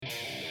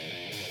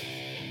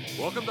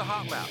Welcome to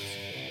Hot Laps,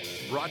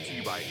 brought to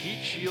you by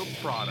Heat Shield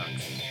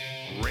Products.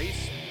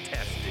 Race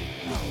testing.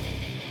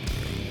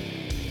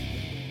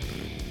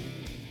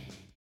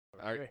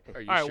 Are you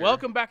All right, sure?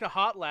 welcome back to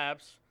Hot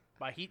Laps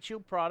by Heat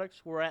Shield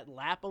Products. We're at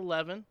lap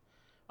 11.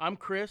 I'm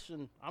Chris,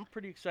 and I'm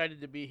pretty excited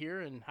to be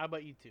here. And how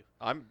about you two?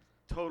 I'm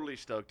totally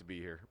stoked to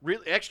be here.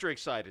 Really extra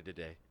excited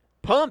today.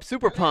 Pumped,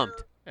 super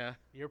pumped. Yeah.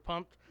 You're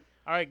pumped?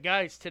 All right,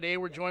 guys, today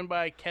we're joined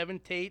by Kevin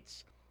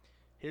Tates.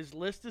 His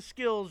list of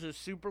skills is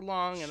super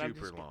long, and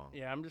Super long.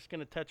 I'm just going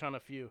to touch on a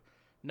few.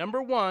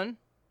 Number 1,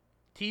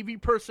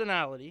 TV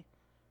personality,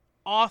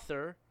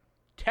 author,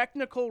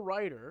 technical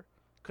writer,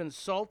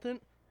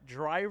 consultant,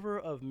 driver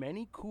of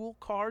many cool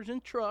cars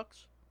and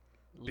trucks,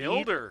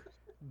 Builder.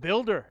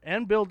 builder,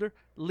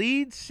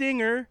 lead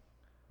singer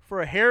for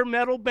a hair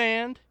metal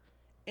band,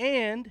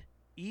 and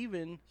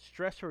even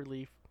stress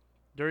relief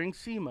during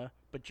SEMA.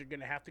 But you're going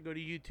to have to go to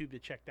YouTube to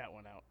check that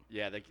one out.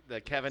 Yeah,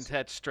 the Kevin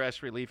Tet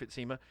stress relief at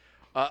SEMA.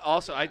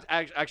 Also,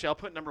 I'll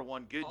put number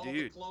 1, good All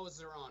dude. the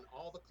clothes are on.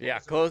 All the clothes Yeah, are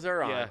clothes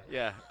are on.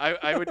 Yeah.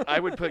 I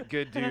would put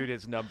good dude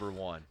as number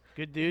 1.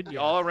 Good dude. Yeah,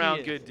 All around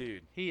he is. good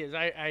dude. He is.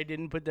 I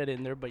didn't put that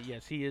in there, but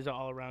yes, he is an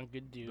all around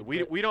good dude.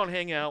 We But don't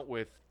hang out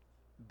with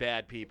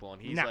bad people,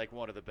 and he's No. like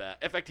one of the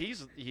best. In fact, he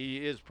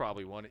is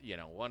probably one of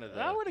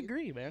the. I would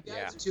agree, man. You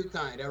guys Yeah. are too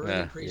kind. I really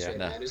Yeah, appreciate it, yeah,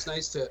 no. man. It's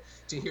nice to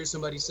hear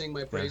somebody sing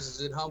my praises.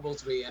 It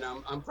humbles me, and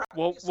I'm proud.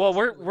 Well, of well,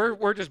 you.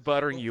 we're just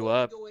buttering you Before we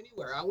up. Go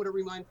anywhere. I want to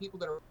remind people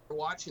that are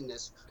watching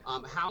this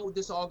how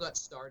this all got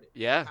started.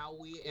 Yeah. How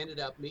we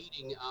ended up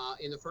meeting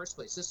in the first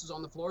place. This was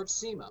on the floor of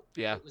SEMA.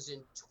 Yeah. It was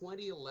in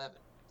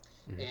 2011,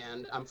 Mhm.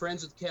 and I'm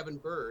friends with Kevin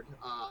Bird.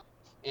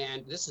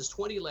 And this is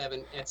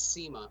 2011 at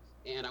SEMA,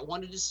 and I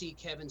wanted to see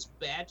Kevin's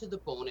bad to the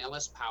bone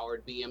LS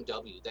powered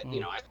BMW that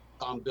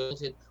I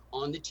built it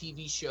on the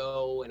TV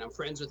show, and I'm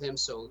friends with him,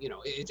 so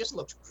it just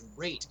looked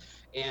great.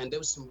 And there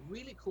was some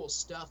really cool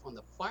stuff on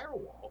the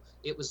firewall.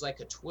 It was like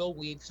a twill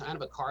weave, kind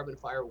of a carbon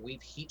fiber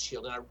weave heat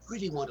shield, and I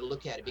really wanted to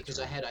look at it because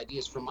I had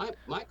ideas for my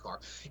car.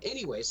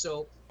 Anyway,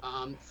 so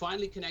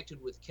finally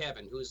connected with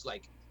Kevin, who's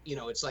like,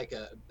 it's like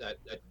a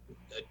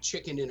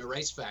chicken in a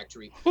rice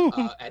factory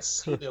at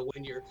SEMA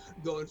when you're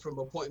going from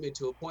appointment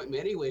to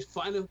appointment. Anyway,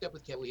 finally hooked up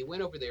with Kevin. He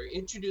went over there,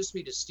 introduced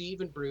me to Steve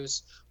and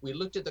Bruce. We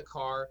looked at the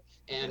car,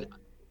 and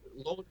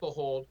lo and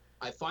behold,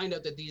 I find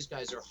out that these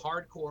guys are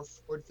hardcore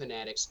Ford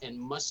fanatics and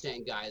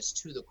Mustang guys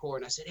to the core.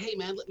 And I said, hey,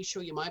 man, let me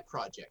show you my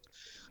project.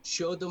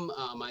 Showed them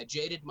my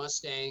jaded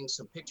Mustang,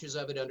 some pictures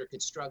of it under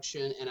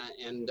construction,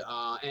 and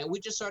we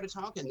just started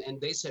talking. And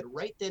they said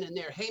right then and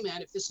there, hey,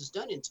 man, if this is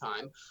done in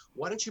time,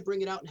 why don't you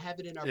bring it out and have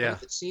it in our Yeah.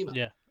 booth at SEMA?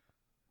 Yeah.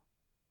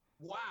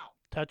 Wow.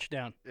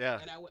 Touchdown. Yeah.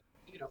 And I went,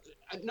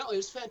 no, it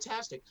was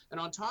fantastic. And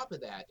on top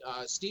of that,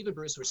 Steve and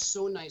Bruce were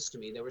so nice to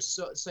me. They were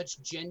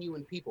such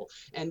genuine people.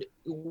 And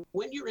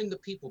when you're in the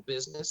people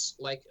business,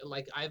 like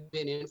I've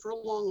been in for a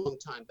long, long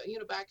time, but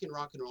back in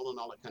rock and roll and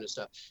all that kind of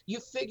stuff, you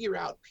figure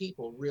out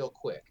people real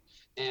quick.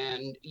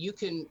 And you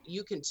can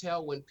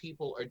tell when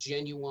people are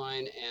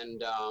genuine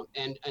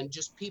and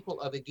just people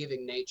of a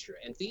giving nature.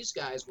 And these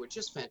guys were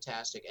just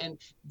fantastic, and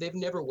they've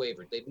never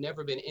wavered. They've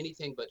never been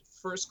anything but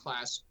first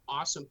class,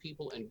 awesome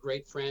people and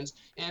great friends.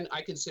 And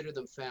I consider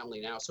them family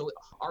now. So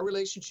our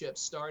relationship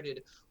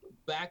started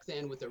back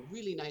then with a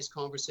really nice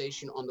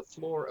conversation on the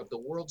floor of the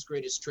world's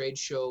greatest trade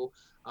show.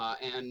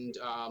 And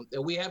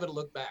we haven't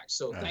looked back.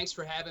 So thanks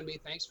for having me.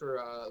 Thanks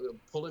for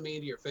pulling me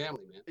into your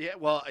family, man. Yeah.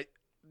 Well,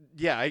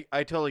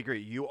 I totally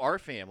agree. You are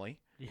family.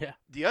 Yeah.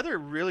 The other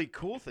really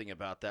cool thing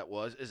about that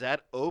is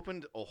that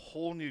opened a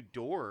whole new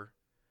door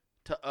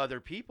to other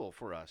people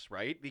for us,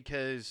 right?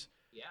 Because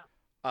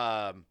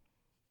Yeah.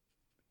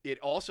 it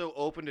also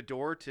opened a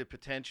door to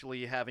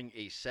potentially having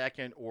a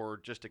second or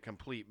just a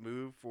complete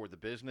move for the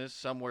business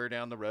somewhere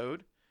down the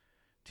road.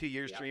 2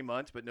 years, Yeah. 3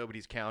 months, but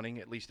nobody's counting,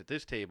 at least at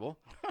this table.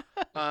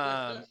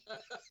 I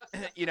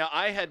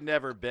had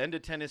never been to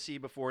Tennessee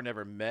before,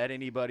 never met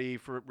anybody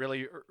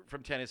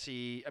from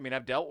Tennessee. I mean,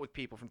 I've dealt with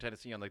people from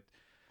Tennessee on the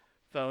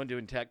phone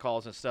doing tech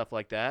calls and stuff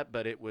like that,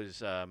 but it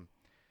was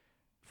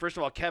first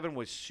of all, Kevin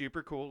was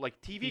super cool, like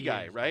TV He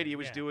guy, is, right? man. He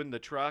was Yeah. doing the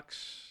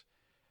trucks.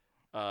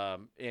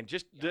 And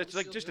just Yeah, that's he's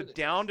like still just a doing it.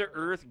 down to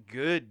earth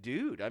good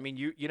dude. I mean,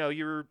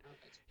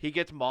 he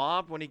gets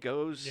mobbed when he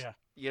goes. Yeah.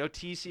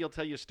 TC will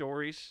tell you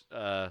stories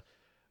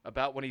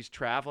about when he's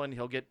traveling.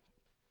 He'll get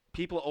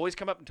people always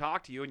come up and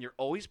talk to you, and you're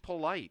always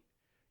polite.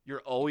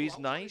 You're always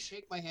People always wanna nice.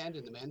 Shake my hand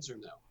in the men's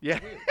room, though. Yeah.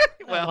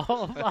 well,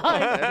 Oh, my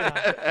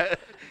God.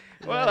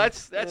 well,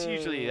 that's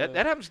usually that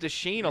happens to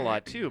Sheen a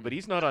lot too, but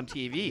he's not on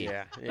TV.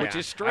 Yeah, Which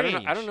is I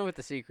don't strange. know what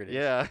the secret is.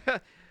 Yeah.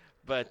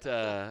 But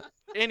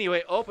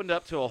anyway, opened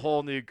up to a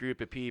whole new group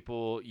of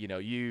people.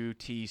 You,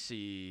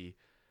 TC,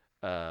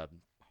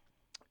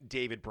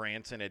 David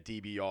Branson at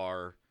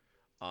DBR.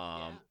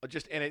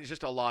 It's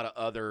just a lot of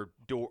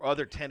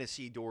other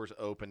Tennessee doors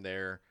open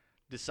there.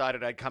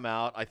 Decided I'd come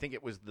out. I think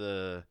it was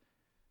the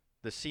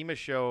SEMA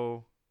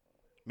show,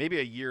 maybe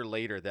a year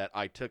later, that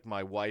I took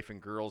my wife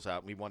and girls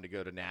out, and we wanted to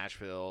go to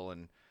Nashville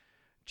and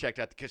checked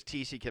out because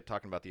TC kept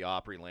talking about the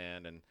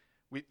Opryland, and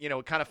we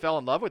kind of fell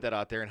in love with that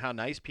out there and how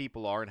nice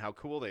people are and how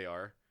cool they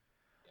are.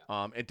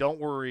 And don't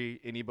worry,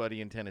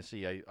 anybody in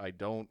Tennessee. I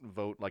don't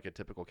vote like a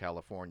typical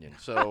Californian,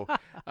 so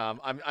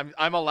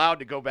I'm allowed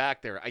to go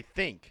back there. I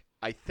think.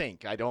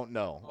 I don't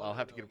know. I'll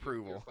have to get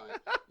approval.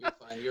 You're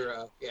fine.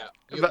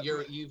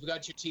 You've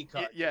got your T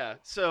card. Yeah.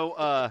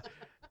 So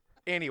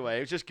anyway, it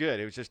was just good.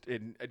 It was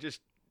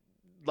just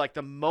like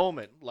the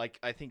moment. Like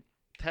I think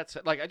Ted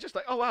said. Like I just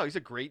like, oh wow, he's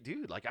a great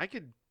dude. Like I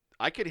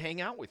could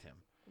hang out with him.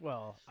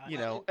 Well,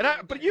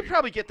 But you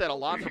probably get that a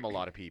lot from a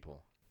lot of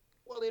people.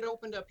 Well, it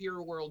opened up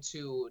your world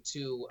to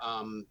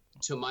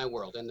my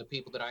world and the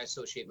people that I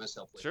associate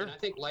myself with. Sure. And I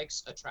think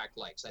likes attract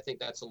likes. I think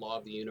that's the law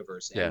of the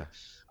universe. And,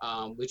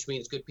 which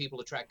means good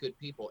people attract good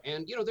people.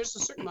 And there's a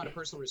certain amount of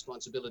personal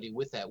responsibility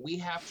with that. We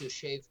have to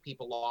shave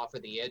people off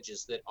at the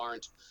edges that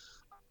aren't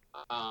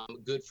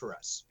good for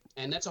us.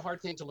 And that's a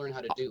hard thing to learn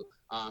how to do.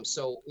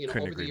 So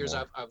over the years,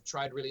 I've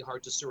tried really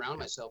hard to surround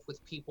myself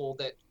with people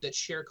that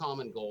share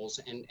common goals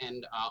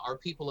and are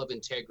people of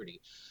integrity.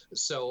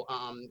 So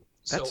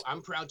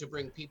I'm proud to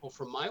bring people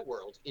from my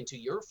world into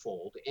your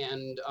fold,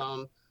 and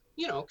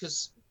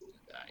because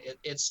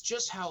it's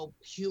just how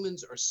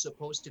humans are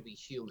supposed to be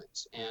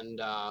humans. And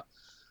I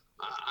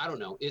don't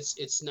know.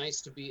 It's nice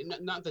to be.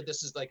 Not that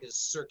this is like a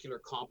circular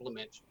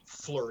compliment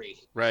flurry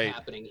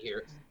happening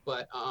here,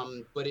 but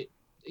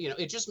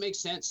it just makes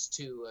sense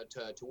to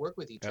work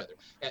with each other.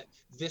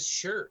 This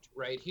shirt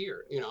right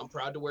here, I'm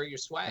proud to wear your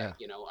swag.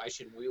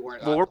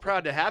 Well, we're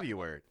proud to have you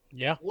wear it.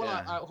 Yeah. Well,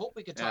 I hope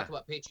we could talk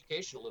about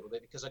Pagecation a little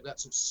bit, because I've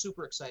got some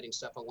super exciting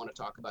stuff I want to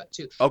talk about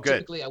too. Oh, good.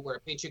 Typically, I wear a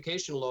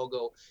Pagecation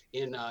logo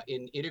in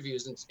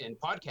interviews and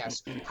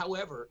podcasts.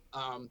 However,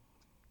 I'm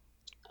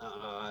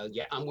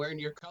wearing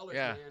your colors,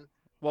 man.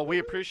 Well, we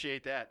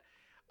appreciate that,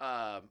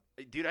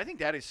 dude. I think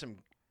that is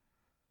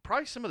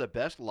probably some of the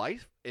best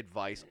life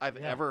advice I've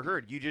ever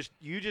heard. You just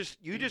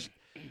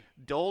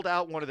doled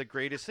out one of the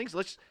greatest things.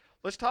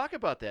 Let's talk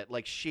about that.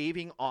 Like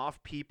shaving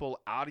off people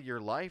out of your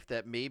life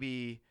that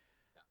maybe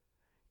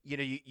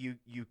you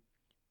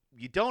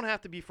don't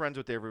have to be friends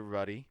with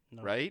everybody,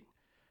 right?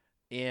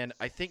 And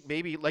I think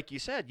maybe, like you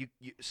said,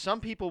 you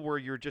some people where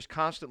you're just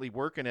constantly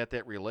working at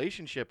that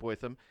relationship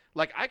with them.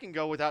 Like I can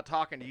go without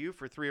talking to you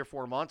for 3 or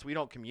 4 months. We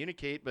don't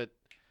communicate, but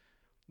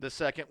the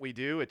second we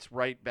do, it's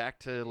right back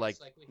to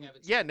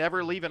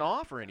never leaving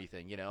off or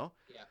anything, Yeah,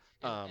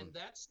 and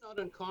that's not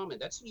uncommon.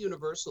 That's a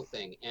universal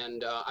thing.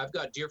 And I've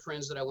got dear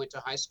friends that I went to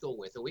high school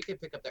with, and we could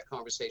pick up that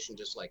conversation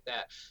just like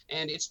that.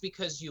 And it's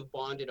because you've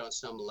bonded on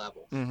some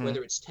level,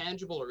 whether it's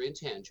tangible or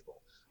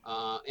intangible.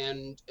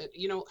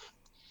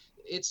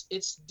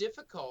 It's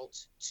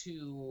difficult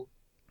to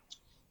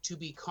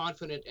be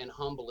confident and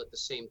humble at the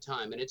same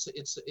time, and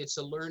it's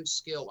a learned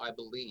skill, I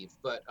believe.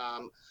 But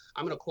I'm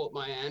going to quote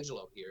Maya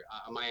Angelou here.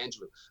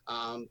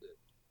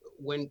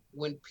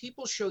 When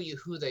people show you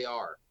who they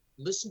are,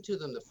 listen to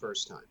them the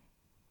first time.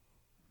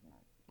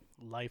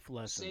 Life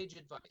lesson. Sage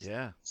advice.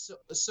 Yeah.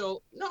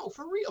 So no,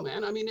 for real,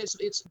 man. I mean, that's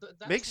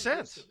makes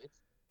sense.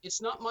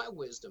 It's not my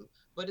wisdom,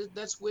 but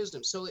that's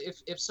wisdom. So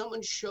if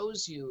someone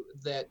shows you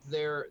that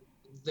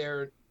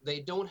they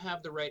don't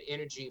have the right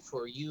energy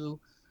for you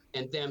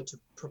and them to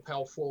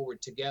propel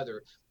forward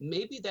together,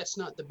 maybe that's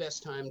not the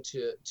best time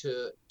to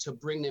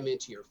bring them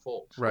into your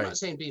fold. Right. I'm not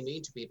saying be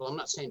mean to people. I'm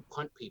not saying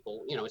punt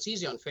people. It's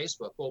easy on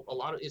Facebook. Well,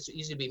 it's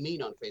easy to be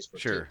mean on Facebook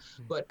too.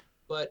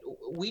 But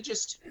we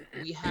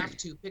have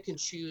to pick and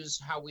choose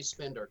how we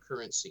spend our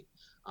currency.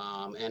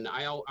 And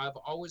I've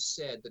always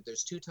said that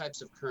there's 2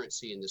 types of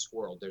currency in this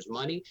world. There's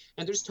money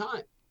and there's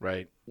time.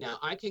 Right. Now,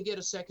 I can get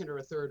a second or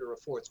a third or a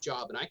fourth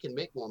job, and I can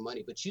make more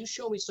money, but you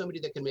show me somebody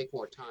that can make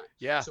more time.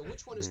 Yeah. So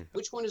which one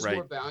is Right.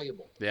 more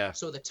valuable? Yeah.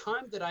 So the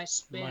time that I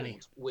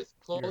spend with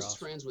close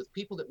friends, with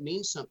people that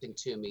mean something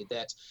to me,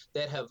 that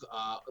have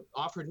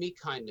offered me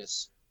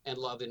kindness and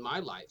love in my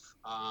life,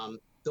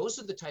 those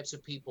are the types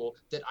of people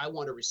that I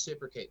want to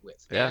reciprocate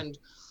with. Yeah. And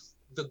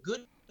the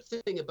good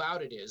thing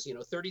about it is,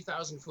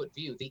 30,000-foot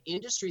view, the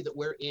industry that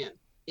we're in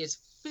is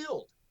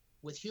filled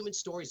with human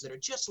stories that are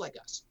just like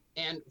us.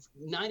 And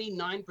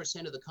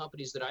 99% of the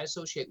companies that I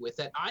associate with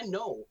that I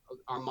know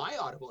are my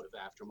automotive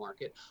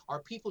aftermarket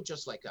are people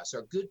just like us,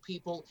 are good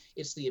people.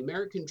 It's the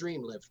American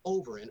dream lived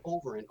over and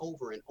over and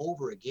over and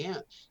over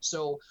again.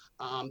 So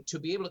to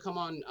be able to come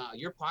on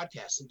your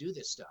podcast and do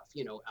this stuff,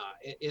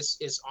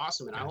 it's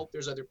awesome. And I hope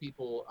there's other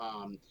people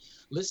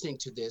listening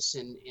to this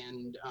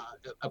and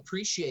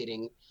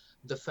appreciating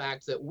the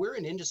fact that we're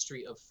an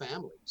industry of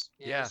families.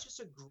 And it's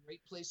just a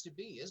great place to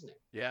be, isn't it?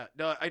 Yeah,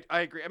 no,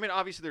 I agree. I mean,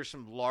 obviously there's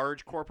some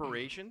large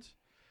corporations,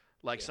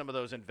 like some of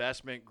those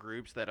investment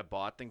groups that have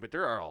bought things, but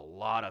there are a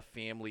lot of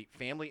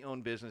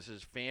family-owned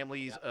businesses,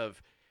 families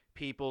of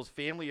peoples,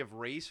 family of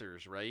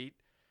racers, right?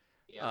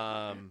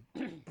 Yeah.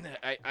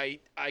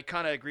 I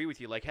kind of agree with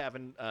you, like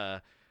having,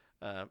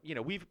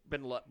 we've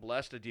been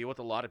blessed to deal with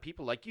a lot of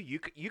people like you.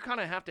 You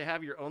kind of have to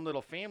have your own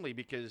little family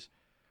because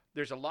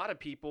there's a lot of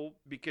people,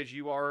 because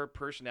you are a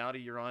personality,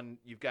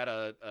 you've got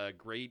a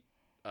great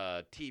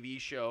TV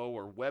show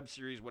or web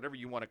series, whatever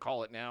you want to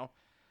call it now.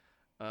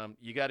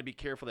 You got to be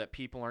careful that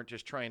people aren't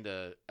just trying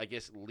to, I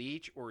guess,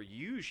 leech or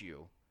use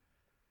you.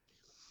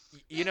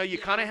 You know, you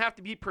kind of have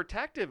to be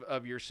protective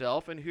of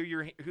yourself and who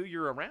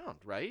you're around,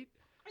 right?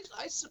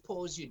 I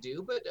suppose you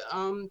do, but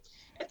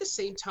at the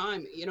same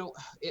time, you know,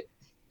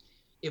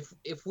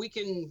 if we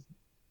can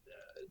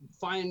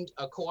find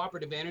a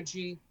cooperative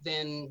energy,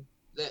 then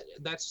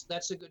that's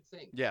a good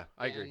thing. Yeah,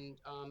 I agree.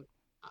 And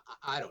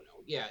I don't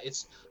know. Yeah,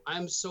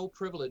 I'm so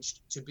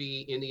privileged to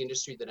be in the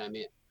industry that I'm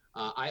in.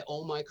 I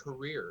owe my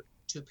career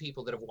to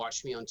people that have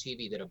watched me on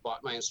TV, that have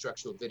bought my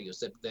instructional videos,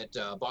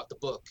 that bought the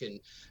book,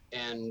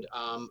 and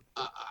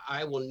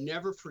I will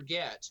never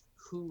forget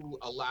who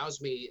allows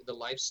me the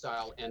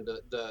lifestyle and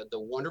the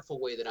wonderful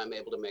way that I'm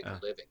able to make a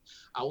living.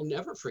 I will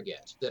never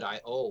forget that I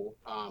owe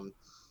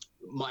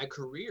my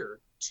career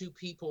to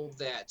people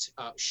that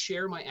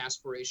share my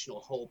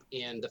aspirational hope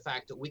in the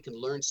fact that we can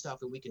learn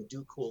stuff and we can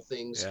do cool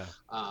things,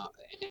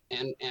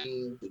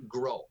 and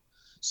grow.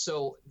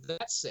 So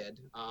that said,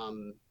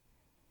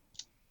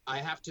 I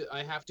have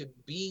to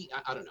be,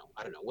 I don't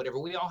know, whatever.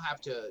 We all have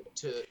to.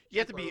 You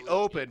have to be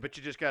open, but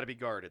you just got to be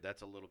guarded.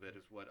 That's a little bit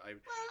is what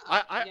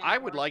I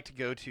would like to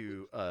go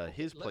to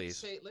his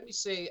place. Let me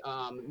say,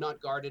 not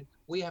guarded.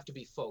 We have to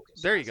be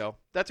focused. There you go.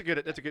 That's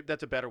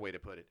a better way to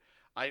put it.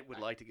 I would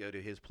like to go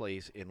to his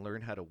place and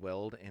learn how to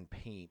weld and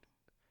paint.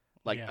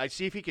 I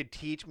see if he could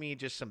teach me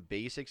just some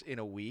basics in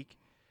a week,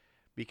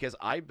 because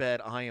I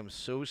bet I am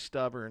so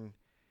stubborn.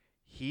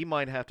 He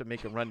might have to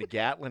make a run to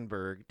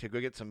Gatlinburg to go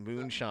get some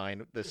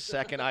moonshine the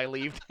second I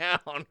leave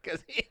town,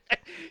 because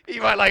he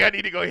might I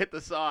need to go hit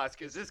the sauce,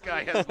 because this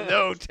guy has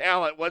no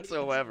talent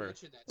whatsoever.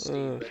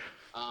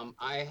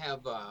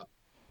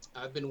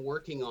 I've been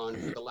working on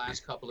for the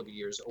last couple of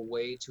years a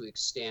way to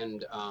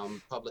extend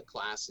public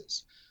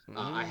classes.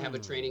 I have a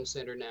training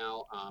center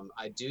now.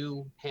 I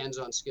do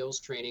hands-on skills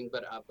training,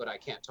 but I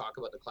can't talk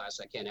about the class.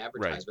 I can't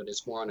advertise, but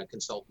it's more on a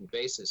consultant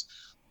basis.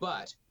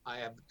 But I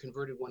have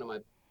converted one of my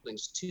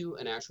buildings to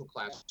an actual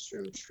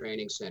classroom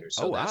training center.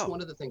 So that's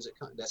one of the things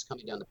that's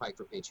coming down the pike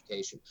for Paint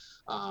Education.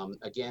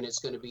 Again, it's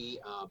going to be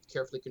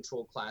carefully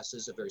controlled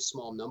classes, a very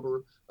small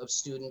number of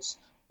students,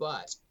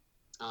 but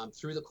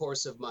through the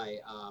course of my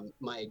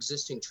my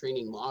existing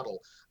training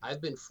model, I've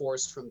been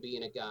forced from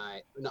being a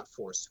guy, not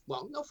forced,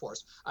 well, no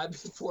force. I've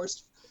been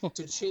forced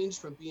to change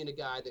from being a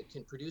guy that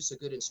can produce a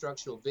good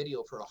instructional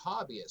video for a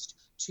hobbyist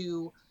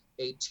to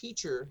a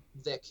teacher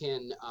that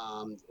can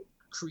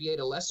create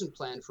a lesson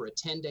plan for a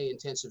 10-day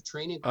intensive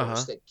training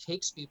course that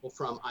takes people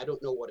from, I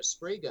don't know what a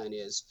spray gun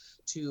is,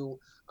 to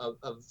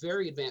a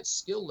very advanced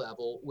skill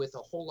level with a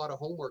whole lot of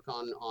homework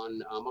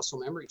on muscle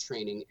memory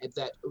training, and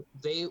that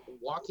they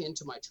walk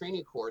into my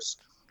training course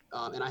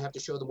and I have to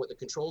show them what the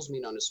controls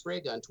mean on a spray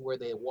gun, to where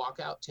they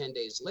walk out 10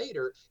 days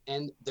later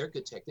and they're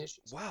good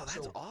technicians. Wow,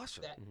 that's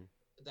awesome.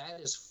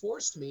 That has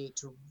forced me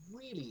to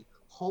really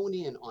hone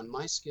in on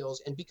my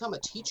skills and become a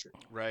teacher,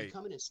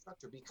 become an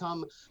instructor,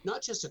 become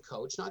not just a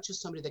coach, not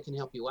just somebody that can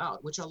help you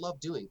out, which I love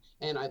doing.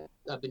 And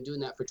I've been doing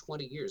that for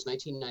 20 years.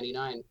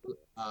 1999,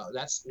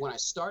 that's when I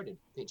started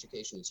Paint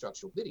Education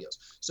instructional videos.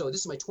 So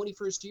this is my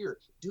 21st year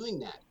doing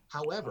that.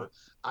 However,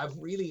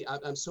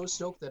 I'm so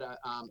stoked that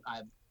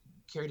I've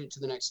carried it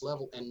to the next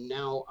level, and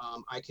now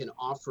I can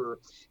offer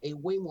a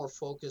way more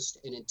focused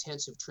and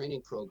intensive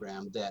training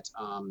program that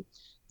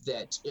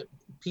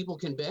people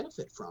can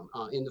benefit from.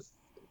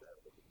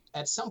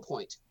 At some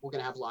point, we're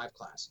going to have live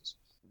classes.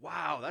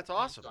 Wow, that's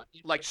awesome.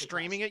 Like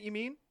streaming it, you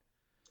mean?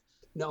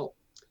 No.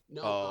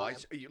 Oh,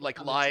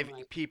 like live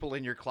people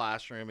in your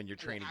classroom and your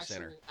training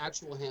center.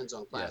 Actual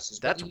hands-on classes.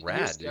 That's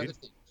rad, dude.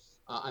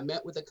 I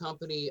met with a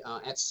company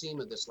at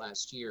SEMA this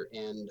last year,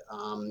 and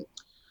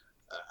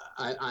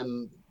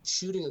I'm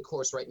shooting a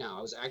course right now.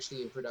 I was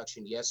actually in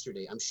production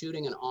yesterday. I'm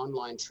shooting an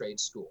online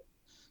trade school.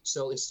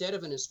 So instead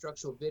of an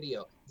instructional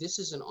video, this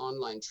is an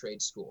online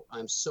trade school.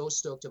 I'm so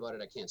stoked about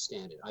it, I can't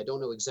stand it. I don't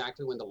know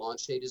exactly when the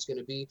launch date is going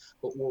to be,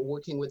 but we're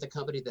working with a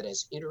company that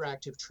has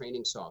interactive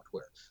training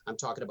software. I'm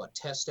talking about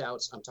test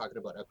outs. I'm talking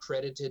about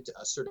accredited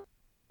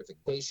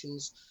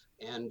certifications.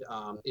 And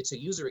it's a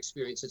user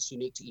experience that's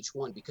unique to each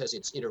one, because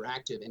it's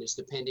interactive and it's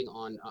depending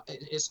on,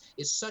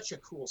 it's such a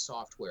cool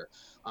software.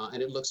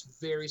 And it looks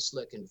very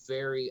slick and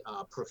very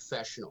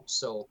professional.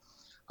 So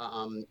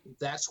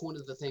that's one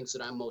of the things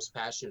that I'm most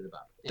passionate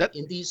about. And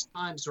in these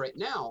times right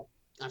now,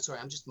 I'm sorry,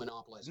 I'm just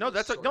monopolizing. No,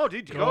 no,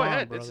 dude, go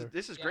ahead.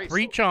 This is great.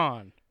 Preach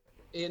on.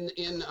 In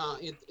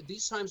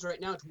these times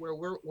right now, to where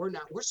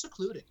we're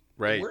secluded.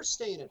 Right. We're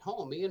staying at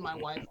home. Me and my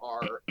wife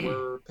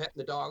we're petting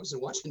the dogs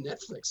and watching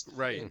Netflix.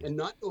 Right. And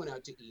not going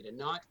out to eat, and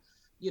not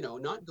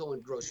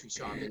going grocery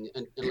shopping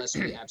unless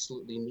we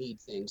absolutely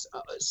need things.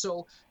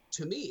 So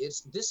to me,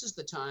 this is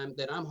the time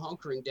that I'm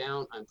hunkering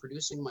down. I'm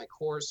producing my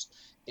course,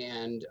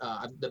 and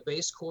the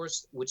base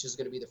course, which is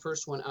going to be the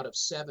first one out of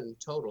 7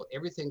 total.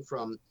 Everything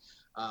from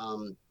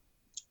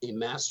a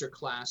master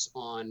class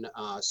on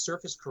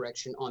surface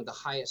correction on the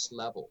highest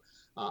level.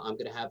 I'm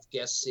going to have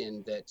guests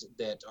in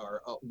that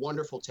are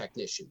wonderful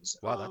technicians.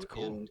 Wow, that's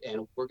cool.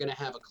 And we're going to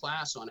have a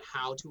class on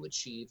how to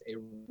achieve a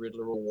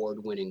Riddler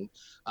Award-winning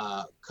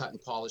cut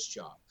and polish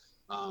job.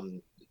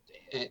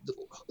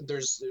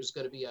 there's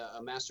going to be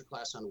a master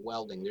class on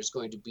welding. There's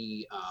going to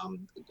be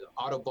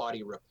auto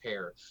body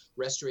repair,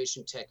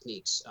 restoration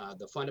techniques.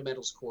 The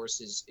fundamentals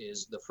course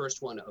is the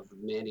first one of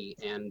many,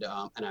 and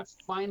I've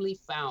finally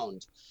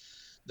found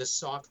the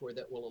software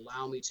that will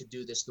allow me to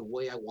do this the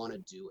way I want to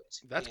do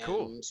it. That's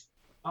cool.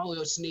 Oh,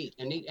 it's neat.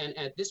 And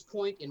at this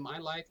point in my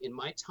life, in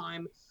my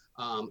time,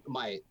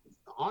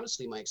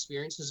 honestly, my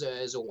experience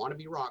as a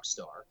wannabe rock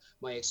star,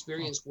 my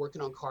experience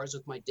working on cars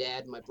with my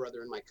dad, my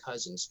brother, and my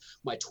cousins,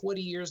 my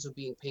 20 years of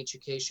being paint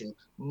education,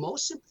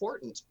 most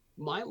important,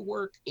 my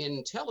work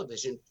in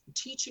television,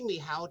 teaching me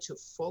how to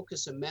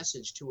focus a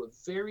message to a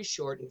very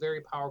short and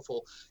very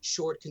powerful,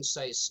 short,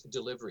 concise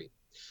delivery.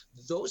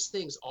 Those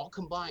things all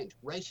combined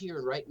right here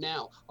and right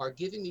now are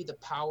giving me the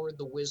power,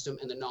 the wisdom,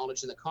 and the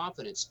knowledge and the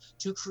confidence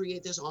to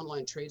create this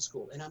online trade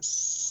school. And I'm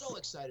so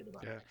excited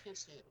about it. I can't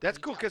stand it. That's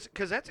cool because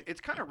it's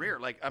kind of rare.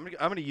 Like I'm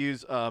going to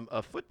use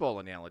a football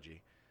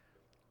analogy.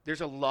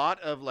 There's a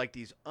lot of like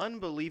these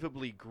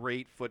unbelievably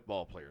great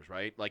football players,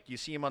 right? Like you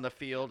see them on the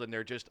field and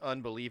they're just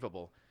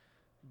unbelievable,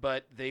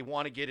 but they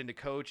want to get into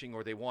coaching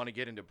or they want to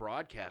get into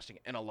broadcasting,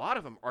 and a lot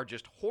of them are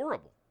just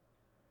horrible.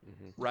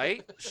 Mm-hmm.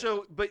 Right.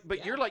 So,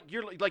 but you're like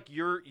your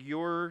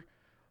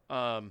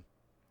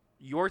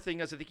thing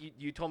is, I think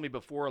you told me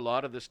before, a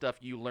lot of the stuff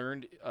you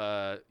learned,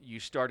 you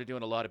started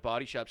doing a lot of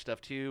body shop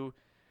stuff too,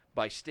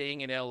 by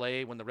staying in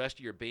LA when the rest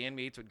of your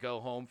bandmates would go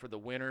home for the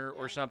winter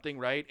or something,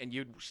 right? And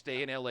you'd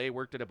stay in LA,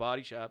 worked at a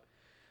body shop.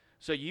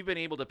 So you've been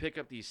able to pick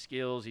up these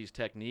skills, these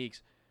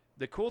techniques.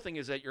 The cool thing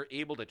is that you're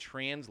able to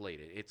translate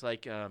it. It's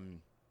like a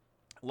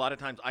lot of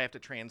times I have to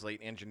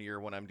translate engineer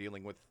when I'm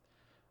dealing with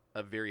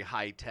a very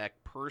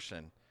high-tech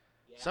person.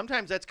 Yeah.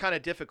 Sometimes that's kind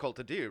of difficult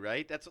to do,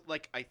 right? That's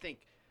like, I think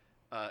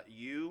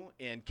you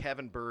and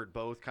Kevin Bird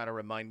both kind of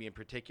remind me in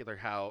particular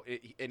how,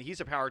 and he's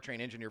a powertrain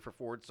engineer for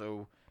Ford,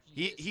 so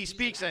he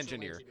speaks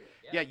engineer.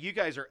 Yeah, you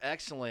guys are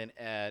excellent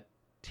at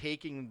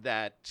taking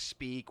that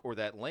speak or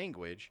that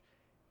language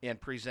and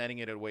presenting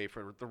it in a way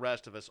for the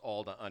rest of us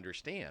all to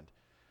understand.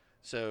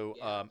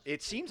 So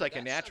it seems like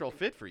a natural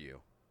fit for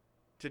you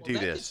to do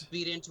that this. Gets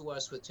beat into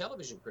us with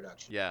television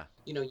production. Yeah.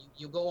 You know,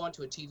 you go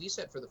onto a TV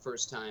set for the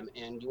first time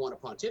and you want to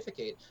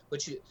pontificate,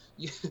 but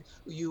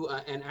you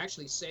and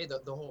actually say the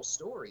whole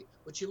story,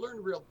 but you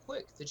learn real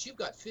quick that you've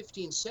got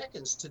 15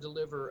 seconds to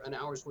deliver an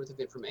hour's worth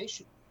of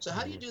information. So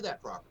how do you do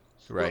that properly?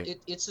 Right. Well,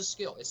 it's a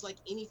skill. It's like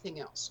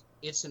anything else.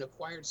 It's an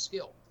acquired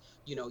skill.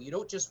 You know, you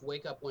don't just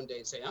wake up one day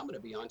and say, I'm going to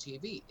be on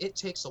TV. It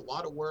takes a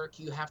lot of work.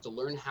 You have to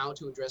learn how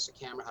to address a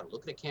camera, how to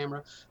look at a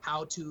camera,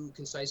 how to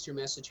concise your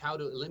message, how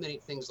to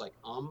eliminate things like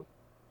how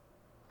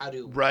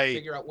to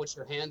figure out what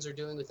your hands are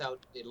doing without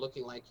it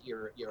looking like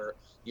you're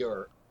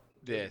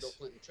this. Bill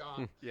Clinton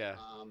chop. Yeah.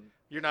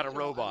 You're not a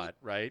robot,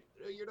 right?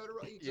 You're not a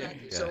robot.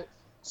 Exactly. Yeah.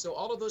 So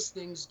all of those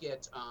things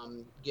get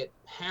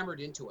hammered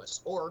into us,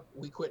 or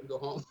we quit and go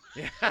home.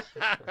 Yeah.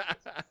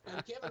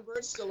 And Kevin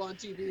Bird's still on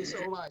TV,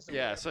 so am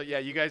I. So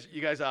you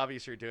guys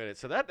obviously are doing it.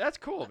 So that's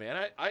cool,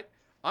 man.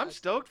 I'm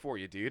stoked for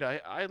you, dude.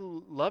 I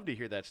love to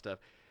hear that stuff.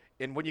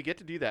 And when you get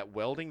to do that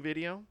welding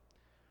video,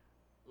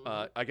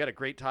 I got a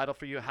great title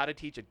for you: How to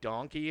Teach a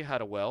Donkey How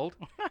to Weld.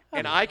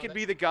 And I could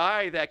be the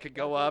guy that could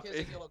go up.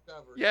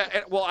 Yeah,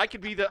 and well, I could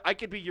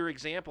be your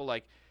example,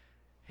 like,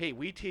 hey,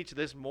 we teach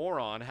this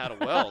moron how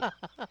to weld.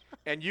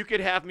 And you could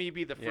have me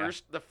be the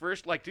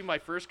first, like, do my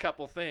first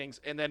couple things,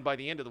 and then by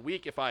the end of the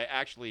week, if I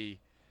actually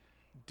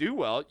do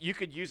well, you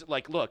could use it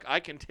like, look,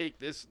 I can take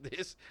this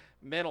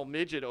mental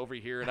midget over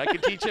here, and I can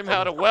teach him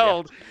how to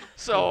weld.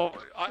 So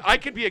I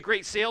could be a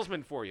great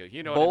salesman for you.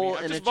 You know Bull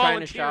what I mean? I'm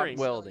in just a China volunteering. shop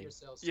welding.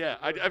 Yeah,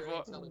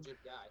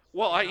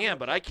 Well, I am,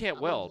 but I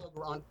can't weld.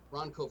 Ron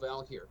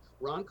Covell here.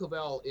 Ron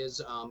Covell is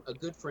a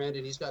good friend,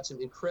 and he's got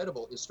some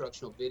incredible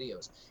instructional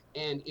videos.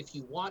 And if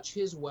you watch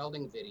his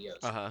welding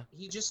videos,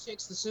 he just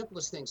takes the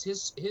simplest things.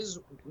 His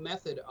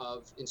method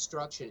of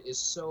instruction is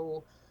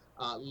so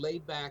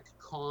laid back,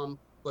 calm,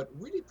 but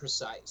really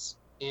precise.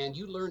 And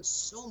you learn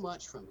so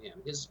much from him.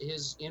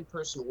 His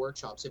in-person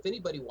workshops. If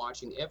anybody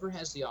watching ever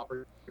has the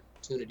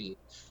opportunity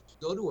to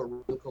go to a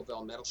Ron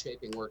Covell metal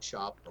shaping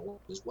workshop or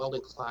his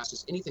welding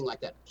classes, anything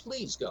like that,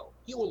 please go.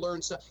 You will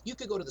learn stuff. You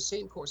could go to the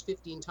same course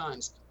 15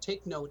 times,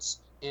 take notes,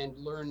 and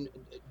learn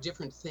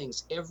different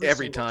things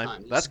every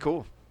time. That's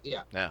cool.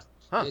 Yeah. Yeah.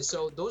 Huh. And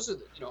so those are,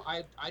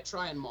 I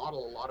try and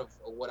model a lot of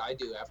what I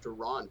do after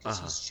Ron, because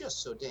he's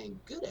just so dang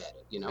good at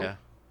it, Yeah.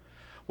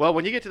 Well,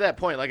 when you get to that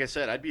point, like I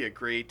said, I'd be a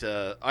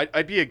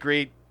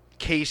great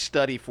case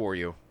study for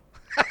you.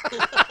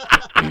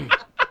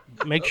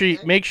 Make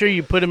sure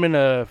you put him in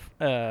a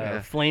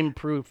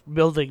flame-proof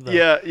building, though.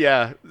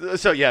 Yeah.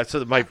 So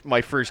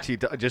my first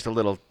just a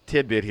little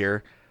tidbit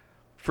here.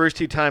 First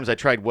 2 times I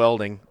tried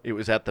welding, it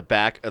was at the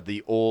back of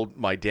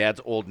my dad's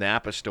old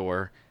Napa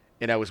store,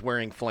 and I was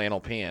wearing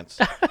flannel pants.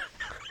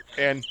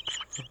 And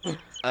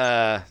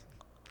I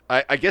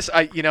guess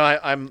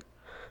I'm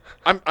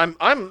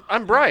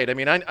bright. I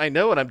mean, I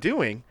know what I'm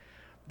doing.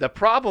 The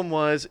problem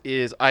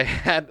is I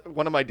had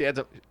one of my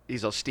dad's.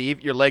 He's like,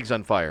 Steve, your leg's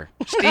on fire.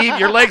 Steve,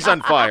 your leg's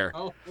on fire.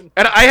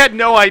 And I had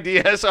no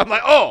idea, so I'm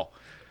like, oh.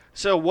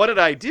 So what did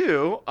I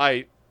do?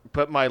 I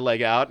put my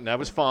leg out, and I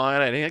was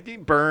fine. I didn't have any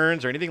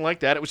burns or anything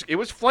like that. It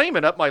was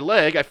flaming up my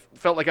leg. I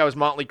felt like I was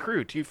Motley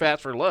Crue, Too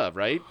Fast for Love,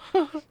 right?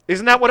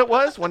 Isn't that what it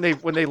was when they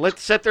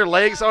set their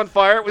legs on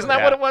fire? Wasn't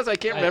that what it was? I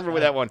can't remember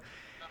with that one.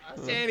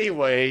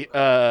 Anyway,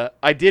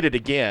 I did it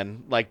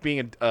again, like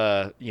being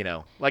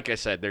like I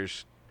said,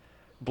 there's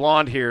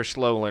blonde hair,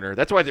 slow learner.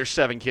 That's why there's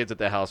 7 kids at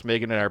the house.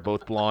 Megan and I are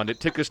both blonde. It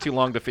took us too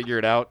long to figure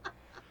it out.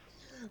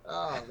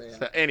 Oh man.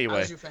 So anyway,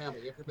 how's your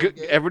family? Everybody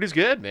good? Everybody's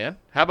good, man.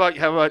 How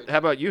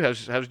about you?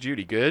 How's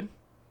Judy? Good?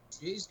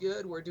 She's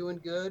good. We're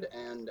doing good.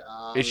 And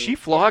is she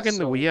flogging the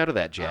so, wee out of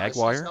that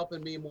Jaguar? She's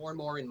helping me more and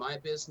more in my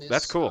business.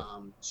 That's cool.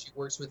 She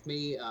works with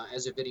me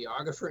as a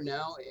videographer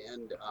now,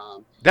 and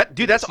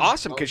that's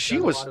awesome because she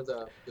was a lot of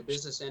the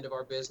business end of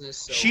our business.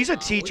 So, she's a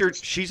teacher.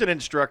 She's an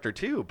instructor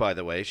too, by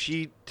the way.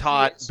 She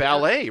taught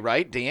ballet,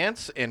 right?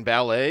 Dance and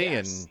ballet,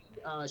 yes.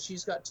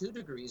 She's got 2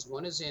 degrees.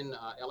 One is in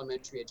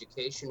elementary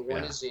education.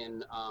 One is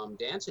in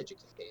dance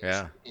education.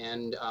 Yeah.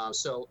 And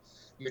so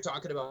you're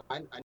talking about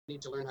I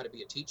need to learn how to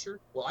be a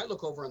teacher. Well, I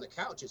look over on the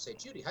couch and say,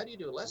 Judy, how do you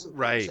do a lesson?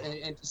 Right.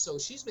 And so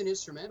she's been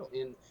instrumental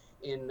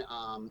in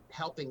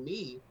helping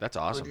me. That's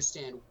awesome.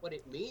 Understand what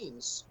it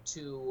means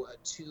to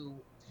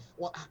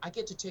well, I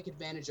get to take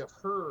advantage of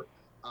her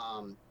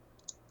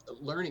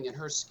learning and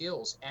her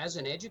skills as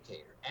an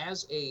educator,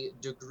 as a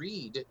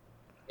degreed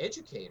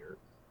educator.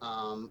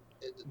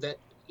 That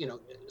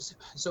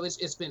so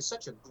it's been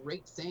such a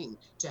great thing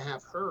to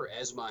have her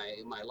as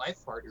my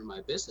life partner,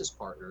 my business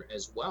partner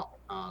as well.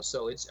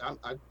 So it's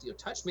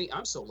touched me.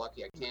 I'm so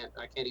lucky. I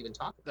can't even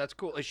talk. That's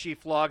cool. Is she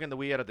flogging the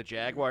wee out of the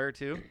Jaguar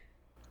too?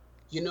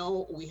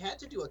 We had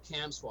to do a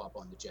cam swap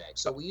on the Jag.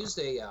 So we used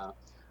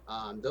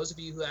those of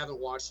you who haven't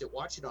watched it,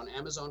 watch it on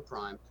Amazon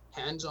Prime.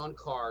 Hands on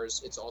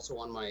Cars. It's also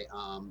on my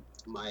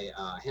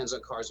Hands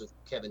on Cars with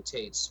Kevin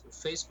Tate's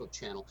Facebook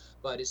channel.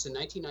 But it's a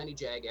 1990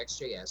 Jag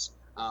XJS.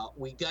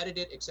 We gutted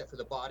it except for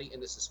the body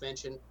and the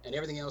suspension, and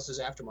everything else is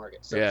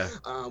aftermarket. So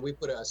we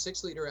put a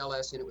 6-liter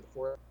LS in it with a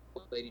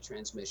 480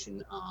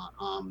 transmission,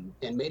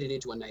 and made it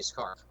into a nice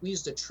car. We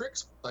used a trick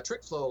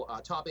flow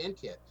top end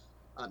kit,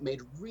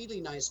 made really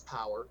nice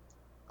power,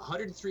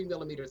 103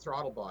 millimeter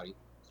throttle body,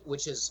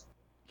 which is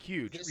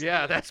huge.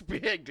 Yeah, that's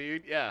big,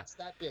 dude. Yeah, it's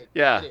that big.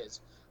 Yeah, it is.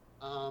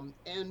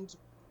 And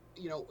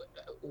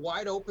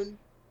wide open.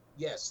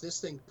 Yes, this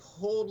thing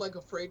pulled like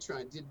a freight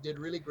train. Did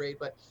really great,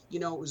 but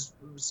it was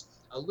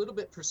a little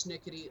bit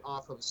persnickety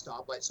off of a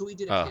stoplight, so we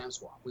did a cam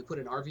swap. We put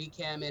an RV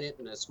cam in it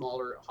and a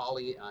smaller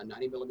Holley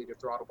 90 millimeter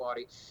throttle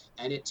body,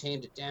 and it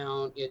tamed it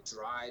down. It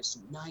drives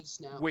nice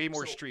now. Way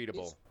more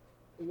streetable.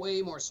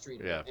 Way more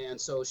streetable. Yeah. And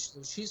so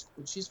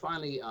she's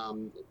finally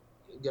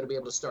going to be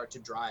able to start to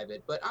drive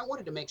it, but I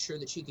wanted to make sure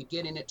that she could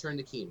get in it, turn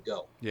the key, and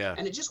go. Yeah.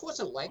 And it just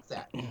wasn't like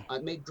that.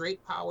 It made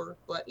great power,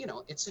 but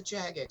it's a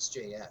Jag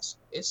XJS.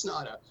 It's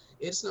not a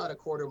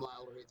quarter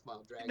mile or 1/8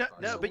 mile drag car.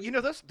 No, but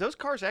those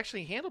cars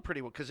actually handle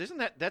pretty well because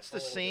that's the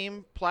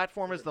same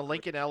platform as the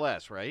Lincoln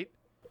LS, right?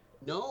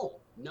 No.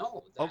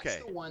 That's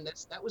okay. The one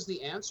that was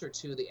the answer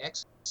to the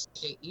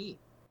XJE.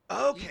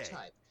 Okay.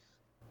 E-type,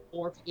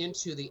 or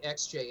into the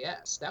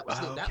XJS. That was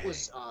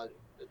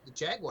the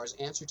Jaguar's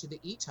answer to the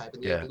E-Type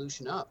and the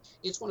evolution of.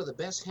 It's one of the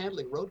best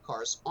handling road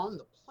cars on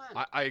the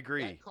planet. I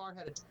agree. That car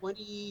had a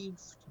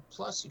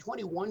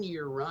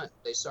 21-year run.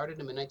 They started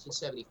them in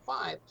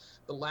 1975.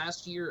 The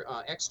last year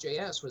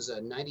XJS was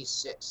a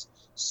 96.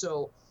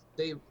 So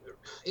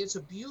it's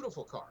a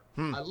beautiful car.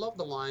 I love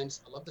the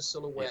lines. I love the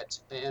silhouette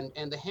and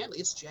the handling.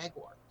 It's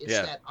Jaguar. It's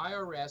that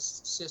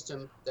IRS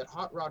system that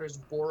Hot Rodders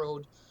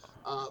borrowed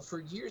for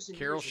years and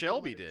Carroll years.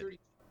 Shelby did.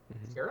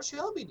 Carroll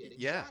Shelby did,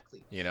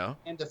 exactly. Yeah,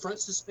 And the front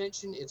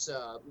suspension, it's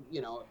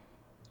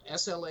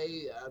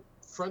SLA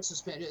front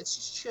suspension.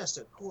 It's just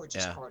a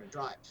gorgeous car to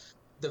drive.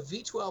 The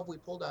V12 we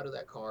pulled out of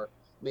that car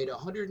made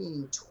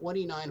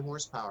 129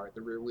 horsepower at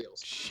the rear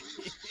wheels.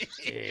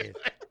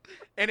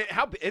 And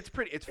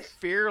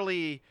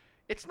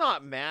it's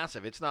not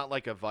massive. It's not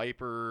like a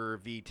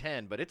Viper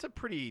V10, but it's a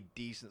pretty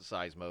decent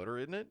sized motor,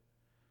 isn't it?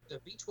 The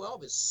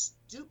V12 is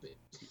stupid.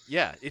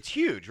 Yeah, it's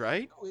huge,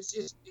 right?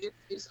 It's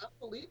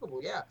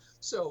unbelievable. Yeah.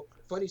 So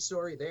funny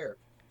story there.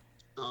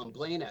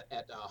 Blaine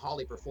at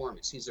Holley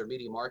Performance, he's their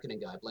media marketing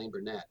guy, Blaine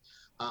Burnett.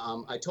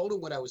 I told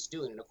him what I was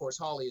doing, and of course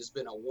Holley has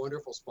been a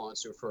wonderful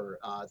sponsor for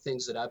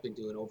things that I've been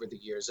doing over the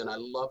years, and I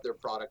love their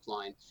product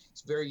line.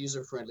 It's very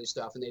user-friendly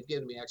stuff, and they've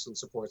given me excellent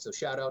support. So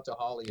shout out to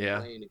Holley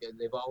and Blaine. Again,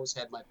 they've always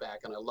had my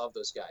back, and I love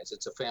those guys.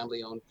 It's a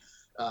family-owned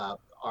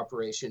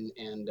operation,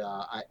 and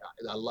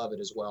I love it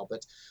as well.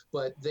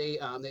 But they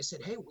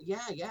said, hey,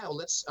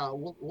 let's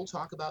we'll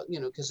talk about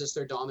because it's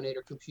their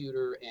Dominator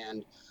computer,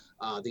 and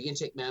the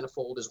intake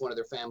manifold is one of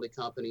their family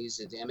companies,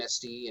 it's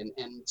MSD,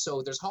 and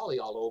so there's Holley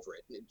all over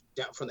it,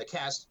 down from the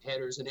cast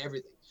headers and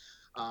everything.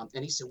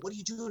 And he said, what are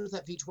you doing with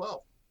that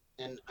V12?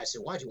 And I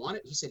said, why, do you want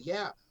it? He said,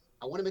 yeah,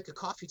 I want to make a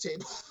coffee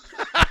table.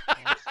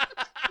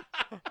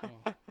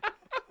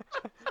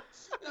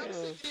 And I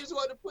said, you just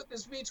want to put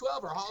this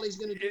V12, or Holley's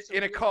going to do something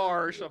in a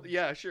car or something.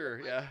 Yeah,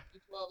 sure, yeah.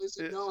 V12, he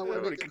said, no, I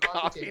want to make a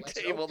coffee table.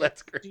 Said, okay,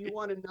 that's great. Do you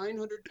want a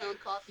 900-pound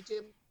coffee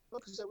table?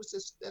 because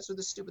that's what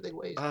the stupid thing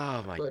weighs.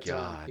 Oh my But,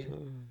 God.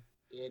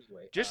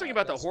 Anyway, Just think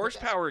about the that's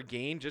horsepower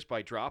gain just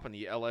by dropping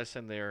the LS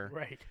in there,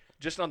 Right.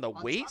 just on the On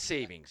top weight of that,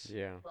 savings.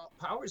 Yeah. well,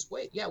 power's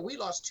weight. Yeah, we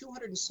lost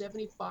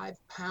 275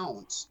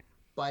 pounds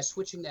by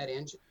switching that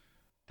engine.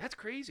 That's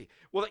crazy.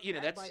 Well, you know,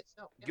 That that's by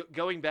itself. Yeah.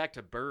 going back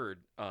to Bird.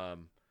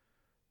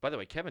 By the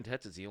way, Kevin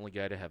Tetz is the only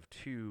guy to have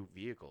 2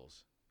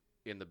 vehicles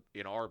in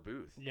our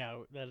booth.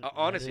 Yeah.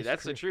 Honestly, is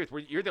that's true. the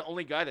truth. You're the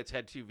only guy that's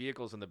had 2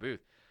 vehicles in the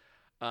booth.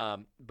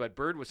 But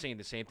Bird was saying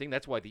the same thing.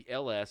 That's why the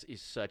LS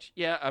is such.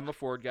 Yeah, I'm a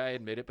Ford guy, I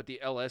admit it, but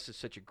the LS is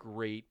such a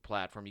great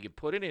platform. You can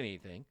put it in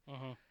anything,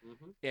 Mhm.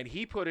 and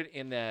he put it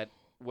in that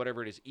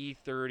whatever it is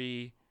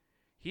E30.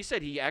 He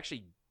said he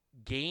actually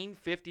gained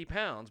 50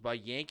 pounds by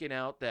yanking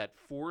out that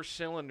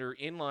 4-cylinder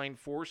inline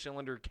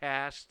 4-cylinder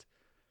cast.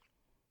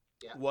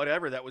 Yeah.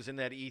 Whatever that was in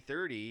that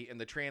E30 and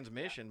the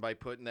transmission by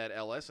putting that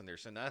LS in there.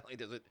 So not only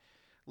does it,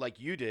 like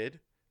you did,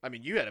 I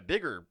mean, you had a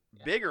bigger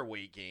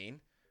weight gain,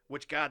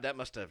 which, God, that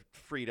must have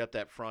freed up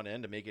that front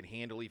end to make it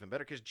handle even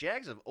better. Because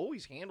Jags have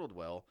always handled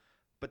well,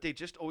 but they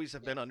just always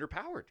have been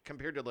underpowered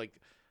compared to, like,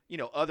 you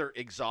know, other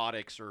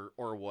exotics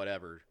or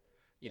whatever,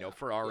 you know,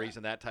 Ferraris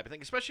and that type of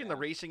thing. Especially in the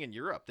racing in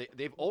Europe,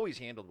 they've always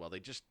handled well.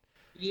 They just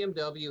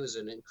BMW is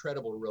an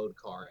incredible road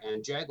car,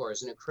 and Jaguar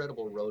is an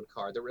incredible road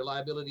car. The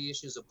reliability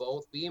issues of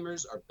both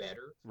Beamers are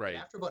better. Right.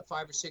 After about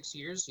 5 or 6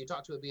 years, you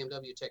talk to a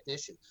BMW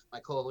technician.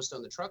 My co-host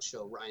on the truck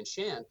show, Ryan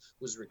Shan,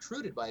 was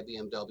recruited by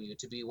BMW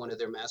to be one of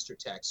their master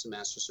techs,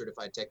 master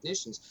certified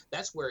technicians.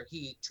 That's where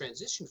he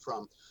transitioned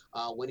from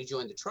when he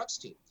joined the trucks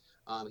team.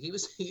 He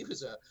was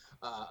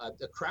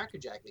a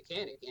crackerjack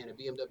mechanic and a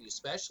BMW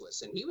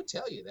specialist, and he would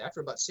tell you that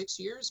after about 6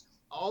 years,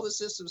 all the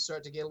systems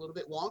start to get a little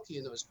bit wonky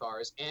in those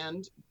cars,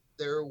 and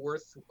they're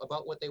worth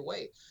about what they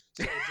weigh.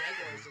 So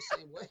Jaguar is the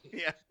same way.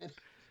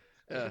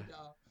 Yeah.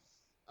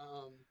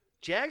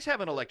 Jags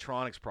have an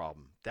electronics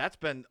problem. That's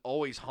been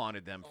always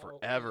haunted them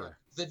forever.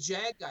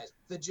 Yeah.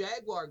 The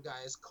Jaguar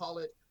guys call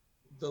it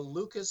the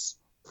Lucas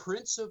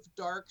Prince of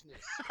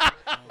Darkness.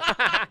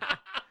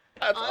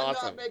 That's I'm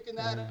awesome. not making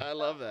that up. I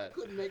love that. I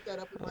couldn't make that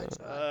up in my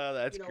time. Oh,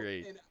 that's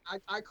great. And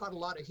I caught a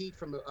lot of heat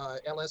from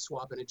LS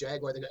swap and a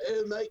Jaguar. They go,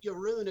 "Oh, mate, you're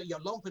ruining it. You're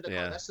lumping the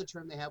car." That's the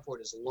term they have for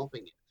it, is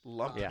lumping it.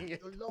 Lumping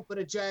it. You're lumping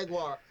a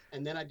Jaguar.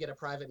 And then I'd get a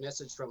private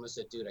message from him that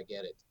said, "Dude, I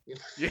get it."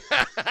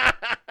 Yeah.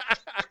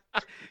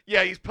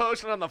 Yeah, he's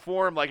posting on the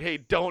forum like, "Hey,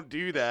 don't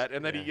do that,"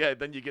 and then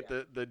then you get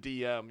the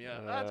DM. Yeah,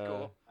 that's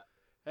cool.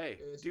 Hey,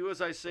 do as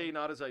I say,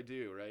 not as I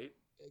do, right?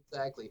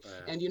 Exactly.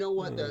 And you know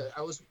what?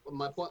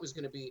 My point was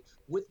going to be,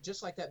 with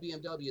just like that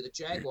BMW, the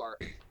Jaguar.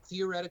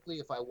 Theoretically,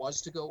 if I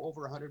was to go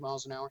over 100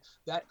 miles an hour,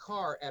 that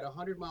car at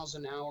 100 miles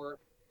an hour,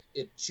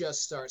 it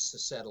just starts to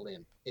settle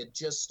in. It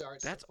just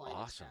starts. That's to find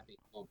awesome. Its happy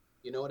home.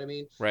 You know what I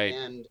mean? Right.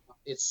 And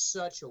it's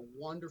such a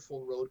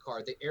wonderful road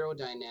car. The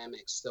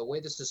aerodynamics, the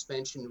way the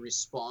suspension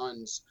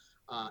responds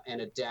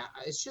and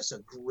adapt. It's just a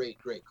great,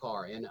 great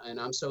car. And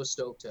I'm so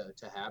stoked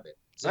to have it.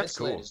 That's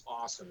cool. Sled is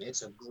awesome.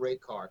 It's a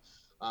great car.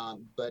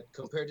 But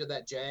compared to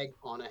that Jag,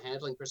 on a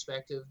handling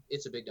perspective,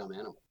 it's a big dumb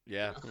animal.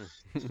 Yeah.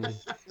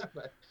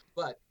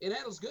 but it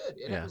handles good.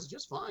 It handles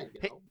just fine.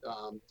 You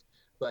know.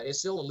 But it's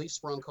still a leaf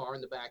sprung car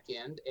in the back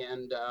end,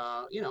 and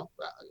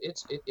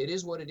it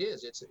is what it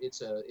is.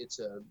 It's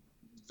a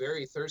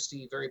very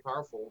thirsty, very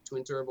powerful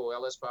twin turbo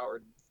LS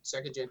powered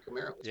 2nd gen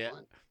Camaro. It's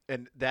fun.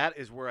 And that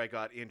is where I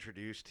got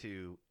introduced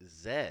to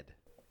Zed.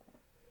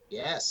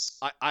 Yes.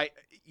 I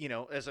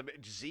as a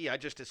Z, I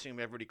just assume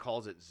everybody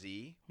calls it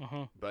Z.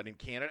 But in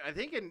Canada, I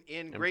think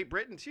in Great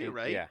Britain too,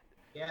 right? Yeah.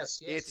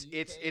 Yes.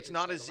 It's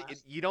not a Z.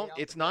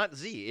 It's not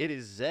Z. It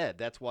is Zed.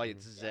 That's why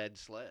it's Zed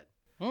Sled.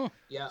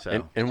 Yeah.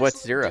 So, and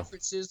what's zero?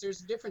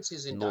 There's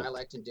differences in Nope.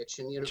 dialect and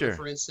diction. You know, Sure.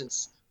 for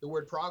instance, the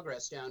word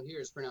progress down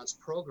here is pronounced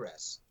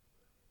progress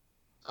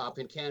up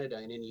in Canada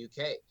and in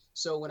UK.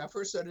 So when I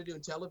first started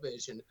doing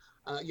television,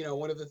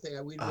 one of the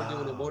things we were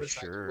doing a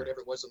motorcycle,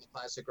 whatever it was on the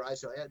Classic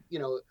Rides. So I had,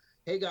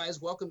 hey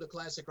guys, welcome to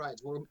Classic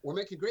Rides. We're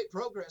making great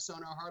progress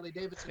on our Harley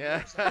Davidson.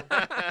 Yeah.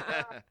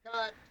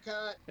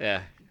 Cut.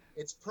 Yeah.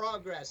 It's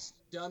progress,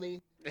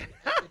 dummy. It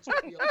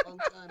took me a long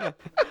time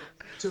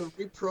to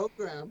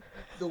reprogram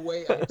the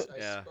way I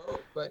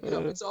spoke. But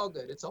it's all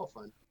good. It's all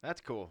fun.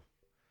 That's cool.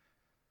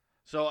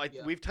 So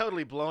we've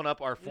totally blown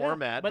up our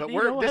format, but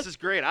but this is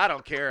great. I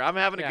don't care. I'm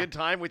having a good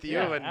time with you.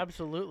 Yeah, and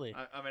absolutely.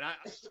 I mean,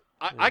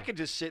 I could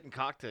just sit and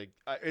talk to.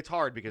 It's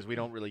hard because we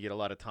don't really get a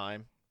lot of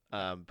time,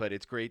 but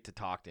it's great to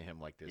talk to him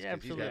like this. Yeah,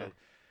 absolutely.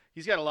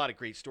 He's got a lot of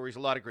great stories,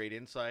 a lot of great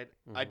insight.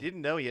 I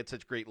didn't know he had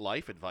such great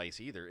life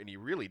advice either, and he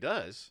really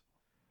does.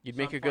 You'd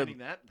So make I'm a good.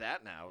 finding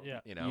that now. Yeah.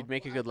 You know. You'd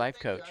make a good life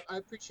Thank you. coach. I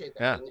appreciate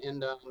that. Yeah.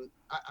 And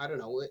I don't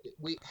know.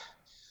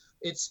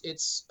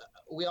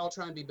 We all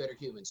try and be better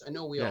humans. I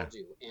know we all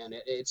do, and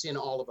it's in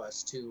all of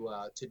us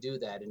to do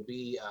that and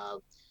be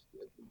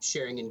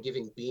sharing and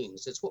giving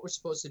beings. It's what we're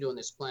supposed to do on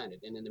this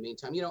planet. And in the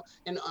meantime,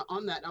 and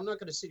on that, I'm not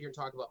going to sit here and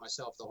talk about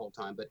myself the whole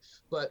time,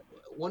 but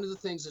one of the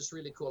things that's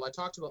really cool, I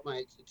talked about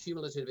my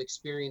cumulative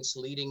experience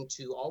leading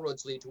to all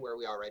roads lead to where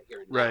we are right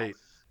here and now. Right.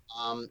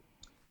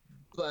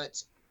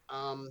 But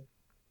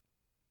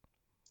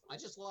I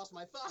just lost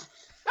my thought.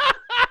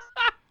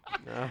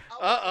 No.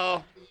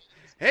 Uh-oh.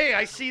 Hey,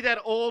 I see that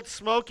old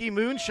smoky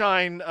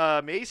moonshine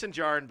mason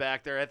jar in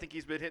back there. I think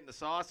he's been hitting the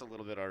sauce a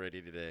little bit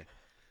already today.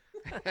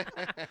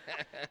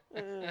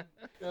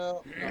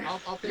 No,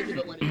 I'll think of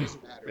it when it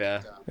doesn't matter.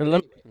 Yeah. But,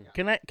 Lem- anyway,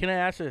 yeah. Can I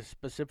ask a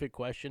specific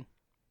question?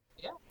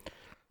 Yeah.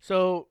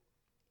 So,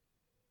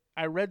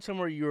 I read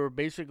somewhere you were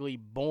basically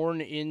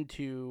born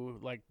into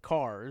like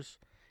cars,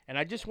 and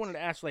I just wanted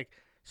to ask, like,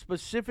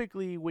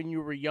 specifically when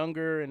you were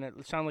younger, and it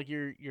sounded like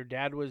your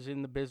dad was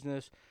in the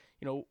business.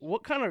 You know,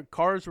 what kind of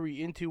cars were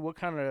you into? What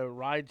kind of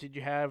rides did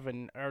you have?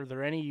 And are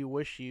there any you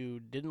wish you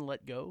didn't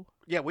let go?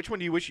 Yeah, which one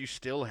do you wish you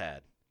still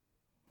had?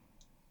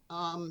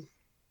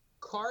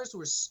 Cars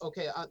were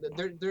okay.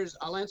 There's.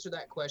 I'll answer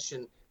that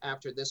question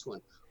after this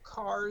one.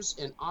 Cars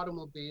and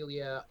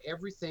automobilia,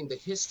 everything, the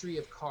history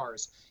of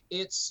cars.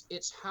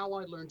 It's how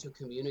I learned to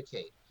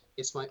communicate.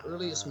 It's my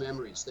earliest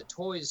memories. The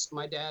toys.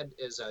 My dad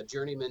is a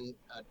journeyman.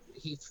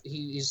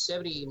 He's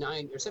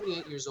 79 or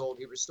 78 years old.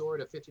 He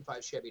restored a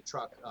 '55 Chevy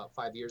truck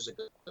 5 years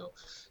ago.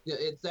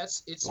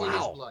 It's in his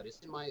Wow. blood. It's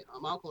in my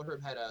Uncle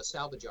Herb had a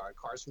salvage yard,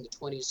 cars from the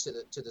 20s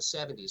to the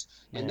 70s,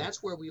 and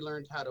that's where we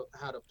learned how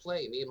to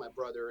play. Me and my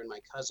brother and my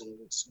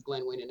cousins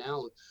Glenn, Wayne, and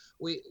Alan.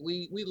 We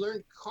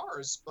learned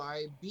cars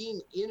by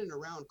being in and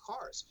around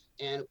cars,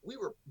 and we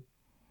were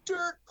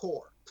dirt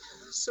poor.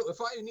 So if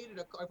I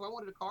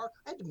wanted a car,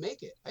 I had to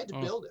make it. I had to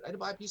build it. I had to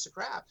buy a piece of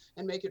crap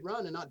and make it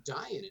run and not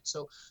die in it.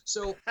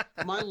 So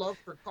my love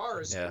for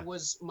cars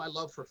was my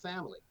love for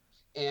family.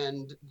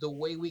 And the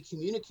way we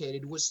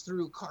communicated was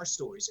through car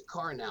stories and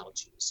car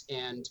analogies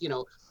and,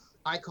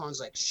 icons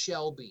like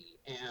Shelby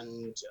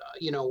and,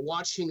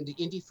 watching the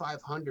Indy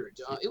 500.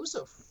 It was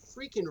a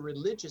freaking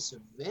religious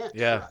event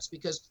for us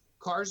because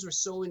cars were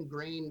so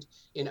ingrained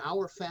in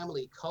our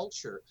family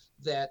culture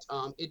that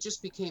it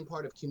just became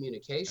part of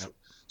communication. Yep.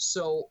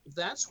 So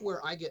that's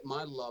where I get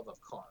my love of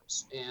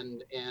cars.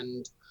 And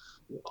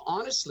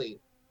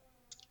honestly,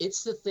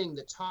 it's the thing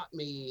that taught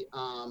me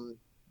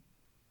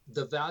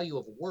the value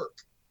of work.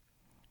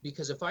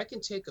 Because if I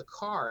can take a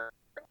car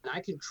and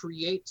I can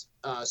create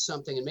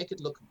something and make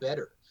it look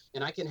better,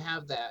 and I can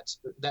have that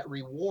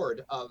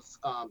reward of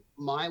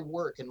my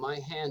work and my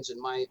hands and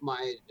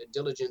my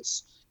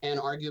diligence and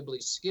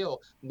arguably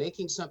skill,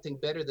 making something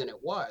better than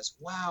it was.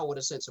 Wow, what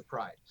a sense of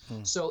pride.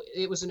 So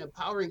it was an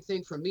empowering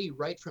thing for me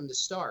right from the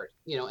start,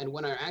 and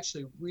when I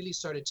actually really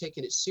started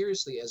taking it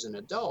seriously as an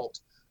adult,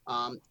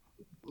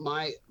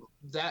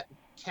 that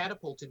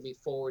catapulted me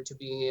forward to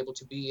being able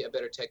to be a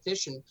better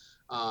technician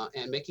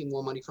and making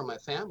more money for my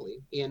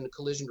family in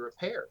collision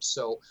repair.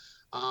 So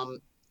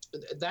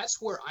that's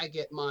where I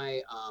get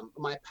my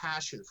my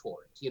passion for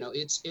it.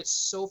 It's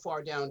so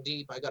far down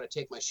deep. I got to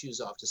take my shoes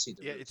off to see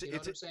the roots. You know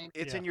what I'm saying?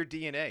 It's in your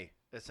DNA,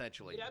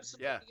 essentially. It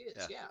absolutely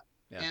is. Yeah.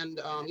 And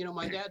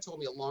my dad told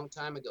me a long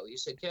time ago. He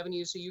said, Kevin,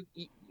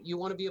 you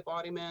want to be a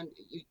body man?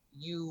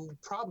 You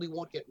probably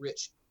won't get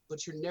rich,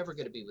 but you're never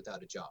going to be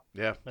without a job.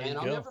 Yeah. And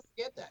I'll never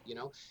forget that.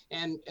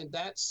 And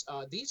that's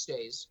these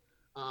days.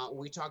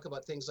 We talk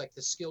about things like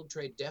the skilled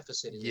trade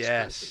deficit in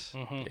this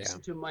country. Mm-hmm.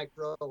 Listen to Mike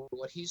Rowe,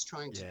 what he's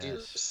trying to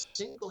do,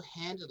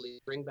 single-handedly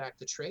bring back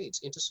the trades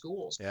into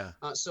schools. Yeah.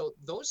 So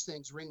those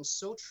things ring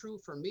so true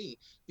for me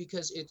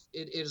because it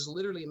is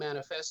literally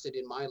manifested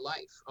in my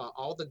life.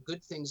 All the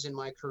good things in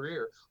my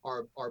career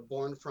are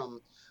born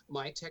from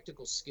my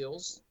technical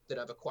skills that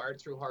I've acquired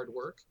through hard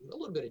work, a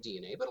little bit of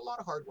DNA, but a lot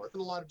of hard work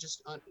and a lot of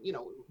just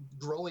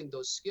growing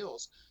those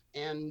skills.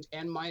 And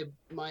my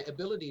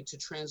ability to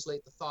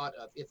translate the thought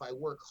of if I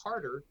work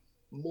harder,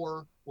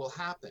 more will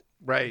happen.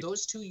 Right.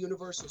 Those two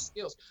universal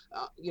skills.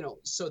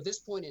 So this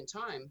point in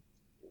time,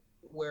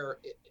 where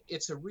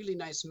it's a really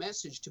nice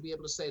message to be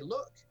able to say,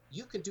 look,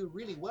 you can do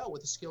really well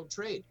with a skilled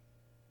trade.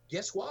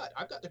 Guess what?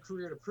 I've got the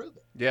career to prove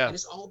it. Yeah. And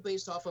it's all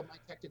based off of my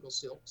technical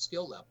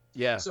skill level.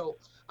 Yeah. So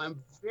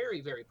I'm very,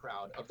 very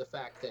proud of the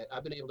fact that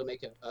I've been able to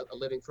make a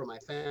living for my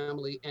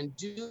family and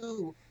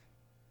do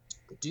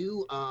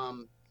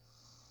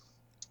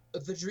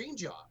the dream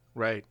job.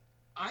 Right.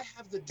 I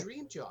have the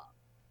dream job,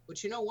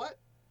 but you know what?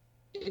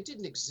 It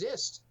didn't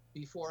exist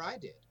before I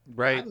did.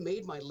 Right. I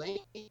made my lane,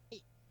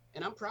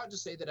 and I'm proud to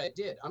say that I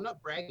did. I'm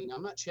not bragging.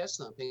 I'm not chest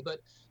thumping, but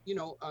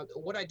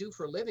what I do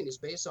for a living is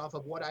based off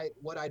of what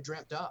I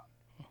dreamt up.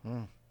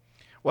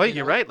 Well,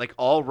 you're right. Like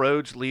all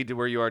roads lead to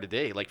where you are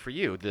today. Like for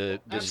you, the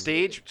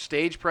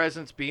stage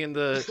presence, being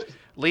the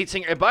lead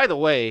singer. And by the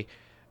way,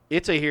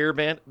 it's a hair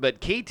band,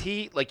 but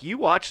KT, like you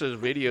watch those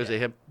videos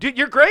of him, dude,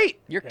 you're great.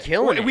 You're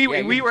killing it. We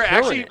were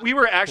actually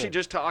it.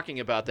 just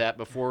talking about that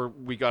before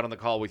we got on the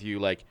call with you.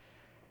 Like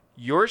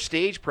your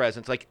stage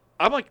presence, like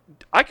I'm like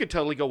I could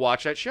totally go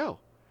watch that show.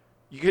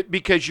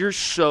 Because you're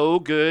so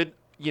good,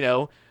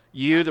 the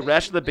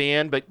rest of the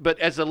band, but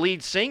as a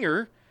lead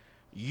singer,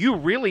 you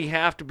really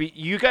have to be.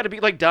 You got to be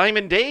like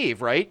Diamond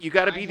Dave, right? You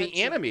got to be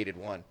the animated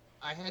one.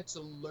 I had to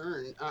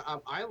learn.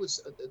 I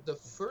was the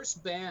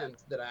first band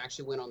that I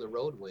actually went on the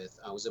road with.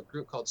 Was a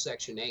group called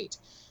Section 8,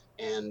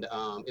 and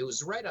it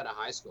was right out of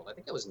high school. I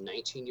think I was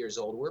 19 years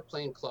old. We're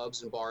playing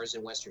clubs and bars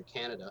in Western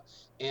Canada,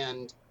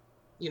 and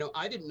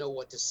I didn't know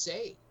what to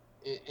say.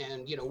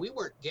 And we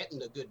weren't getting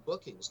the good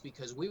bookings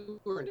because we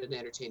weren't an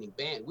entertaining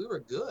band. We were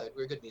good.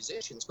 We were good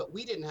musicians, but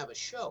we didn't have a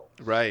show.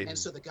 Right. And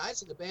so the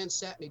guys in the band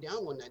sat me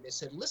down one night. And they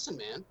said, "Listen,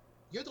 man,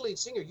 you're the lead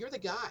singer. You're the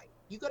guy.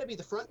 You got to be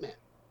the front man."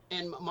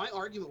 And my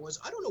argument was,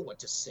 I don't know what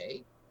to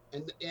say.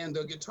 And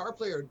the guitar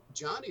player,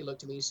 Johnny,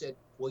 looked at me and said,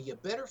 "Well, you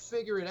better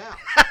figure it out,"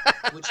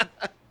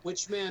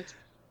 which meant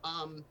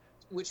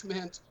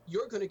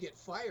you're going to get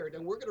fired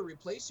and we're going to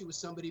replace you with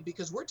somebody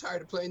because we're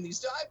tired of playing these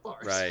dive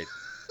bars. Right.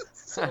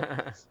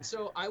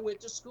 So I went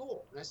to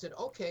school and I said,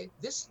 okay,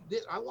 this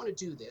I want to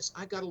do this.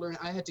 I got to learn.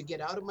 I had to get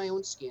out of my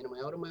own skin and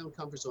out of my own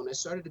comfort zone. I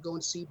started to go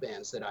and see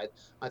bands that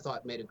I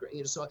thought made a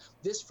great. So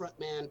this front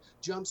man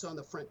jumps on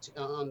the front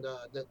on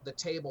the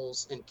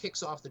tables and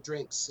kicks off the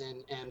drinks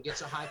and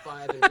gets a high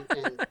five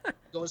and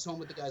goes home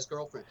with the guy's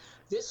girlfriend.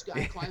 This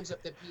guy climbs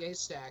up the PA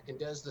stack and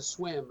does the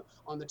swim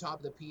on the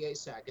top of the PA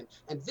stack,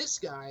 and this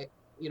guy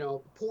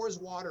pours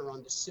water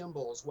on the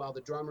cymbals while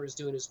the drummer is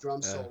doing his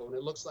drum solo, and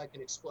it looks like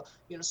an explosion.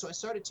 So I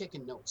started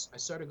taking notes. I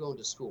started going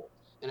to school,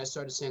 and I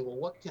started saying, well,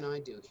 what can I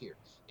do here?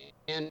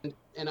 And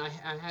I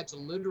had to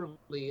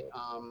literally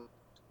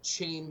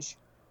change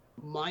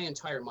my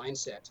entire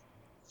mindset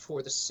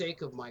for the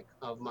sake of my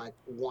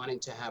wanting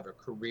to have a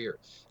career.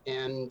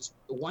 And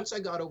once I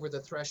got over the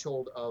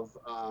threshold of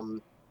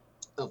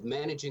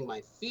managing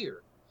my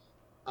fear,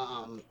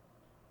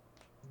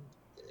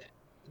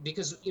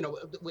 because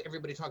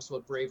everybody talks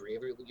about bravery.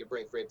 You're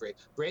brave.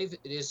 Brave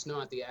is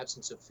not the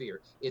absence of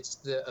fear. It's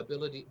the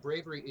ability.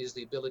 Bravery is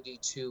the ability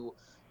to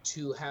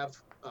have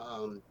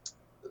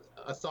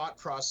a thought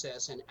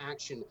process and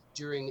action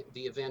during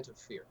the event of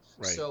fear.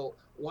 Right. So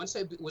once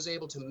I was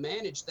able to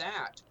manage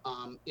that,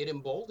 it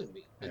emboldened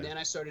me, and then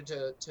I started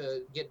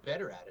to get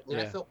better at it. And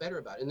then I felt better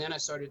about it. And then I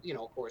started,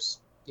 of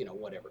course,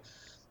 whatever.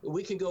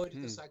 We can go into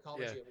the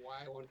psychology of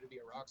why I wanted to be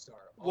a rock star.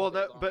 Well,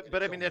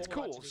 but I mean that's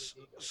cool.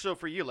 So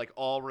for you, like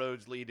all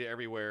roads lead to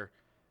everywhere.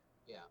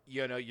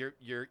 Yeah.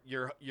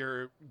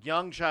 Your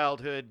young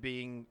childhood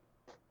being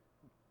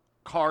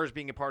cars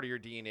being a part of your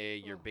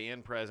DNA, your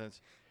band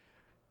presence.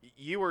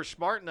 You were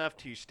smart enough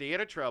to stay out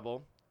of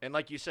trouble, and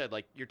like you said,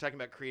 like you're talking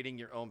about creating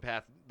your own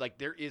path.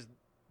 Like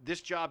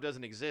this job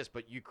doesn't exist,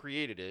 but you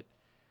created it.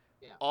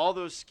 Yeah. All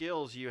those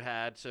skills you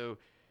had, so.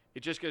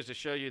 It just goes to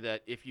show you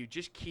that if you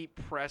just keep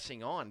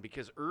pressing on,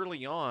 because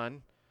early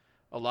on,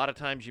 a lot of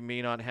times you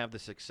may not have the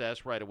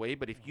success right away,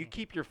 but if you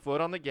keep your foot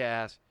on the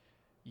gas,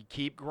 you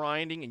keep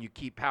grinding and you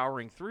keep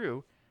powering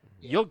through,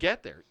 you'll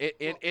get there.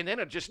 And then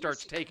it just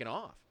starts taking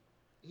off.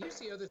 Here's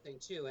the other thing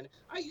too, and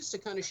I used to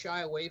kind of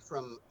shy away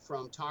from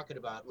talking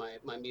about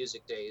my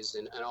music days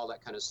and all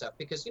that kind of stuff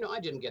because I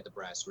didn't get the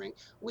brass ring.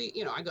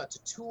 I got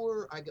to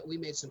tour. We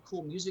made some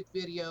cool music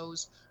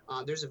videos.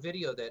 There's a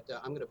video that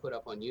I'm going to put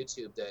up on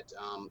YouTube that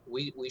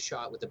we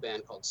shot with a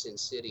band called Sin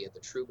City at the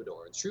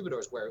Troubadour. The Troubadour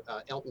is where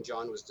Elton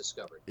John was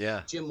discovered.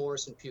 Yeah. Jim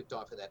Morrison puked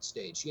off of that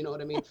stage. You know what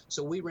I mean?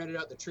 So we rented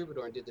out the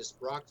Troubadour and did this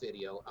rock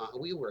video.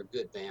 We were a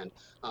good band.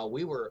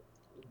 We were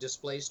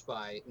displaced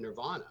by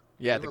Nirvana.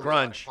 Yeah, the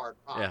grunge. Hard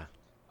rock,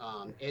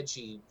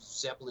 edgy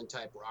Zeppelin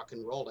type rock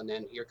and roll, and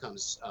then here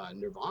comes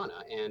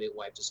Nirvana, and it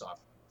wiped us off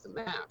the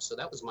map. So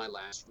that was my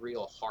last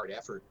real hard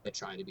effort at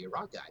trying to be a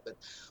rock guy.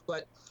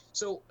 But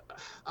so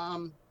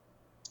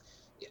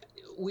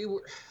we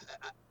were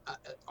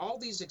all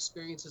these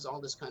experiences,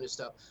 all this kind of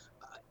stuff.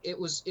 It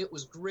was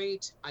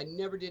great. I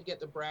never did get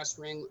the brass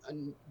ring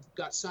and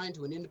got signed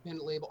to an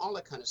independent label, all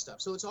that kind of stuff.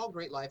 So it's all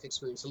great life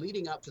experience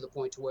leading up to the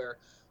point to where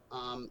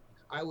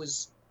I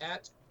was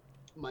at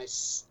my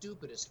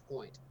stupidest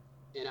point,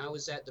 and I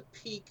was at the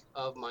peak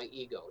of my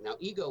ego. Now,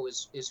 ego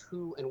is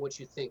who and what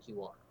you think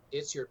you are.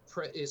 It's your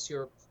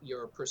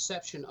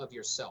perception of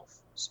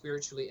yourself,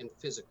 spiritually and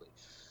physically.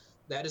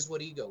 That is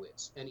what ego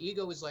is. And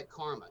ego is like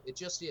karma. It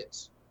just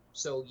is.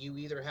 So you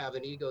either have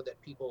an ego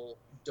that people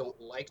don't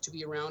like to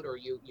be around, or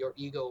your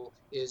ego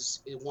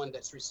is one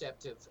that's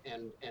receptive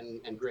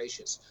and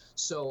gracious.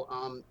 So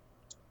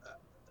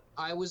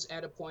I was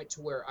at a point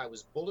to where I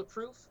was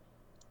bulletproof.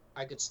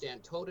 I could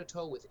stand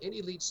toe-to-toe with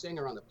any lead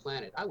singer on the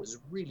planet. I was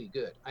really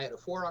good. I had a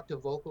 4-octave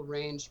vocal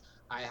range.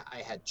 I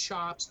had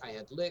chops. I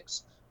had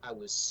licks. I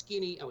was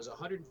skinny. I was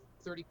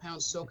 130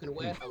 pounds soaking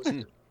wet. I was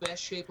in the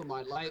best shape of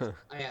my life.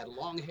 I had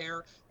long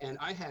hair, and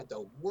I had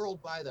the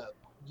world by the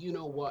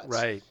you-know-what.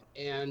 Right.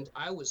 And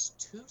I was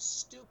too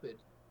stupid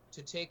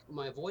to take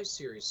my voice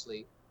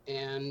seriously,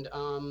 and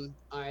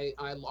I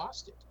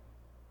lost it.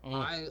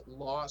 I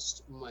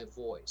lost my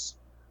voice.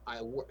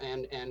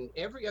 And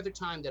every other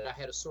time that I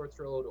had a sore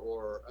throat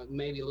or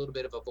maybe a little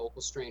bit of a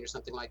vocal strain or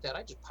something like that,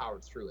 I just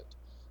powered through it.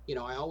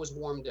 I always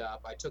warmed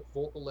up. I took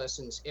vocal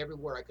lessons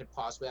everywhere I could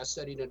possibly. I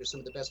studied under some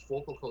of the best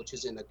vocal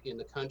coaches in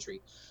the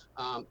country.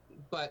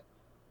 But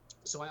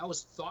so I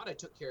always thought I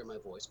took care of my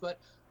voice. But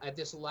at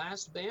this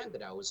last band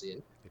that I was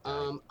in,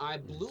 I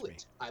blew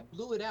it. I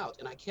blew it out,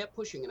 and I kept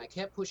pushing, and I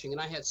kept pushing, and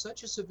I had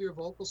such a severe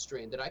vocal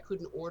strain that I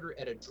couldn't order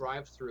at a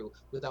drive-through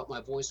without my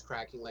voice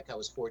cracking like I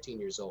was 14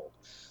 years old.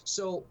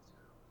 So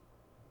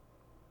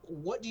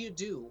what do you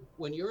do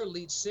when you're a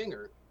lead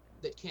singer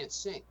that can't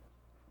sing?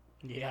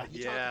 Yeah.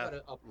 You Yeah, talk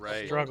about a right.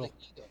 blow Struggle. to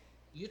the ego.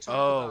 You talk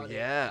Oh, about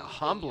yeah,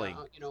 humbling.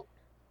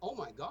 oh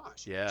my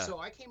gosh. Yeah. So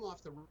I came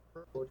off the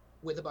road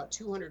with about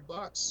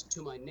 $200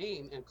 to my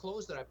name and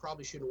clothes that I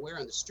probably shouldn't wear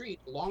on the street,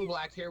 long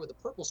black hair with a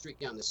purple streak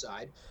down the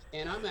side,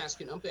 and I'm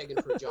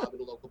begging for a job in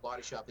a local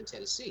body shop in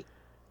Tennessee.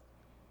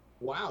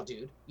 Wow,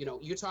 dude.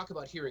 You talk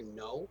about hearing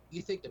no.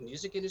 You think the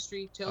music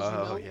industry tells you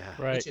Oh, no? yeah.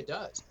 Right. Which it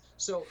does.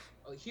 So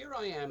here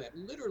I am at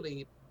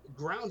literally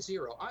ground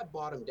zero. I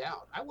bottomed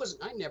out.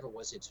 I never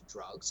was into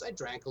drugs. I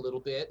drank a little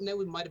bit, and there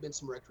might have been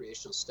some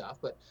recreational stuff,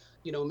 but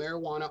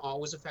marijuana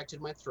always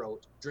affected my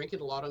throat. Drinking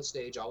a lot on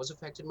stage always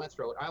affected my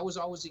throat. I was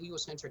always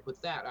egocentric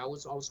with that. I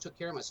always took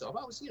care of myself.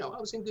 I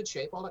was in good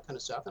shape, all that kind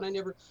of stuff. And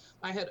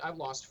I've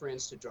lost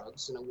friends to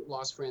drugs, and I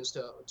lost friends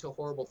to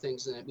horrible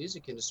things in that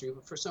music industry.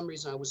 But for some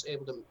reason, I was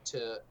able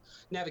to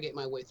navigate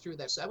my way through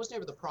that. So that was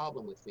never the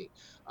problem with me.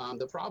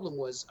 The problem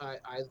was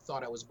I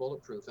thought I was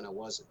bulletproof, and I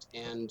wasn't.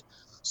 And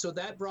so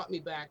that brought me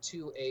back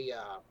to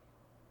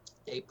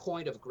a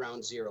point of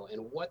ground zero,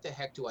 and what the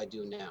heck do I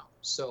do now?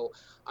 So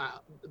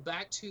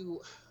back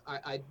to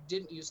I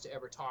didn't used to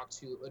ever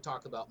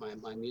talk about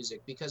my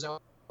music because I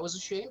was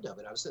ashamed of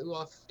it. I was saying,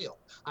 well,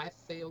 I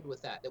failed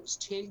with that. That was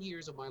 10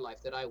 years of my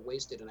life that I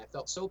wasted, and I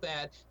felt so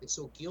bad and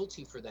so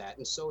guilty for that,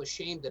 and so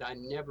ashamed that I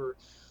never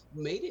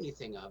made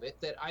anything of it,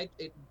 that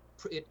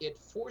it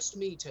forced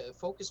me to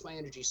focus my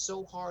energy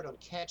so hard on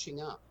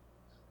catching up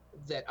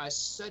that I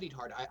studied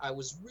hard. I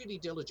was really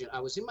diligent. I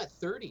was in my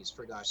 30s,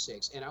 for gosh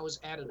sakes, and I was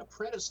at an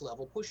apprentice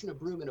level pushing a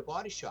broom in a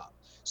body shop.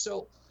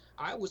 So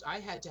I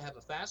had to have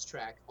a fast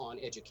track on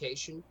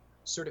education,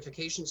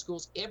 certification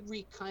schools,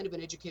 every kind of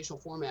an educational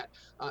format.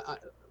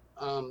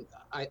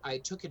 I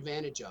took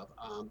advantage of.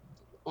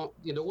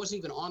 There wasn't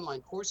even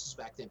online courses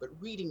back then, but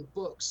reading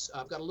books.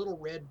 I've got a little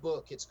red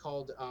book. It's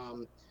called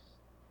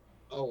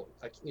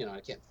I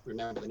can't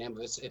remember the name of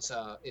it. It's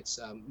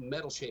a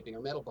metal shaping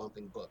or metal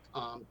bumping book.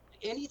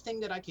 Anything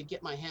that I could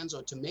get my hands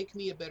on to make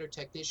me a better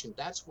technician,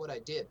 that's what I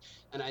did.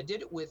 And I did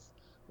it with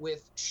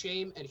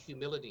shame and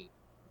humility,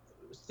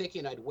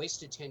 thinking I'd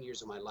wasted 10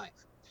 years of my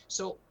life.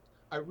 So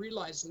I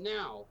realize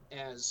now,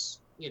 as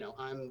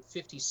I'm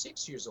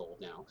 56 years old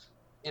now,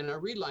 and I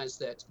realize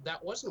that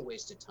wasn't a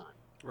wasted time.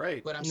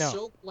 Right. But I'm No.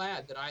 so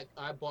glad that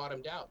I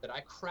bottomed out, that I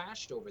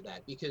crashed over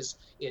that, because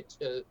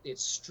it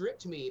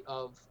stripped me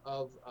of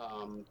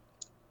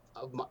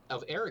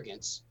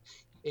arrogance.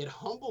 It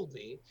humbled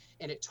me,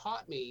 and it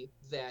taught me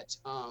that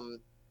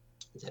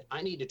that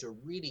I needed to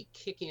really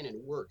kick in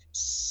and work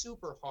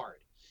super hard.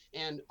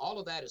 And all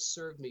of that has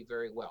served me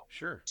very well.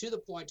 Sure. To the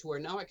point to where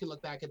now I can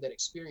look back at that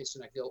experience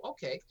and I go,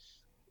 okay,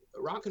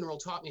 rock and roll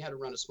taught me how to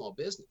run a small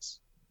business.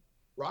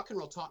 Rock and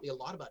roll taught me a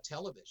lot about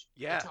television.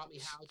 Yeah. It taught me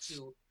how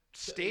to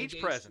Stage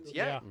engage presence. through-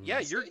 Yeah. Yeah.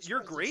 You're Stage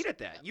great presence. at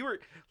that. Yeah. You were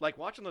like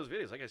watching those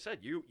videos. Like I said,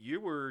 you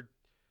were,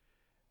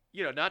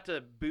 not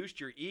to boost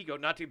your ego,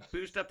 not to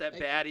boost up that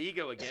bad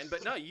ego again,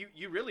 but no,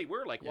 you really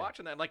were like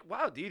watching that. Like,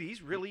 wow, dude,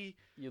 he's really.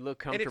 You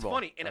look And it's comfortable.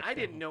 funny, and That's I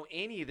the- didn't know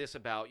any of this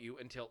about you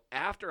until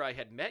after I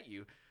had met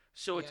you.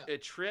 So it's Yeah. a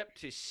trip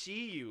to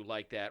see you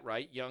like that,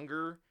 right?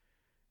 Younger,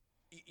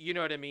 you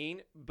know what I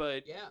mean?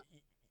 But Yeah.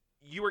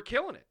 you were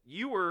killing it.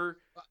 You were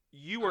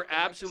I-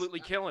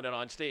 absolutely I- killing it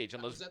on stage on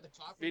I those was at the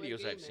top of my videos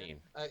game, I've man.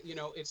 seen.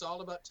 It's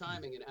all about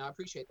timing, and I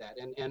appreciate that.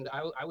 And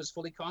I was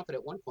fully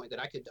confident at one point that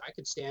I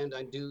could stand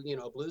and do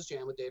a blues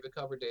jam with David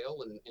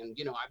Coverdale, and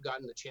I've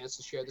gotten the chance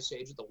to share the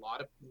stage with a lot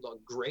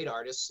of great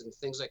artists and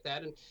things like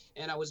that,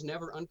 and I was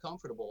never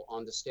uncomfortable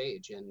on the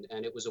stage, and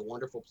it was a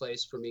wonderful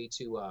place for me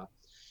to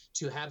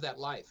have that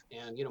life.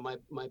 And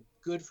my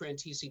good friend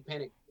TC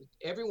Pennick,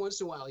 every once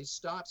in a while he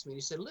stops me and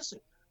he said, "Listen,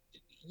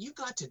 you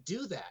got to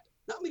do that.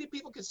 Not many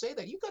people can say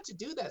that. You got to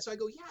do that." So I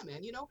go, "Yeah,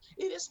 man,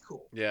 it is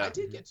cool. Yeah. I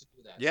did get to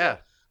do that." Yeah.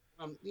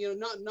 So,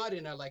 not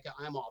in a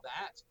I'm all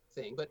that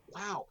thing, but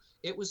wow,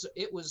 it was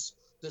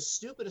the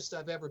stupidest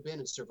I've ever been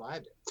and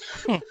survived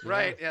it.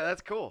 Right. Yeah,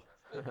 that's cool.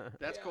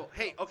 That's Yeah. cool.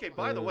 Hey, okay,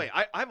 by the way,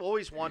 I've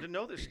always wanted to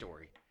know this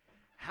story.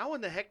 How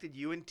in the heck did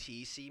you and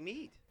TC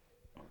meet?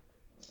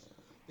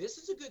 This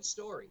is a good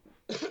story.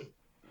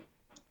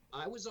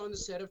 I was on the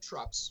set of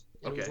Trucks,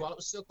 and Okay. while it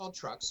was still called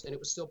Trucks, and it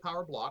was still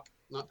Power Block,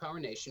 not Power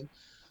Nation.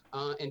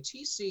 And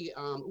TC,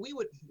 we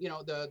would,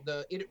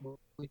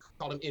 we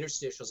called them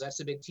interstitials. That's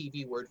the big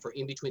TV word for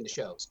in between the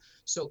shows.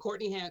 So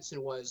Courtney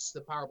Hanson was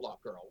the Power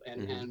Block girl,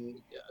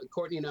 and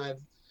Courtney and I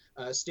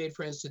have stayed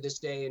friends to this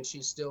day, and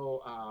she's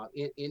still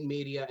in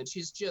media, and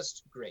she's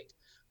just great.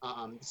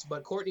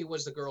 But Courtney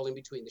was the girl in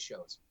between the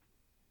shows.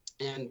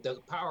 And the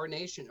Power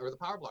Nation or the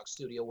Power Block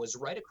studio was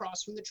right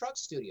across from the Truck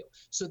studio.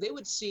 So they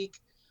would seek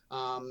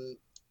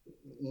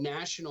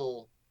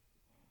national,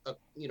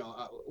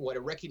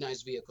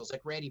 recognized vehicles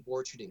like Randy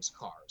Borcherding's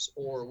cars,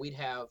 or we'd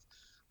have,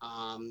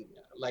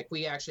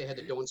 we actually had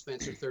the Dawn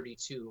Spencer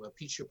 32,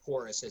 Pete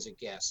Shaporis as a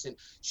guest, and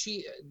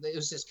there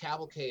was this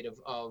cavalcade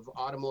of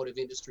automotive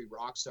industry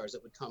rock stars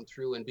that would come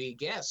through and be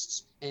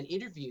guests and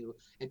interview,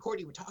 and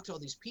Courtney would talk to all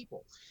these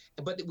people,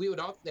 but they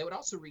would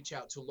also reach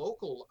out to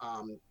local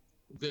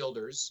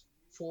builders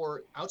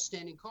for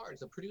outstanding cars.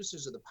 The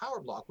producers of the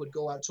Power Block would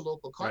go out to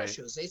local car Right.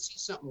 shows. They'd see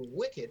something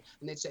wicked,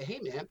 and they'd say, "Hey,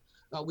 man,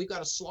 we've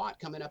got a slot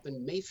coming up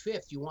in May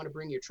 5th. You want to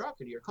bring your truck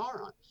or your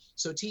car on?"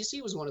 So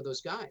TC was one of those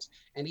guys,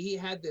 and he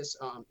had this.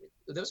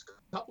 There's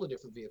a couple of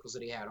different vehicles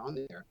that he had on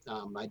there,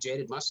 my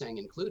jaded Mustang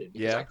included,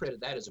 because Yeah. I credit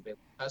that as a big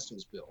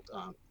customs build.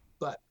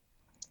 But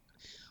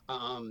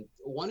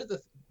one of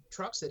the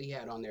trucks that he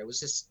had on there was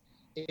this.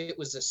 It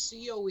was a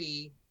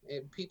COE.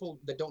 People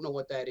that don't know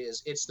what that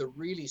is, it's the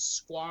really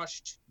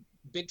squashed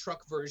big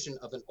truck version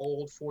of an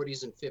old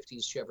 40s and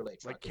 50s Chevrolet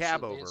truck. Like It's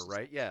cab the over, advanced-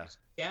 right? Yeah.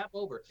 Cab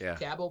over. Yeah.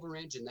 Cab over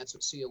engine. That's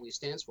what COE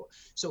stands for.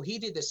 So he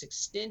did this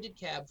extended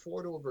cab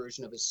four-door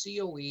version of a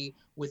COE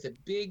with a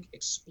big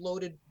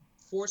exploded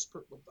force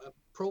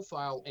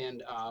profile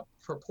and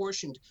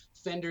proportioned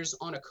fenders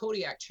on a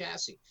Kodiak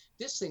chassis.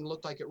 This thing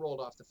looked like it rolled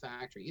off the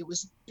factory. It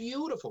was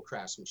beautiful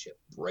craftsmanship,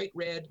 bright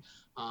red,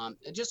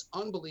 just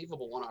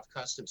unbelievable one-off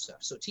custom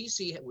stuff. So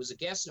TC was a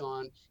guest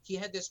on. He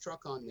had this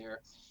truck on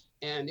there,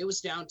 and it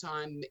was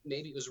downtime.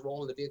 Maybe it was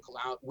rolling the vehicle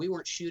out. We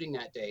weren't shooting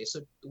that day,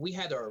 so we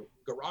had our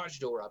garage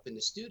door up in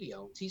the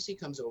studio. TC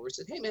comes over and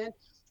said, "Hey, man,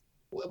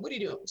 what are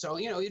you doing?" So,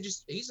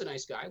 he's a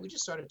nice guy. We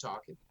just started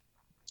talking,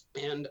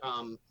 and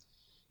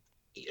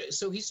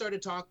so he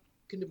started talking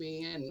to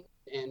me, and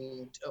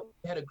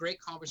we had a great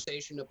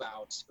conversation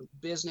about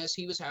business.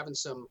 He was having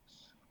some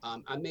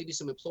maybe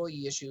some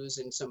employee issues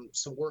and some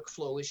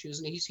workflow issues,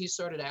 and he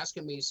started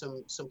asking me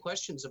some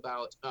questions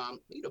about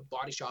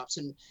body shops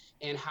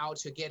and how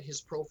to get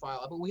his profile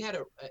up. But we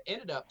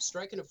ended up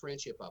striking a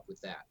friendship up with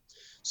that.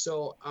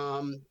 So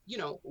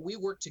we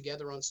worked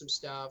together on some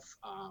stuff,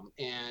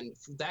 and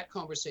that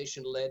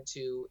conversation led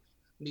to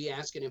me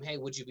asking him, "Hey,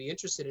 would you be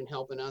interested in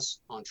helping us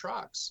on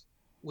trucks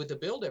with the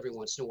build every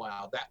once in a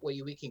while? That way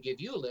we can give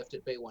you a lift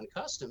at Bay One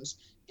Customs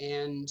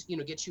and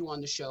get you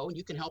on the show, and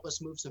you can help us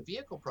move some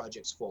vehicle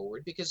projects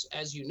forward." Because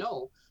as you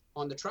know,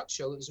 on the truck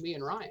show, it was me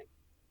and Ryan.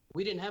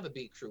 We didn't have a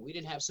B crew. We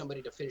didn't have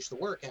somebody to finish the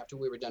work after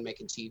we were done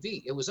making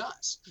TV. It was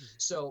us.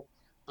 So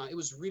it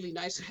was really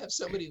nice to have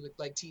somebody with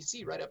like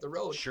TC right up the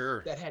road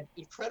Sure. that had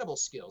incredible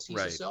skills. He's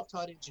a Right.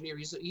 self-taught engineer.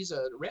 He's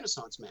a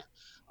Renaissance man,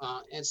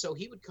 and so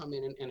he would come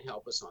in and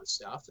help us on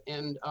stuff.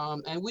 And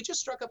we just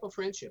struck up a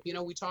friendship.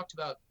 We talked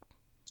about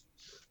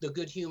the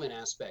good human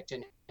aspect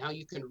and how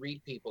you can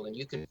read people and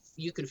you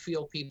can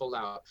feel people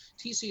out.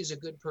 TC is a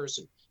good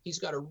person. He's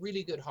got a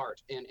really good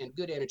heart and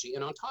good energy.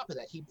 And on top of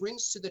that, he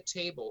brings to the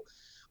table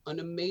an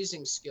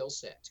amazing skill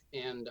set.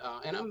 And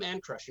I'm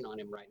man crushing on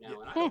him right now.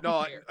 And I don't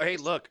No, care. hey,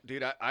 look,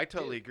 dude, I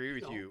totally Dude, agree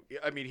with no. you.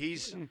 I mean,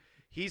 he's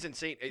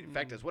insane. In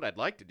fact, that's what I'd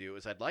like to do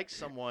is I'd like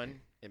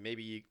someone, and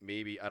maybe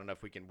I don't know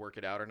if we can work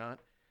it out or not.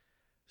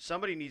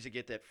 Somebody needs to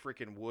get that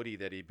freaking Woody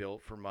that he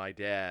built for my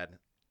dad.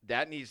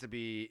 That needs to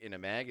be in a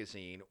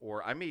magazine,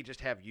 or I may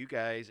just have you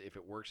guys, if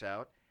it works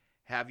out,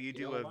 have you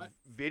do know a what?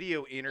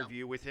 video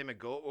interview with him and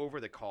go over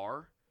the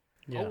car.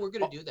 Yeah. Oh, we're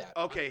going to do that.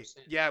 Okay, 100%.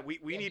 yeah, we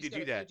Yeah, need he's to got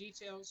do a few that.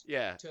 details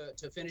Yeah,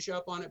 to finish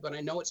up on it, but I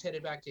know it's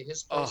headed back to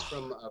his place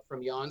Oh.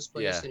 from Jan's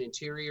place Yeah. in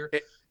Interior.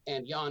 It-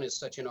 And Jan is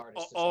such an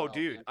artist. as Oh, well,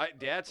 dude, man.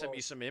 Dad sent me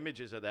Close. some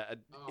images of that.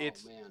 Oh,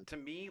 It's man. to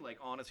me, like,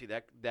 honestly,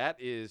 that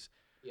is,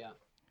 Yeah.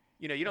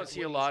 you don't Yeah,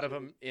 see a Woody's lot of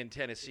gonna them in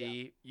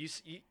Tennessee. You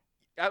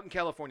out in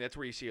California, that's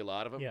where you see a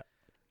lot of them. Yeah.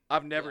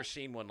 I've never Yeah.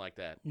 seen one like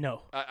that.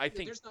 No. I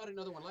think, There's not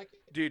another one like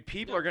it. dude,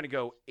 people No. are gonna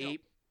go No.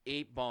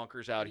 ape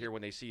bonkers out here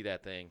when they see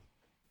that thing.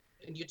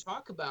 And you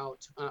talk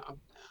about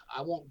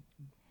I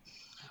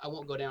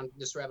won't go down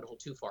this rabbit hole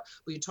too far,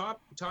 but you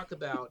talk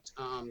about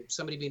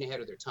somebody being ahead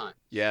of their time.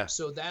 Yeah.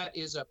 So that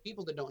is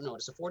people that don't know,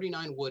 it's a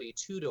 49 Woody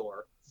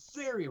 2-door,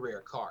 very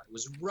rare car. It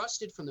was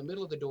rusted from the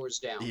middle of the doors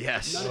down.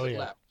 Yes. None Oh, of it yeah.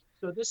 left.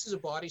 So this is a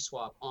body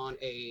swap on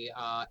a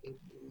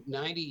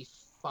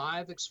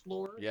 95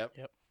 Explorer. Yep.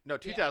 Yep. No,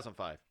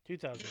 2005.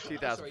 2000. I'm sorry,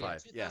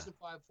 2005, yeah.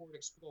 2005 Ford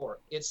Explorer.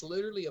 It's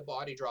literally a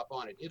body drop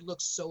on it. It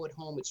looks so at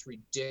home. It's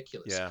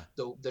ridiculous. Yeah.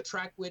 The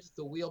track width,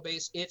 the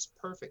wheelbase, it's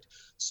perfect.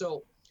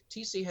 So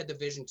TC had the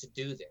vision to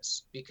do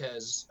this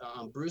because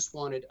Bruce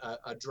wanted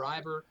a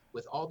driver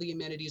with all the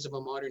amenities of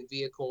a modern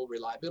vehicle,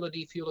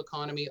 reliability, fuel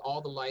economy, all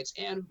the lights,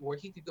 and where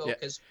he could go Yeah.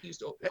 because he used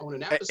to own a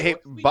Napa hey,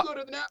 store. We but- could go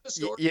to the Napa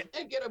store yeah.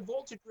 and get a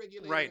voltage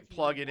regulator. Right, if you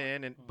plug didn't it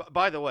want in. And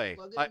by the way,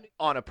 Plug it in.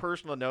 on a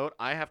personal note,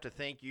 I have to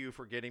thank you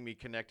for getting me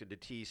connected to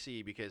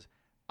TC because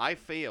I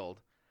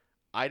failed.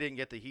 I didn't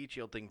get the heat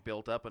shield thing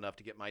built up enough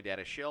to get my dad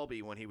a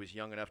Shelby when he was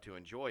young enough to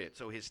enjoy it.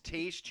 So his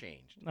taste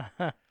changed.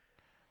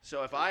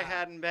 So if I Yeah.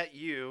 hadn't met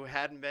you,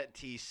 hadn't met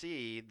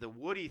TC, the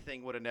Woody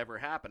thing would have never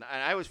happened.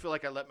 And I always feel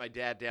like I let my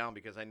dad down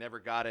because I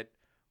never got it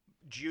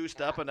juiced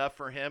up enough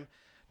for him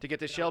to get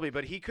the Yeah. Shelby.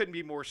 But he couldn't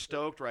be more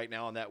stoked right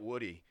now on that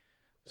Woody.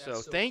 So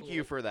That's so thank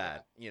you cool. for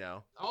that.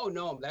 Oh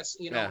no, that's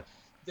Yeah.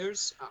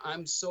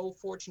 I'm so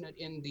fortunate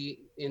in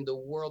the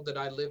world that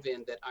I live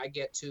in that I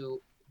get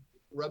to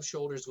rub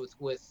shoulders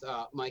with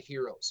my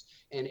heroes,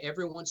 and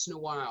every once in a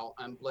while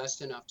I'm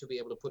blessed enough to be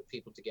able to put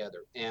people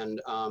together. And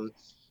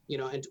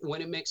And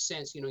when it makes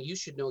sense, you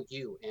should know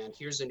you. And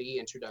here's an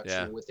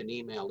introduction Yeah. with an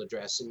email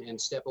address, and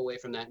step away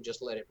from that and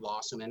just let it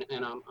blossom. And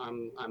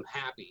I'm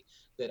happy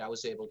that I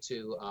was able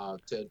to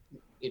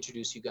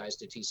introduce you guys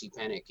to TC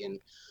Pennick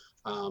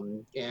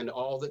and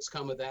all that's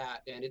come of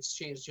that. And it's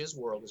changed his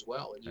world as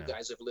well. And you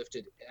guys have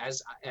lifted,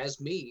 as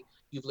me,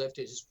 you've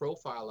lifted his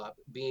profile up,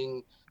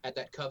 being at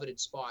that coveted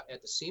spot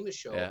at the SEMA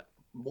show. Yeah.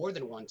 More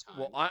than one time.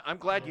 Well, I'm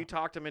glad you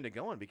talked him into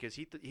going, because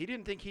he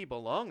didn't think he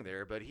belonged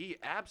there, but he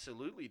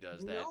absolutely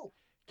does that. No.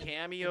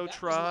 Cameo and that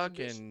was my truck,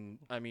 mission. and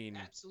I mean,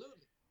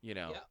 Absolutely. you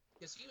know, Yeah,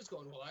 because he was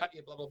going, well,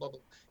 blah blah blah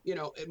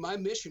blah. And my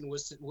mission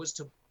was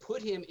to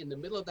put him in the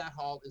middle of that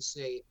hall and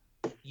say,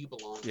 you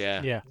belong.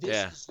 yeah, Yeah.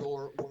 This is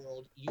your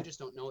world. You just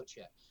don't know it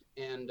yet.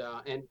 And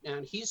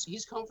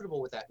he's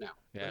comfortable with that now.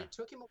 Yeah. But it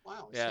took him a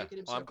while. It's yeah. taken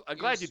him Well, I'm several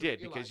glad years you to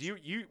did, realize.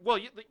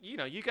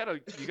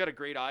 because you got a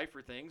great eye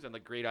for things and a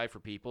great eye for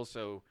people.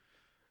 So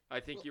I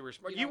think Well, you were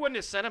smart. you You know- wouldn't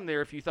have sent him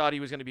there if you thought he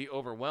was going to be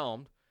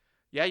overwhelmed.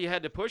 Yeah, you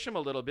had to push him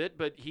a little bit,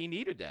 but he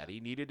needed that. He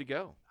needed to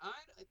go.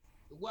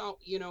 Well,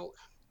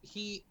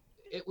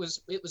 it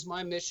was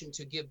my mission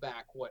to give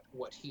back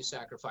what he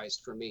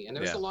sacrificed for me. And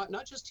there's Yeah. a lot,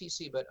 not just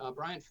TC, but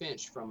Brian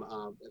Finch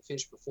from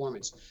Finch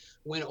Performance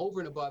went over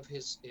and above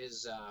his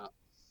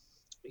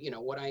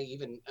what I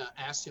even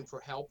asked him for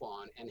help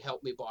on, and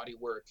helped me body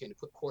work and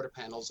put quarter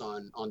panels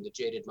on the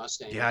jaded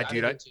Mustang. Yeah, I got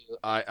dude, it into-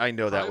 I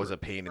know that was primer a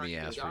pain in before I the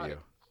even ass got for it.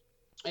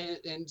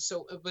 you. and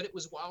so but it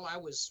was while I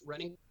was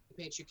running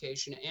Paint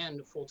Education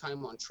and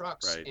full-time on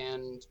trucks. Right.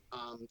 And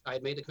I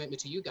had made the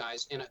commitment to you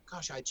guys, and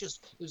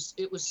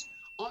it was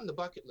on the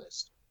bucket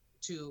list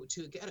to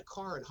get a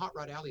car in Hot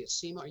Rod Alley at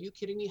SEMA. Are you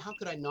kidding me? How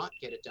could I not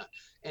get it done?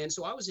 And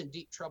so I was in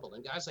deep trouble,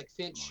 and guys like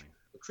Finch,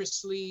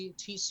 Chris Lee,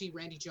 TC,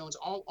 Randy Jones,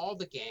 all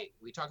the gang,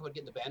 we talked about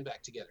getting the band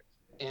back together.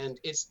 And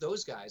it's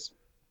those guys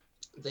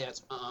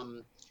that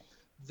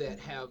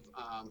have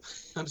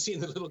I'm seeing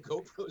the little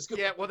GoPros go.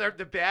 Yeah, well,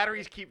 the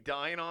batteries keep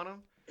dying on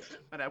them,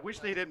 and I wish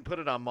they didn't put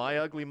it on my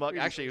ugly mug.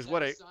 Actually, it was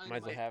what I. Might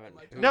as well have it.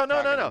 Who's No.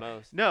 talking the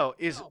most? No,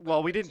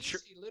 well, we didn't.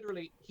 TC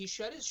literally, he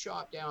shut his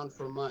shop down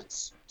for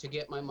months to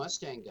get my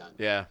Mustang done.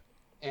 Yeah.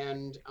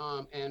 And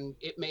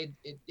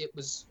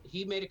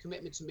he made a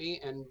commitment to me,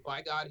 and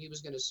by God, he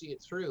was going to see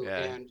it through. Yeah.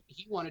 And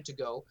he wanted to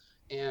go,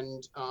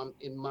 and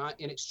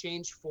in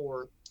exchange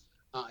for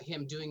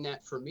him doing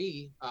that for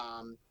me,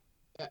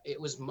 it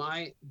was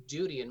my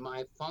duty and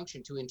my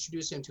function to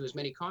introduce him to as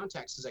many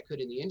contacts as I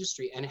could in the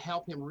industry and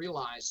help him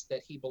realize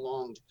that he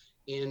belonged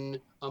in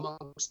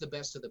amongst the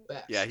best of the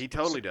best. Yeah, he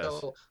totally does.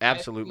 So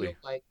Absolutely.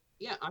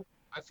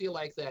 I feel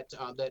like that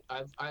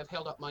I've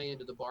held up my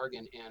end of the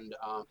bargain, and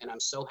I'm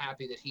so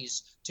happy that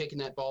he's taken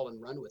that ball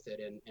and run with it.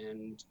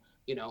 And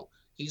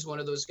he's one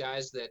of those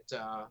guys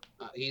that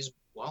he's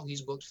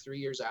booked 3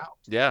 years out.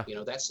 Yeah.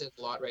 That says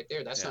a lot right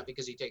there. That's Yeah. not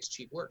because he takes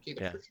cheap work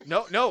either.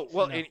 Yeah. No.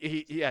 Well, No. and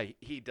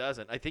he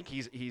doesn't. I think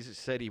he's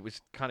said he was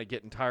kind of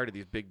getting tired of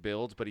these big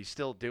builds, but he's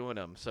still doing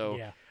them. So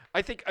Yeah.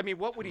 I mean,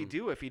 what would he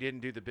do if he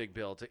didn't do the big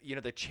builds?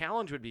 The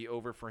challenge would be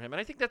over for him, and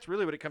I think that's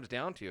really what it comes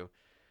down to.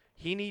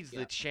 He needs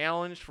the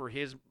challenge for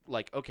his,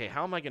 okay,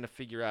 how am I going to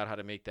figure out how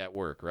to make that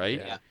work, right?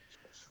 Yeah.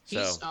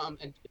 So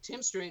And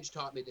Tim Strange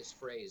taught me this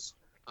phrase.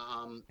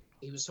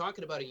 He was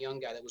talking about a young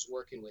guy that was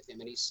working with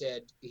him, and he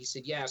said,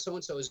 yeah,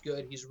 so-and-so is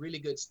good. He's really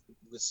good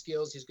with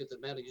skills. He's good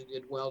with metal. He's a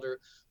good welder,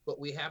 but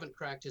we haven't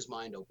cracked his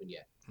mind open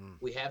yet.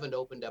 We haven't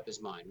opened up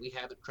his mind. We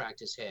haven't cracked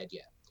his head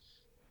yet.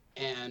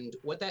 And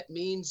what that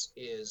means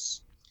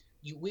is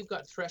we've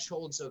got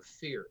thresholds of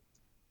fear,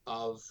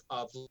 of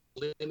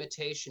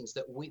limitations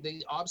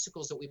the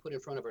obstacles that we put in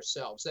front of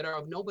ourselves that are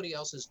of nobody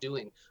else's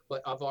doing,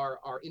 but of our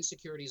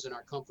insecurities and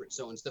our comfort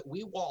zones that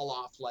we wall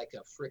off like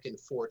a freaking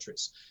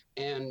fortress.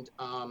 And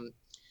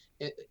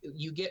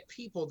you get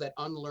people that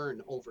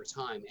unlearn over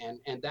time,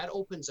 and that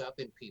opens up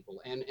in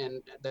people.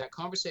 And that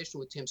conversation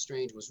with Tim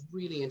Strange was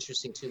really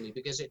interesting to me,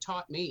 because it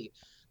taught me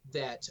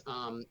that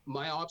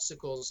my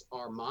obstacles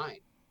are mine.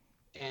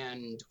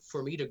 And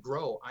for me to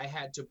grow, I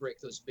had to break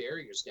those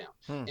barriers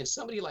down. And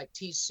somebody like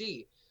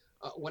TC,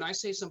 when I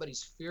say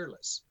somebody's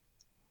fearless,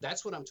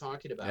 that's what I'm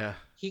talking about. Yeah.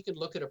 He can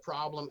look at a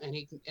problem, and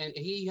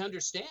he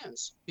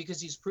understands,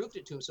 because he's proved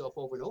it to himself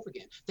over and over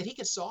again, that he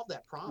can solve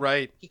that problem.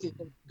 Right. He can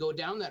go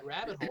down that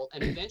rabbit hole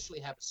and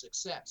eventually have a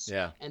success.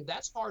 Yeah. And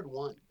that's hard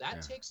won.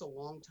 That takes a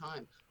long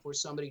time for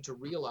somebody to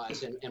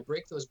realize and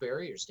break those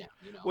barriers down.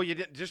 Well, you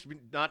didn't just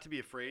not to be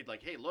afraid.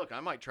 Hey, look, I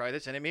might try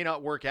this, and it may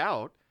not work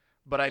out,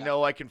 but I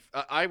know I can.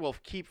 I will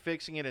keep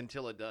fixing it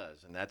until it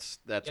does, and that's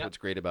what's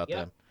great about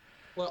them.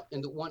 Well,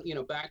 and the one,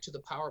 back to the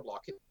power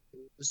block, it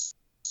was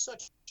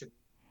such a,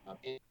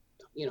 and,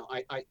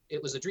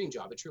 it was a dream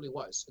job. It truly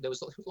was. There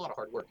was a lot of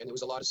hard work, and there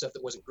was a lot of stuff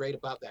that wasn't great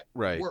about that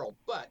world,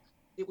 but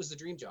it was the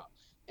dream job.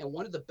 And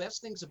one of the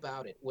best things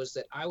about it was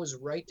that I was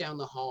right down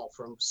the hall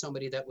from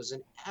somebody that was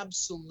an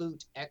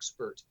absolute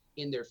expert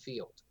in their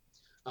field.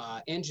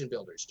 Engine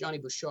builders, Johnny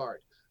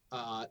Bouchard,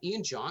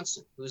 Ian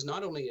Johnson, who's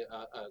not only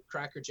a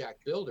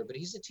crackerjack builder, but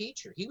he's a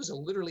teacher. He was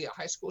literally a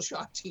high school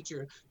shop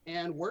teacher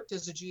and worked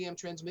as a GM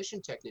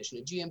transmission technician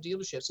at GM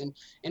dealerships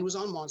and was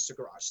on Monster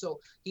Garage.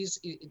 So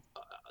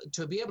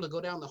to be able to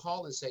go down the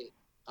hall and say,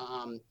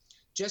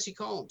 Jesse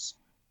Combs,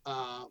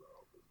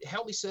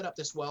 help me set up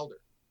this welder.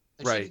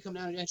 And she could come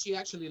down, and she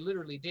actually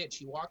literally did.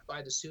 She walked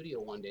by the studio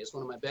one day. It's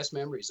one of my best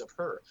memories of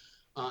her.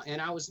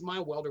 And my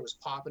welder was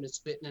popping and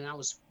spitting, and I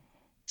was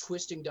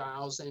twisting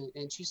dials.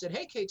 And she said,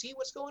 "Hey, KT,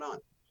 what's going on?"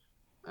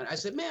 And I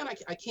said, "Man,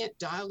 I can't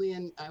dial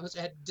in. I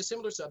had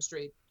dissimilar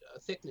substrate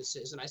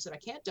thicknesses, and I said, I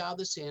can't dial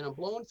this in. I'm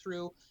blowing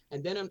through,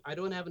 and then I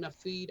don't have enough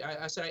feed."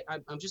 I said,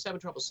 I'm just having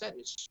trouble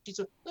setting it. She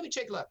said, "Let me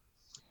check it out."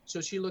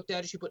 So she looked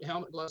at it. She put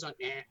helmet gloves on,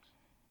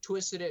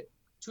 twisted it,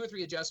 2 or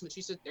 3 adjustments.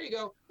 She said, "There you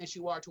go," and she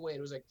walked away. And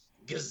it was like,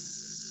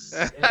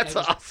 Gzz. That's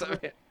awesome.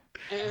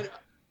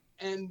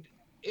 And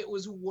it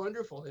was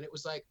wonderful. And it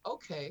was like,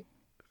 okay,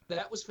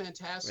 that was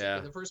fantastic. Yeah.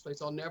 In the first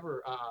place, I'll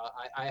never.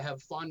 I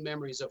have fond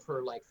memories of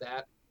her like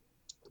that.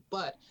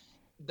 But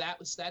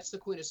that's the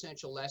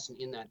quintessential lesson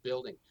in that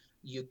building.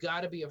 You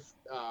got to be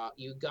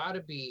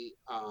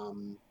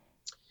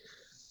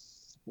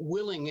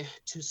willing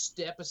to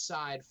step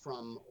aside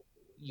from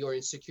your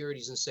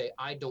insecurities and say,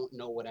 "I don't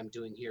know what I'm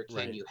doing here.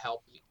 Can you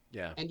help me?"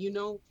 Yeah. And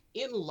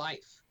in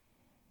life,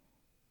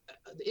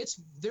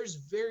 there's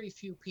very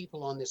few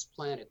people on this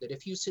planet that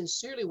if you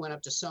sincerely went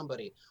up to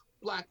somebody,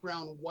 black,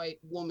 brown, white,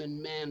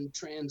 woman, man,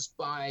 trans,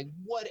 bi,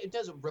 it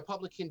doesn't,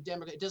 Republican,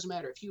 Democrat, it doesn't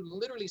matter. If you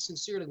literally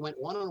sincerely went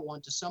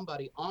one-on-one to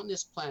somebody on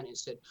this planet and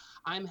said,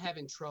 "I'm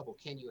having trouble,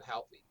 can you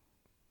help me?"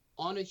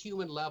 On a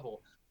human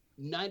level,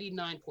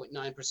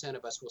 99.9%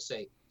 of us will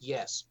say,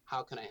 "Yes,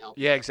 how can I help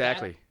you?" Yeah,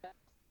 exactly.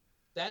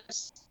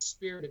 That's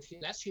spirit of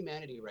that's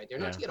humanity right there.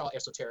 Not to get all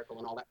esoterical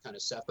and all that kind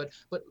of stuff, but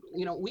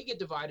we get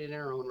divided in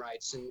our own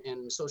rights,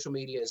 and social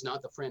media is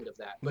not the friend of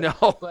that. But,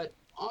 No. But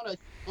on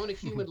a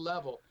human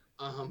level,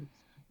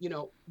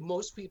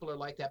 most people are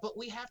like that. But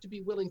we have to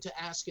be willing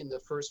to ask in the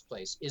first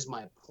place. Is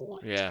my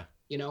point? Yeah.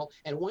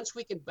 And once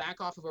we can back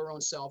off of our own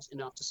selves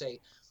enough to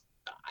say,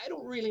 "I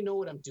don't really know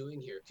what I'm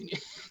doing here. Can you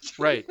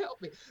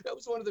help me?" That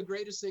was one of the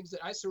greatest things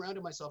that I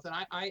surrounded myself, and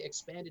I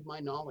expanded my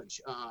knowledge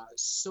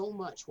so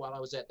much while I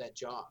was at that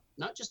job.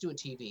 Not just doing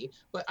TV,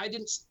 but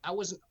I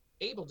wasn't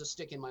able to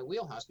stick in my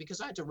wheelhouse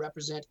because I had to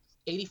represent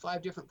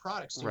 85 different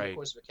products during the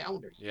course of a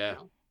calendar year.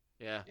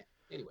 Yeah.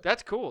 Anyway,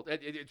 that's cool.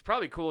 It's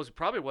probably cool. It's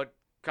probably what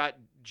got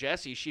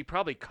Jessie. She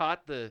probably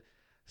caught the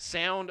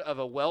sound of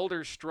a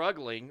welder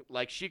struggling,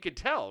 like she could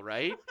tell,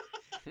 right?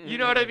 You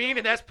know what I mean?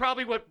 And that's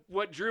probably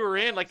what drew her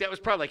in. Like, that was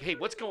probably like, "Hey,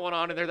 what's going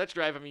on in there? That's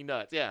driving me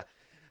nuts." Yeah.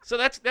 So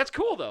that's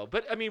cool though.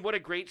 But I mean, what a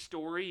great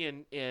story.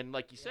 And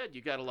like you said,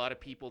 you got a lot of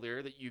people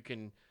there that you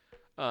can,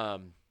 I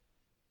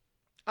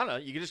don't know,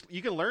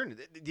 you can learn.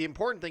 The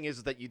important thing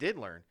is that you did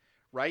learn,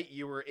 right?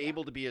 You were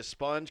able to be a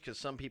sponge, because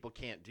some people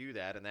can't do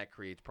that, and that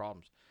creates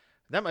problems.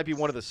 That might be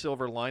one of the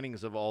silver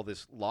linings of all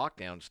this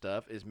lockdown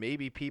stuff, is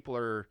maybe people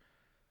are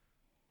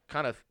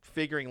kind of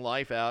figuring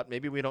life out.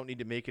 Maybe we don't need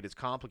to make it as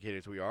complicated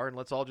as we are, and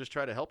let's all just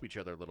try to help each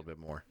other a little bit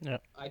more. Yeah.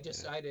 I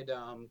decided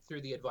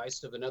through the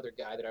advice of another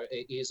guy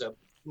he's a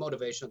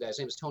motivational guy. His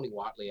name is Tony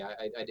Watley.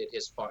 I did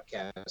his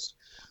podcast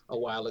a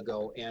while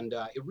ago, and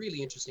a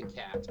really interesting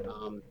cat.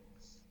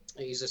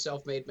 He's a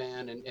self-made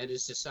man and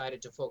has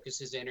decided to focus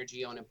his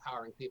energy on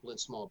empowering people in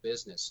small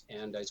business.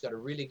 And he's got a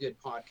really good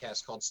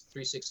podcast called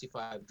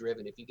 365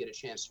 Driven, if you get a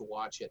chance to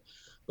watch it.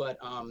 But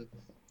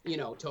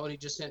Tony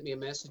just sent me a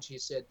message. He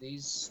said,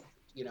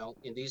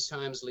 in these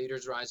times,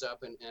 leaders rise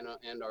up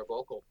and are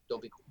vocal.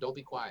 Don't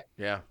be quiet.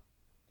 Yeah.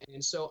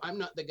 And so I'm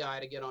not the guy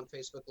to get on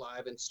Facebook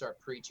Live and start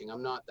preaching.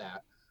 I'm not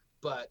that.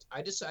 But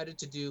I decided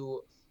to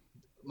do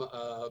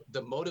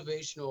the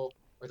motivational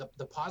or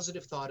the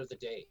positive thought of the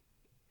day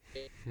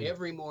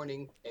every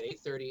morning at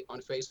 8:30 on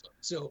Facebook.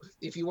 So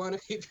if you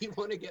want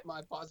to get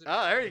my positive.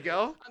 Oh, there you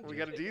go. We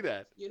got to do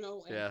that.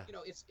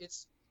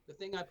 It's the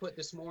thing I put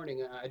this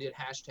morning. I did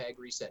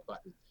 #reset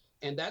button,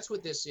 and that's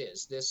what this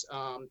is. This,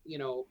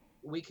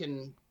 we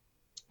can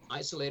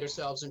isolate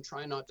ourselves and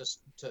try not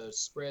to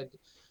spread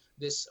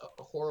this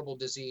horrible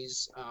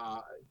disease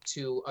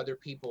to other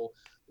people.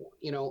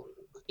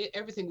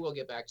 Everything will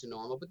get back to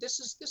normal, but this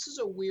is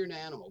a weird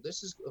animal.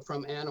 This is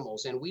from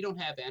animals, and we don't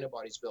have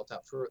antibodies built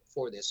up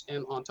for this.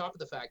 And on top of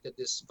the fact that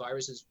this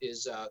virus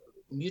is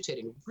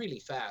mutating really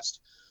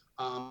fast,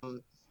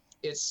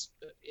 it's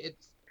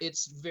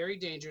very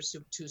dangerous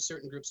to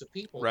certain groups of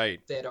people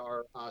that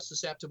are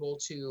susceptible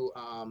to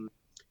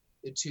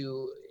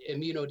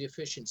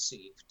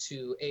immunodeficiency,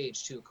 to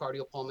age, to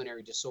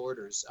cardiopulmonary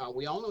disorders.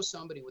 We all know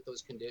somebody with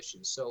those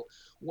conditions. So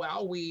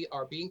while we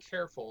are being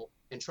careful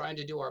and trying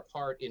to do our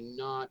part in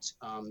not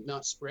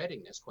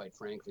spreading this, quite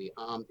frankly,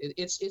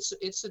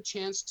 it's a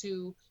chance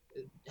to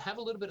have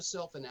a little bit of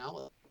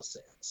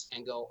self-analysis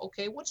and go,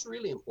 okay, what's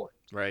really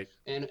important? Right.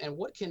 And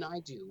what can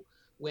I do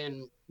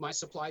when my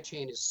supply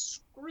chain is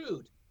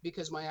screwed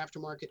because my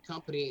aftermarket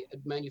company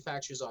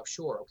manufactures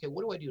offshore? Okay,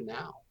 what do I do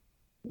now?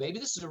 Maybe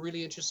this is a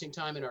really interesting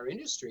time in our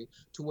industry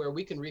to where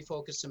we can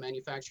refocus some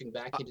manufacturing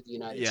back into the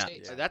United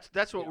States. Yeah,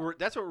 that's what we're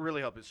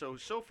really helping.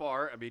 So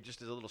far, I mean,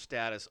 just as a little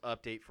status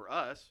update for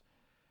us,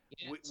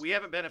 we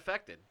haven't been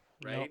affected,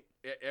 right?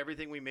 Nope.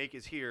 Everything we make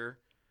is here.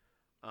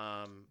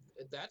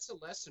 That's a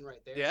lesson right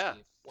there, Yeah,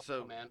 Steve. Wow,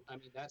 so- man, I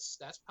mean that's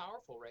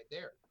powerful right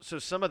there. So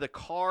some of the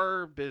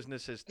car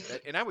businesses,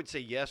 and I would say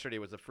yesterday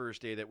was the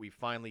first day that we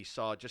finally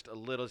saw just a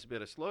little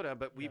bit of slowdown.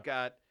 But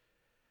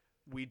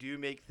we do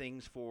make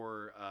things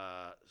for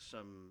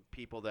some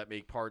people that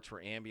make parts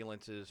for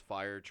ambulances,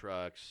 fire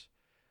trucks,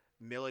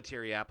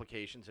 military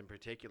applications in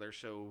particular.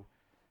 So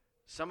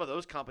some of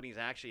those companies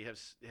actually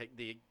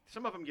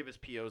some of them give us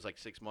POs like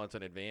 6 months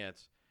in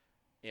advance,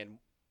 and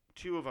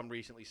 2 of them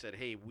recently said,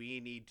 "Hey, we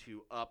need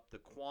to up the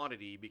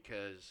quantity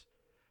because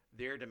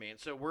their demand."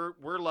 So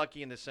we're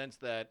lucky in the sense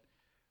that,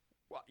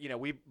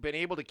 we've been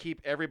able to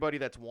keep everybody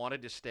that's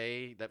wanted to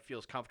stay, that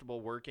feels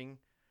comfortable working.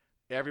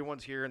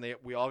 Everyone's here, and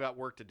we all got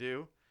work to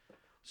do.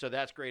 So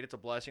that's great. It's a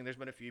blessing. There's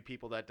been a few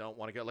people that don't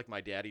want to go. Like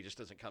my dad, he just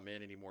doesn't come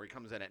in anymore. He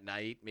comes in at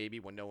night, maybe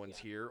when no one's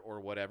here or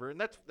whatever, and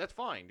that's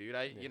fine, dude.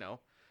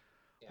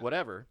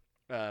 Whatever.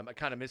 I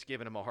kind of miss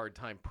giving him a hard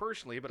time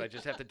personally, but I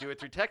just have to do it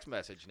through text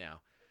message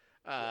now.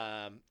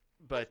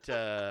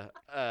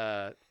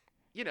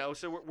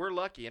 So we're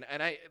lucky, and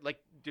I like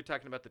you're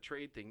talking about the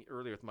trade thing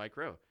earlier with Mike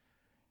Rowe.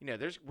 We're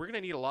going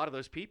to need a lot of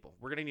those people.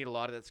 We're going to need a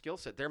lot of that skill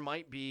set. There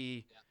might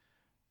be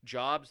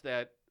jobs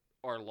that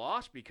are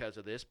lost because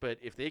of this, but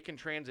if they can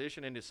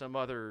transition into some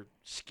other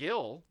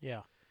skill,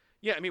 Yeah.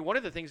 I mean, one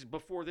of the things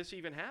before this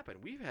even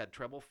happened, we've had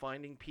trouble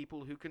finding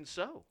people who can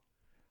sew.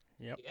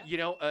 Yep.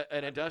 Yeah.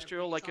 An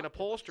industrial like an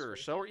upholsterer,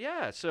 sewer.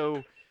 Yeah,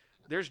 so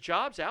there's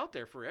jobs out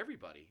there for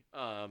everybody.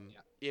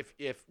 If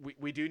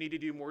we do need to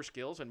do more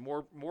skills and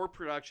more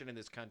production in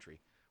this country,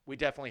 we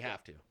definitely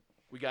have to.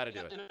 We got to do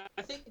it. And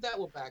I think that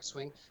will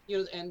backswing.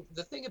 And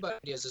the thing about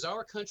it is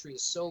our country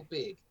is so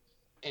big,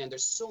 and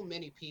there's so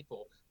many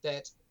people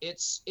that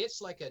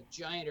it's like a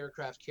giant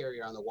aircraft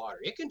carrier on the water.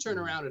 It can turn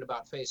around at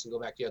about face and go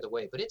back the other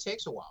way, but it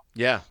takes a while.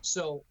 Yeah.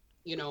 So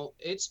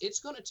it's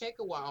going to take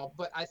a while,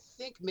 but I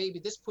think maybe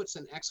this puts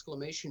an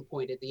exclamation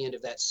point at the end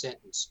of that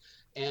sentence,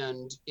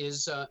 and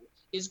is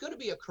going to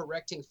be a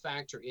correcting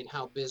factor in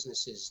how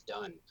business is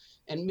done,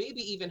 and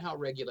maybe even how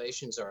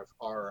regulations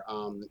are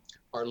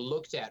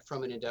looked at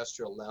from an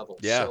industrial level.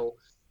 Yeah. So,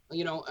 and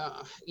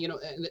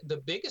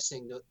the biggest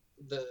thing,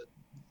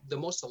 the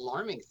most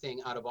alarming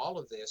thing out of all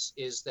of this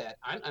is that,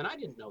 and I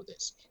didn't know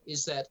this,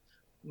 is that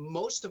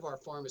most of our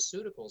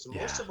pharmaceuticals,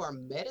 most of our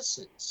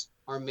medicines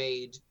are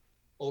made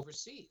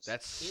overseas.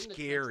 That's in the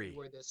scary. country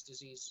where this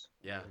disease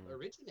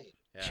originated.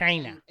 Yeah.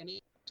 China.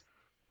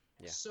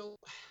 So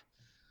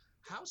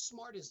how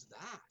smart is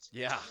that?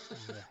 Yeah.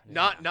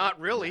 Not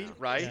really, No.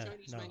 right? Yeah,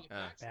 Chinese no.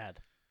 manufacturer. Bad.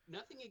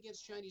 Nothing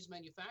against Chinese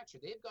manufacture.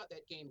 They've got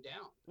that game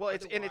down. Well,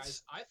 it's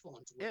Otherwise,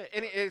 iPhones. Yeah, wouldn't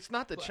and work. it's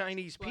not the But-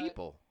 Chinese but-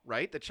 people,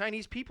 right? The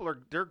Chinese people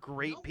they're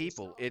great No, it's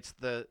people. not. It's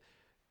the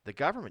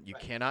government. You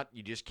Right.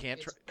 just can't,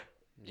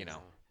 It's-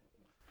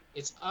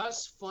 It's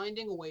us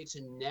finding a way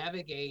to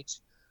navigate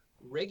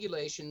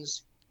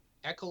regulations,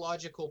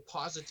 ecological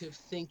positive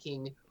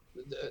thinking,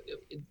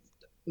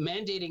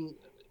 mandating,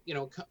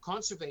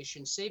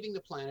 conservation, saving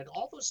the planet,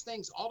 all those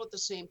things, all at the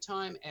same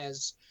time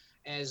as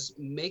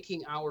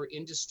making our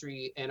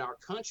industry and our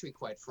country,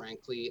 quite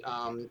frankly,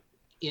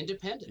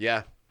 independent.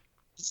 Yeah.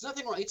 It's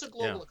nothing wrong. It's a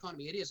global Yeah.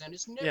 economy. It is, and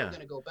it's never Yeah.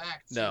 going to go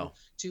back No.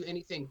 to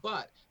anything.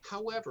 But,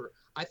 however,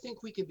 I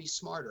think we can be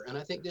smarter, and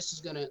I think this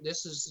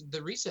is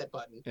the reset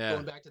button. Yeah.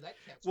 Going back to that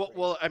catchphrase.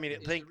 Well, I mean, is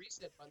the thank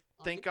reset button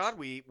on thank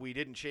industry. God we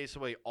didn't chase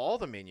away all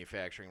the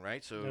manufacturing,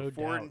 right? So No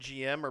Ford doubt. and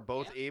GM are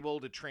both Yeah. able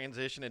to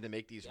transition and to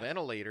make these Yeah.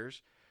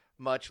 ventilators,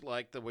 much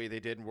like the way they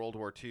did in World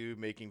War II,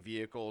 making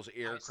vehicles,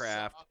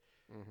 aircraft.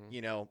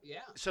 Yeah.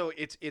 So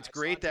it's I saw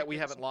great that we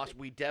tickets haven't and lost. things.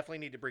 We definitely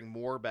need to bring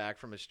more back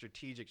from a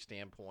strategic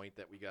standpoint.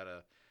 That we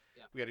gotta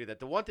Yeah. do that.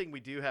 The one thing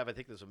we do have, I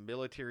think, there's a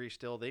military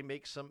still. They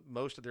make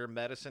most of their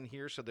medicine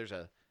here, so there's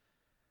a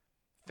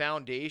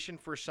foundation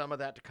for some of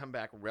that to come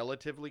back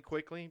relatively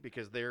quickly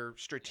because they're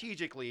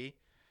strategically,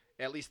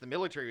 at least the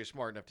military is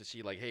smart enough to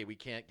see like, hey, we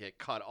can't get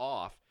cut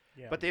off,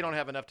 Yeah. but they don't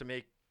have enough to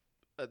make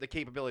the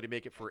capability to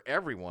make it for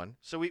everyone.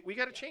 So we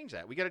got to change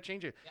that. We got to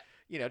change it.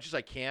 Yeah. Just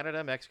like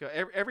Canada, Mexico,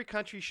 every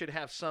country should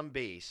have some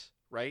base,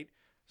 right?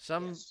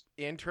 Some Yes.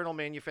 internal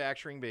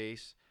manufacturing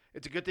base.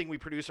 It's a good thing we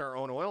produce our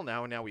own oil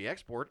now, and now we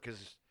export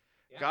because,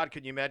 Yeah. God,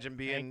 can you imagine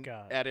being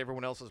God. at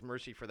everyone else's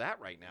mercy for that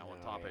right now on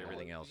No, top of yeah.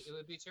 everything It would else? It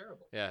would be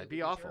terrible. Yeah, It it'd would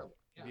be awful. terrible.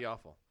 It'd Yeah. be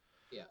awful.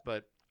 Yeah.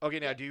 But okay,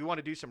 now Yeah. do you want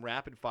to do some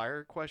rapid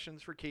fire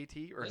questions for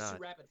KT or Let's not?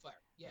 do rapid fire.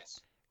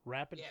 Yes.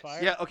 Rapid Yes.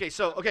 fire. Yeah. Okay.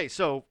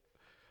 So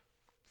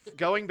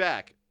going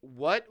back,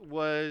 what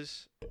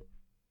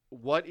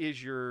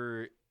is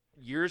your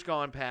years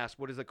gone past?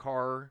 What is the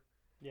car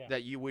Yeah.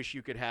 that you wish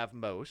you could have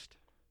most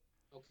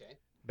Okay.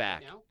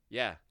 back? Now,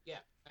 Yeah.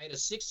 I had a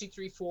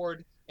 '63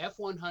 Ford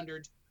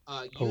F100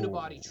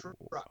 unibody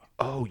truck.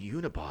 Oh,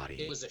 unibody.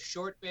 It was a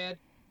short bed.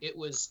 It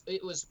was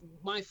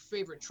my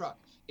favorite truck.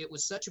 It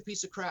was such a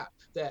piece of crap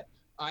that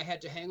I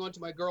had to hang on to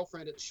my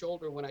girlfriend at the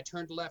shoulder when I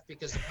turned left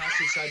because the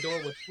passenger side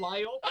door would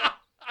fly open.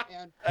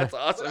 And That's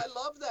awesome. But I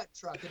love that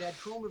truck. It had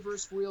chrome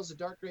reverse wheels, a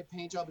dark gray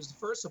paint job. It was the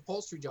first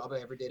upholstery job I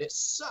ever did. It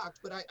sucked,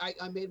 but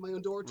I made my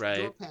own door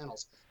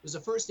panels. It was the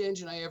first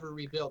engine I ever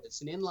rebuilt.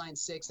 It's an inline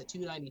six, a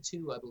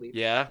 292, I believe.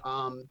 Yeah.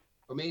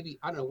 Or maybe,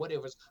 I don't know what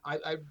it was.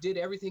 I did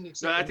everything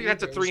except. No, I think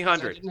that's a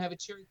 300. I didn't have a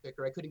cherry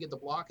picker. I couldn't get the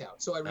block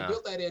out, so I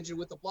rebuilt that engine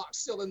with the block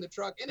still in the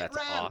truck, and That's it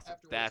ran. awesome.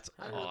 Afterwards. That's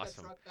I want that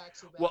awesome. truck back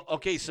so bad. Well,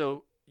 okay,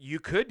 so you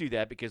could do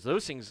that because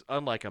those things,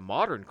 unlike a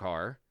modern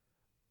car,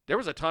 there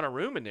was a ton of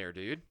room in there,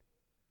 dude.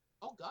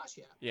 Oh gosh,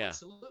 yeah. Yeah.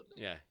 Absolutely.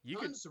 Yeah, you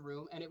could. Tons of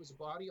room, and it was a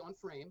body on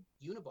frame,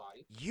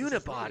 unibody. which is really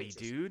Unibody,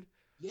 interesting. dude.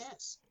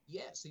 Yes.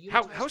 The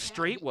How unitized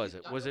straight panel, was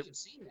it? I Was know it- You've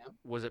seen them.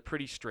 Was it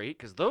pretty straight?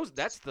 Because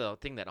that's the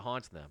thing that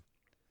haunts them.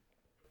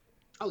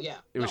 Oh yeah.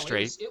 It was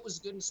straight? It was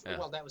good and Yeah.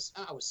 well. I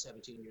was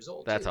 17 years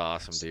old. That's too.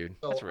 awesome, dude.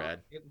 That's So,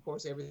 rad. of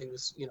course, everything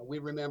was, we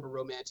remember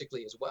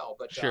romantically as well.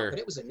 But Sure. but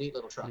it was a neat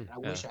little truck. And I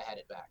wish I had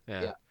it back.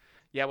 Yeah.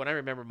 Yeah, when I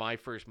remember my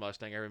first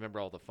Mustang, I remember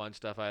all the fun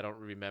stuff. I don't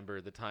remember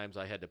the times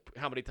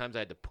how many times I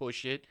had to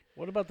push it.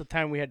 What about the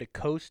time we had to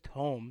coast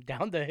home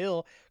down the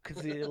hill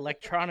because the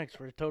electronics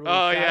were totally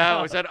Oh shot yeah,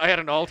 out? I had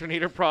an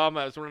alternator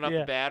problem. I was running off Yeah.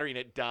 the battery and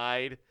it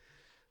died.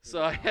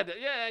 So I had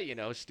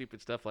to,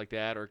 stupid stuff like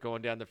that, or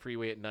going down the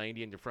freeway at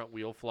 90 and your front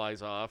wheel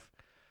flies off.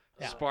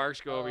 Yeah. Sparks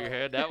go over your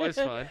head. That was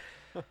fun.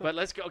 But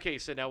let's go. Okay,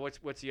 so now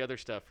what's the other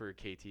stuff for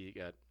KT you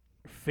got?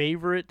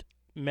 Favorite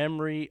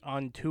memory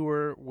on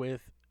tour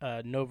with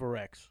Nova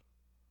Rex?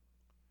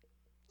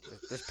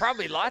 There's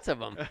probably lots of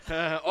them.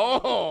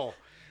 Oh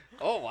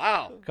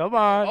wow. Come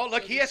on. Oh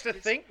look, he has to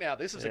think now.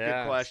 This is a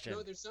Yeah. good question.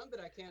 No, there's some that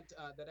I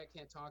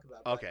can't talk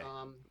about. Okay.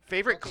 But,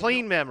 Favorite okay,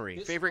 clean no, memory.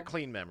 this Favorite one-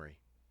 clean memory.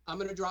 I'm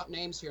going to drop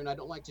names here, and I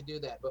don't like to do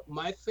that. But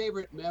my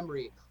favorite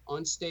memory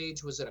on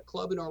stage was at a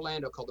club in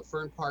Orlando called the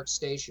Fern Park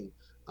Station.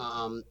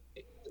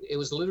 It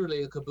was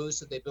literally a caboose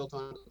that they built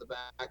on the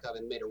back of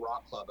and made a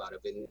rock club out of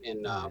in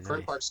Fern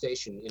nice. Park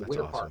Station in That's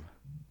Winter awesome. Park.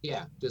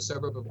 Yeah, the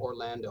suburb of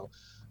Orlando.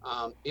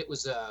 It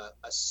was a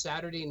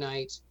Saturday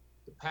night.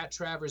 The Pat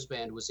Travers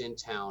Band was in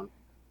town,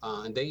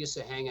 and they used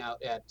to hang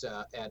out at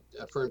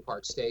Fern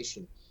Park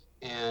Station,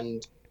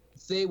 and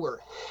they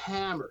were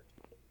hammered.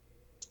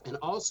 And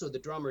also the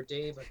drummer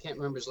Dave, I can't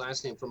remember his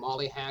last name, from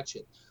Ollie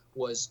Hatchet,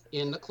 was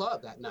in the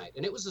club that night,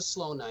 and it was a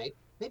slow night.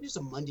 Maybe it was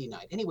a Monday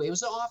night. Anyway, it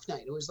was an off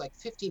night. It was like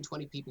 15,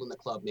 20 people in the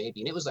club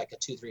maybe, and it was like a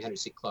 200-300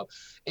 seat club.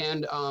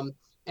 And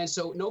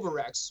so Nova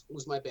Rex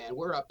was my band.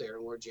 We're up there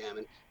and we're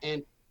jamming,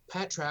 and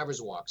Pat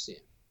Travers walks in.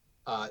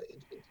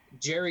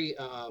 Jerry,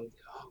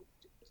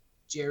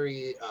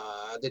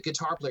 the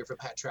guitar player for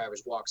Pat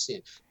Travers, walks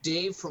in.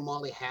 Dave from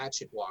Ollie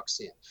Hatchet walks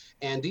in,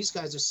 and these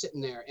guys are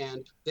sitting there,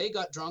 and they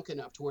got drunk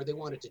enough to where they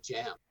wanted to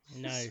jam.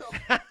 Nice. So,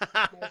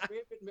 my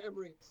favorite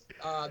memory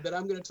that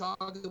I'm going to talk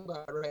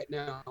about right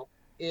now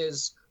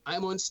is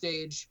I'm on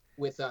stage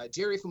with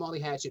Jerry from Ollie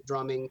Hatchet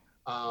drumming,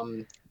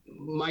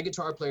 my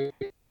guitar player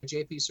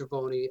JP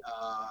Cervoni,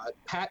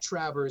 Pat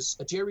Travers,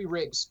 Jerry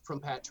Riggs from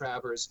Pat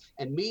Travers,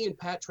 and me and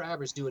Pat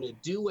Travers doing a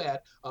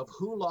duet of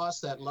 "Who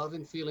Lost That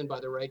Loving Feeling"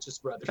 by the Righteous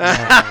Brothers.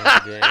 Oh,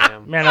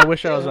 damn. Man, I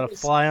wish I was It a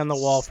fly on the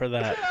wall for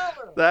that.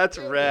 stellar. That's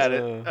It rad.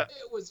 was-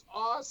 It was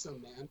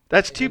awesome, man.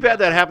 That's too bad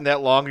that happened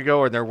that long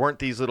ago, and there weren't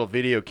these little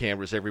video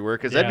cameras everywhere.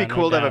 Because that'd Yeah, be no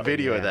cool to have a doubt.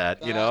 video of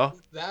that, you know?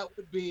 That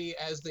would be,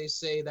 as they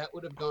say, that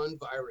would have gone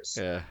virus.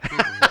 Yeah.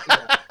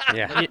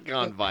 Yeah.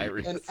 Gone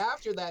virus. And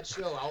after that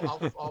show,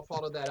 I'll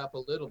follow that up a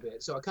little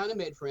bit. So I kind of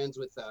made friends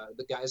with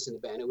the guys in the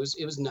band. It was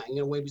nice.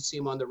 When we see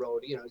them on the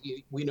road,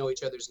 we know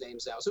each other's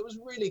names now. So it was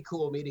really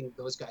cool meeting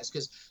those guys,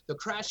 because the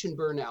Crash and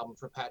Burn album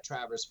for Pat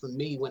Travers, for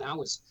me, when I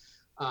was,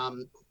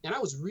 and I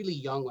was really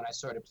young when I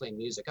started playing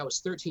music. I was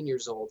 13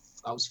 years old.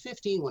 I was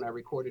 15 when I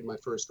recorded my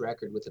first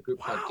record with a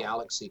group called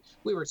Galaxy.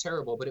 We were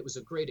terrible, but it was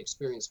a great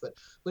experience.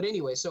 But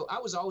anyway, so I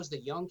was always the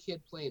young kid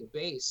playing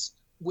bass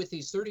with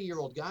these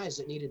 30-year-old guys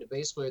that needed a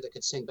bass player that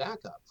could sing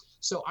backup.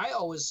 So I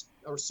always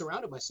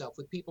surrounded myself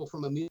with people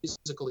from a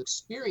musical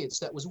experience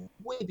that was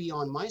way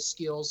beyond my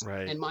skills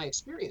Right. and my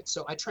experience.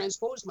 So I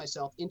transposed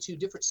myself into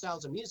different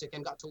styles of music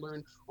and got to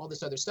learn all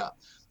this other stuff.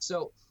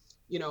 So,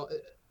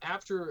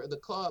 after the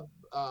club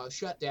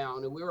shut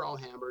down and we were all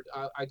hammered,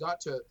 I got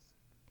to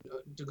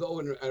go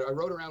and I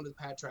rode around with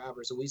Pat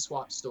Travers, and we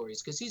swapped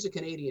stories, because he's a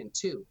Canadian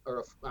too,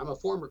 I'm a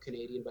former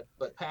Canadian,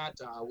 but Pat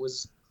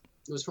was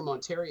from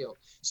Ontario.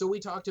 So we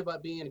talked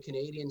about being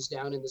Canadians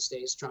down in the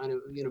States trying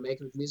to, make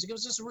music. It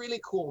was just a really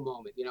cool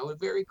moment, a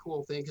very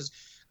cool thing, because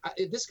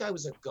this guy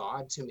was a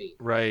god to me.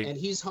 Right. And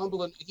he's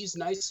humble and he's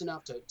nice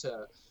enough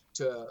to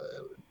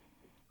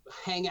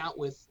hang out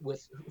with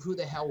who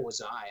the hell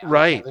was I?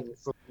 Right. Kevin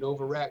from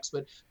Nova Rex,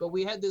 but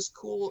we had this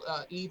cool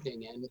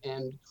evening,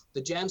 and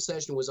the jam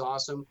session was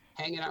awesome.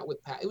 Hanging out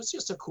with Pat, it was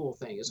just a cool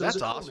thing. It was That's a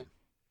cool awesome. moment.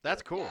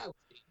 That's cool.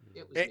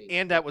 Yeah, it was neat.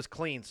 And that was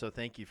clean, so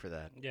thank you for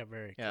that. Yeah,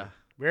 very Yeah. clean.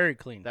 Very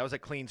clean. That was a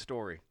clean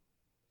story.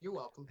 You're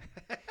welcome.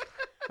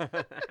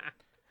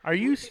 Are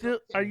you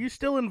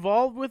still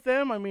involved with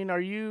them? I mean,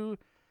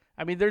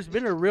 there's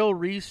been a real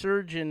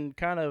resurge in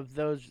kind of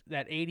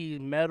that 80s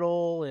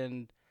metal,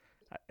 and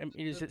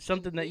is it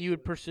something that you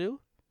would pursue?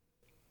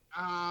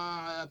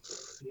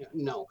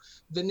 No.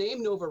 The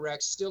name Nova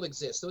Rex still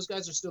exists. Those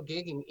guys are still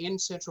gigging in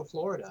Central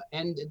Florida,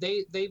 and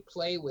they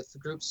play with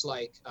groups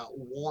like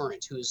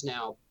Warrant, who is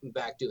now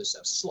back doing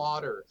stuff.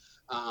 Slaughter.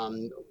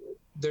 Um,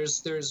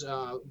 there's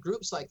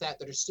groups like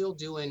that are still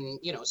doing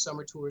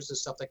summer tours and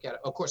stuff like that.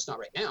 Of course, not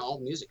right now.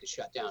 Music is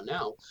shut down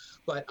now,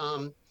 but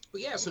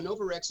yeah, so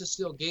Nova Rex is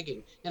still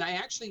gigging, and I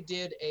actually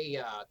did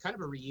a kind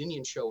of a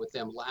reunion show with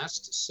them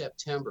last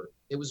September.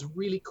 It was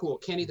really cool.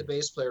 Kenny, the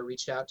bass player,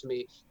 reached out to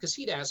me because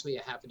he'd asked me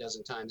a half a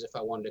dozen times if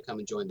I wanted to come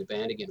and join the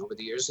band again over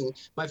the years, and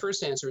my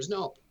first answer is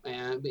no,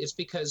 and it's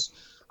because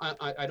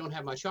I don't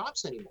have my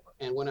chops anymore.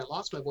 And when I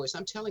lost my voice,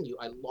 I'm telling you,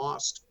 I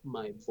lost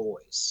my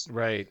voice.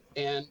 Right.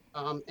 And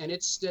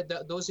it's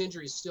those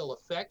injuries still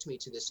affect me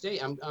to this day.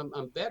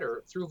 I'm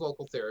better through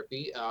vocal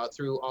therapy,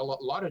 through a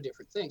lot of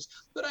different things,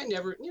 but I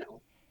never,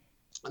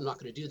 I'm not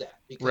going to do that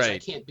because I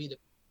can't be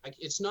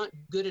it's not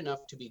good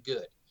enough to be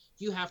good.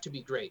 You have to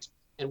be great.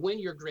 And when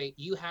you're great,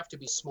 you have to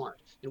be smart.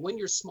 And when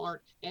you're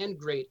smart and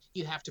great,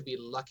 you have to be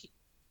lucky.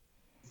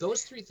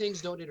 Those three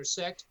things don't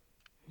intersect.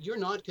 You're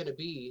not going to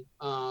be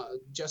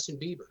Justin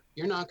Bieber.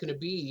 You're not going to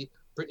be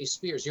Britney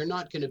Spears. You're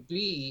not going to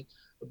be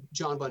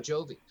John Bon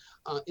Jovi.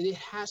 It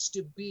has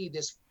to be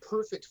this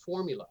perfect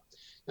formula,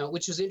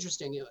 which is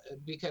interesting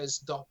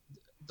because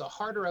the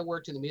harder I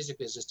worked in the music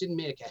business didn't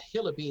make a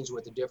hill of beans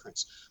worth of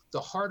difference. The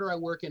harder I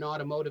work in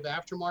automotive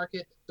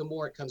aftermarket, the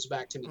more it comes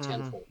back to me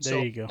tenfold. There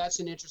you go. That's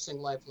an interesting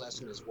life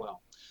lesson as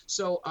well.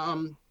 So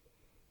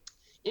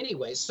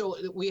anyway, so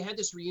we had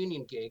this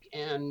reunion gig,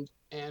 and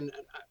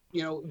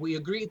we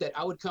agreed that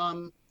I would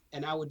come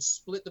and I would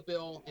split the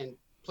bill and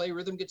play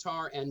rhythm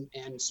guitar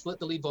and split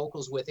the lead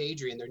vocals with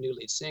Adrian, their new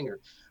lead singer,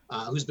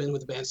 who's been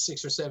with the band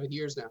 6 or 7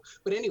 years now.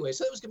 But anyway,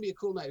 so that was going to be a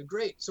cool night.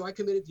 Great. So I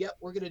committed, yep,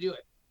 we're going to do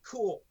it.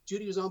 Cool.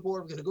 Judy was on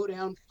board. We're going to go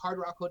down. Hard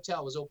Rock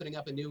Hotel was opening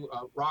up a new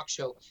rock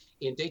show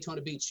in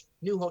Daytona Beach.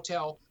 New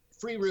hotel,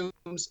 free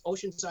rooms,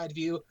 oceanside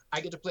view.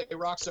 I get to play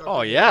rock star.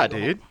 Oh, yeah,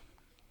 dude.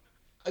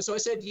 So I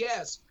said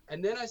yes.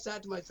 And then I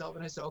sat to myself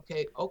and I said,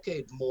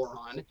 okay,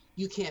 moron,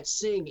 you can't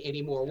sing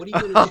anymore. What are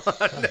you going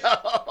to do?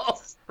 No.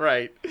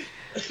 Right.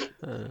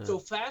 So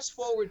fast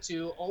forward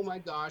to, oh my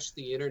gosh,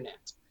 the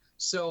internet.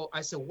 So I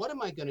said, what am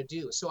I going to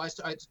do? So I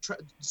tried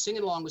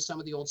singing along with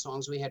some of the old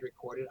songs we had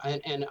recorded,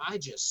 and I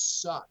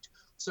just sucked.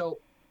 So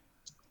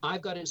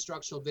I've got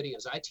instructional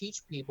videos. I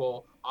teach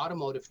people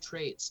automotive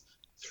trades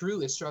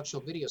through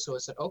instructional videos. So I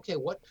said, okay,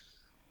 what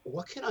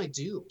can I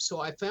do?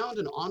 So I found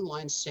an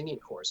online singing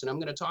course, and I'm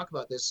going to talk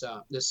about this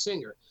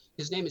singer.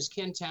 His name is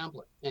Ken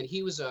Tamplin, and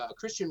he was a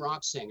Christian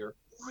rock singer,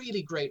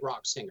 really great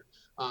rock singer.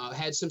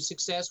 Had some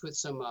success with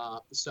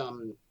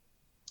some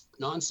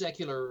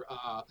non-secular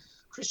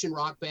Christian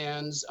rock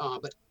bands,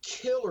 but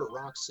killer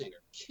rock singer,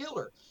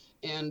 killer.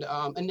 And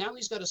now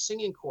he's got a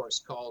singing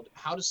course called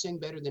How to Sing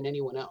Better Than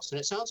Anyone Else. And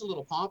it sounds a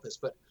little pompous,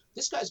 but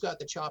this guy's got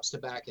the chops to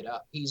back it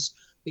up. He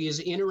is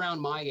in around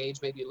my age,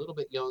 maybe a little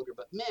bit younger,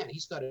 but man,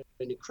 he's got an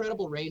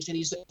incredible range. And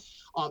he's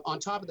on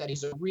top of that,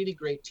 he's a really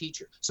great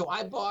teacher. So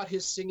I bought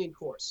his singing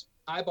course.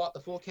 I bought the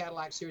full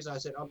Cadillac series. I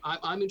said,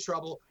 I'm in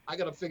trouble. I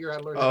got to figure out how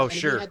to learn. Oh, and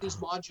sure. He had these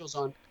modules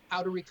on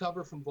how to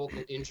recover from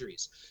vocal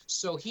injuries.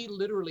 So he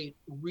literally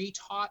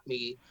retaught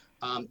me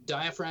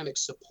diaphragmatic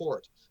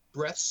support,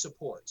 breath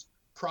support,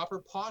 proper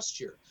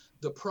posture,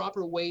 the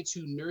proper way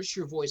to nurse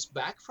your voice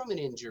back from an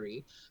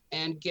injury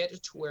and get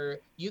it to where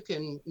you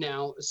can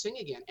now sing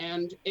again.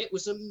 And it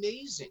was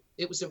amazing.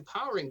 It was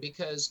empowering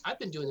because I've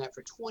been doing that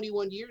for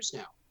 21 years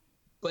now.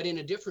 But in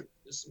a different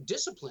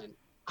discipline,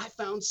 I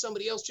found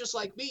somebody else just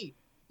like me,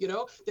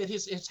 that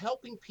is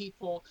helping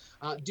people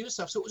do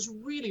stuff. So it was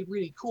really,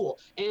 really cool.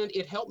 And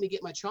it helped me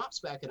get my chops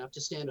back enough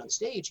to stand on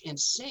stage and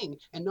sing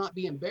and not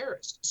be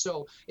embarrassed.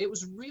 So it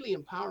was really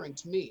empowering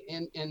to me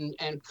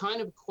and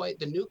kind of quite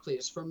the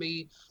nucleus for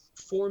me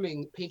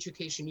forming Paint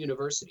Education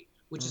University,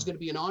 which is going to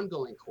be an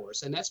ongoing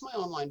course. And that's my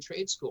online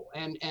trade school.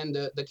 And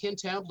the Ken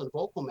Tamplin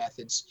vocal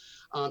methods,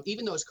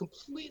 even though it's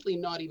completely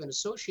not even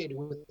associated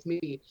with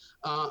me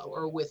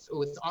or with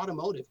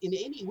automotive in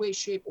any way,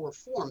 shape, or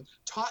form,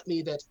 taught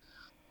me that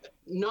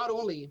not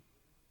only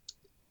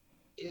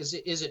is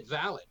it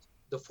valid,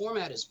 the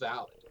format is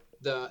valid,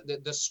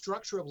 the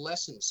structure of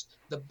lessons,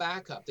 the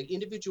backup, the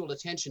individual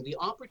attention, the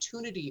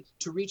opportunity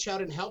to reach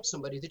out and help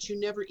somebody that you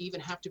never even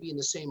have to be in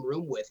the same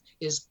room with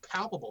is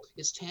palpable,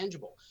 is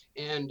tangible,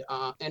 and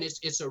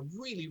it's a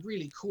really,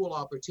 really cool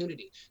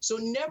opportunity. So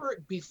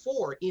never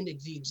before in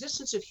the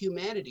existence of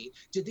humanity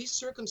did these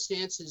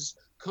circumstances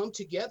come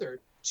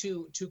together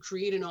to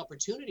create an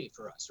opportunity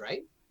for us,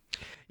 right?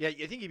 Yeah,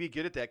 I think you'd be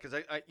good at that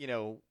because I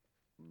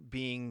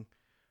being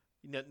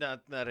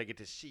not that I get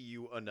to see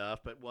you enough,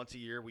 but once a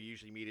year we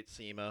usually meet at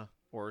SEMA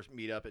or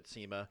meet up at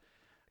SEMA.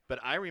 But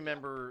I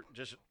remember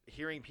just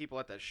hearing people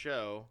at that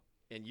show,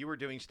 and you were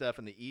doing stuff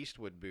in the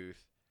Eastwood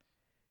booth,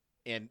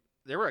 and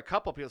there were a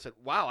couple people that said,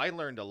 "Wow, I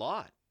learned a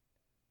lot,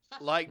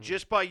 like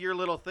just by your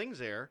little things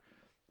there."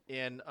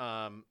 And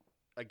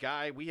a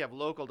guy we have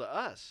local to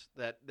us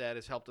that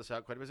has helped us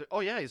out quite a bit.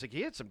 Oh yeah, he's like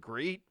he had some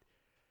great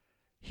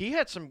he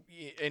had some,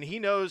 and he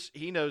knows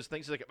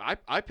things like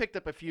I picked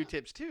up a few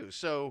tips too.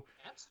 So,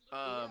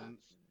 Absolutely.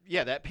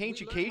 yeah, that We learn how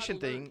to paintucation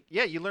thing. learn.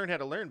 Yeah, you learn how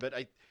to learn, but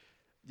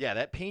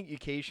that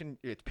paintucation.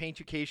 It's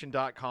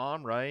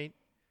paintucation.com, right?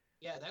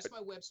 Yeah, that's my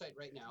website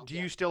right now. Do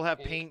Yeah. you still have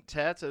And- Paint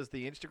Tets as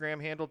the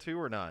Instagram handle too,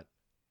 or not?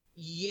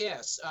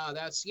 Yes,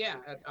 that's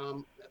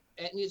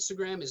At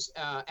Instagram is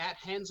at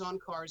Hands on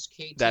Cars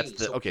KT. That's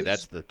the So okay. please,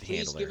 That's the please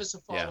handle give there. us a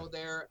Yeah. follow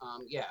there.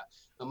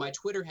 My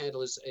Twitter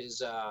handle is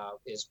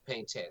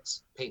Paint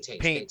Tits. Paint.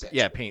 Tits.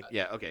 Yeah, paint.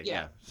 Yeah. Okay. yeah.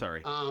 Yeah.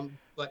 Sorry.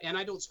 And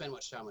I don't spend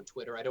much time on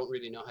Twitter. I don't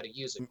really know how to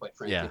use it, quite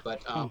frankly. Yeah.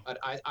 But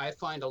I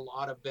find a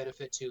lot of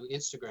benefit to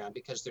Instagram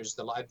because there's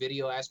the live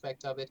video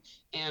aspect of it,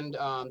 and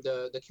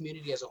the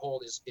community as a whole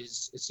is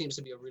it seems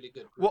to be a really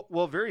good group.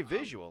 Well, very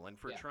visual, and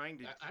for yeah.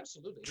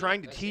 Absolutely.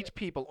 trying to That's teach it.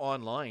 people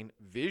online,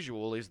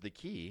 visual is the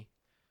key.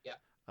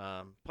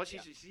 Yeah. Plus,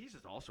 Yeah. he's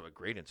also a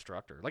great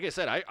instructor. Like I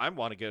said, I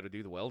want to go to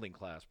do the welding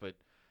class, but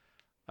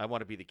I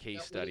want to be the case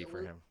Yeah, study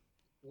for him.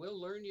 We'll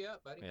learn you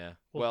up, buddy. Yeah.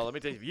 Well, Well, let me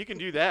tell you, if you can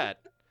do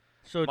that,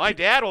 So my two,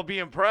 dad will be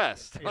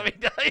impressed. Yeah. Let me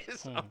tell you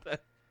something.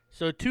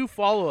 so 2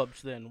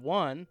 follow-ups then.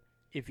 One,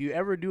 if you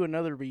ever do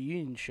another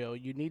reunion show,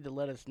 you need to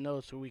let us know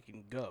so we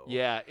can go.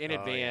 Yeah, in Oh, yeah.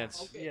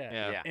 advance. Okay.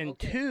 Yeah. Yeah. And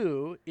Okay.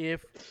 2,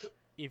 if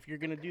you're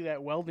gonna do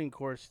that welding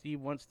course,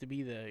 Steve wants to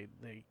be the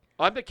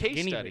I'm the case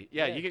guinea study. pig.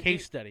 Yeah, you can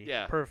case study.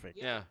 Yeah. Perfect.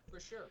 Yeah. For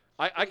sure.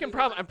 I Well, can you know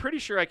probably. what? I'm pretty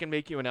sure I can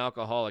make you an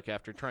alcoholic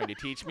after trying to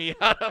teach me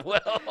how to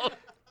weld.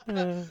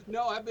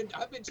 No, I've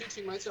been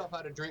teaching myself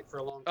how to drink for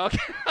a long time. Okay.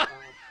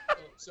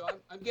 So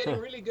I'm getting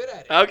really good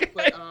at it. Okay.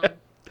 But,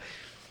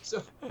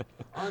 so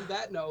on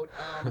that note,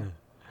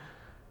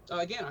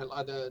 again,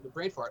 the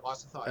brain fart,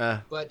 lost the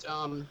thought. But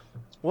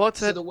Well, it's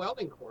so the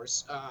welding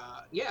course,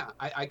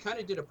 I kind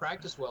of did a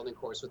practice welding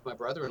course with my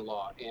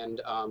brother-in-law,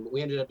 and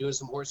we ended up doing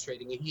some horse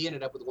trading, and he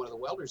ended up with one of the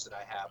welders that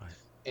I have,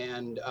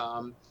 and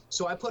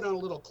so I put on a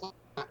little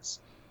class,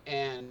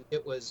 and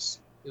it was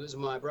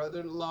my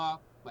brother-in-law,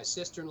 my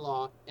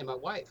sister-in-law, and my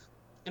wife.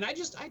 And I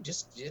just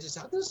did this.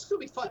 This is gonna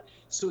be fun.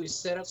 So we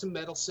set up some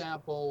metal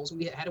samples.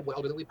 We had a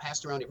welder that we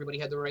passed around. Everybody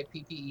had the right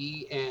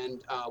PPE,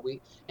 and we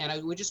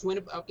just went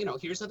about.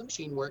 Here's how the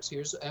machine works.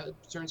 Here's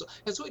turns.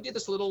 And so we did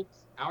this little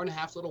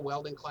hour-and-a-half little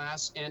welding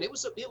class, and it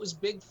was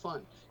big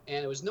fun.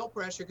 And it was no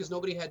pressure because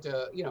nobody had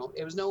to.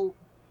 It was no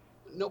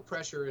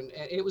pressure, and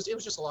it was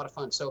just a lot of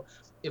fun. So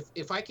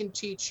if I can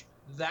teach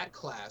that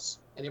class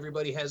and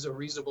everybody has a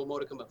reasonable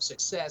modicum of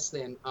success,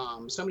 then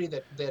somebody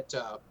that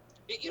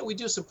we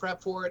do some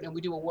prep for it, and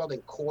we do a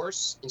welding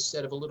course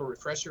instead of a little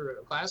refresher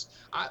class.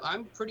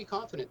 I'm pretty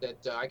confident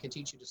that I can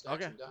teach you to stack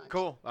okay. some dimes.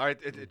 Cool. All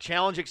right.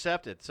 Challenge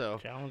accepted. So.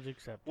 Challenge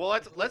accepted. Well,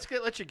 let's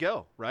let you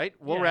go. Right.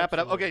 We'll Yeah, wrap it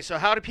up. absolutely. Okay. So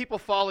how do people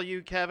follow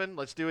you, Kevin?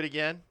 Let's do it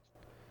again.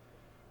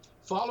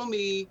 Follow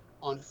me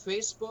on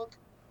Facebook.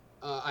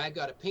 I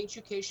got a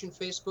Paintucation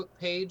Facebook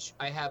page.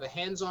 I have a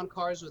Hands on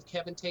Cars with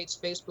Kevin Tate's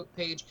Facebook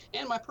page,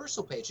 and my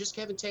personal page, just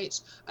Kevin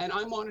Tate's. And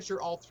I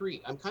monitor all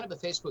three. I'm kind of a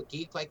Facebook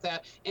geek like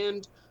that.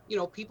 And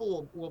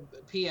people will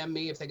PM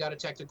me if they got a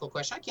technical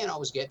question. I can't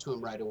always get to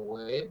them right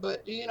away,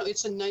 but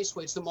it's a nice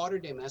way. It's the modern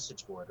day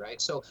message board,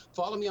 right? So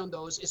follow me on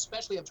those.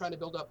 Especially, I'm trying to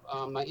build up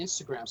my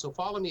Instagram. So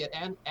follow me at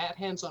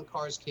Hands on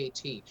Cars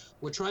KT.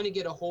 We're trying to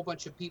get a whole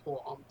bunch of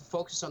people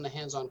focused on the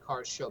Hands on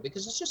Cars show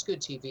because it's just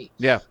good TV.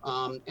 Yeah.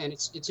 And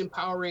it's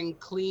empowering,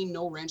 clean,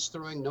 no wrench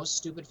throwing, no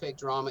stupid fake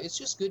drama. It's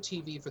just good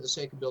TV for the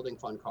sake of building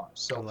fun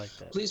cars. I So like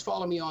that. please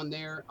follow me on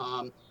there.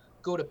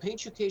 Go to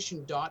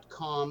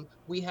paintucation.com.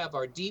 We have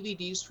our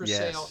DVDs for Yes.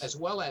 sale, as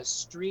well as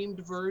streamed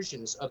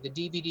versions of the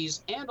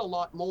DVDs and a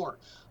lot more.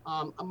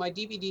 My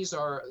DVDs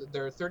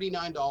they're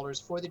 $39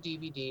 for the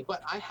DVD,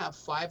 but I have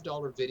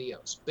 $5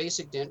 videos.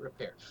 Basic dent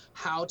repair,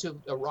 how to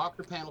a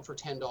rocker panel for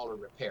 $10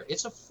 repair.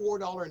 It's a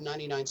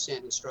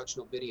 $4.99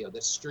 instructional video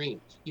that's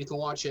streamed. You can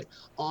watch it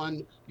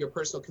on your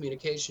personal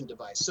communication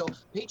device. So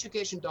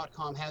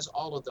paintucation.com has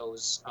all of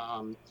those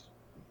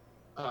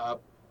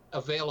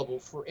available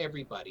for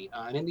everybody.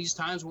 And in these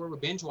times where we're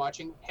binge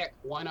watching, heck,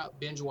 why not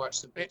binge watch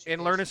some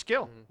And learn a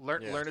skill. Mhm.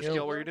 Learn Yeah. learn a Skill.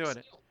 skill where you're doing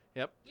it.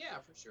 Yep. Yeah,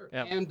 for sure.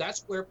 Yep. And that's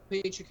where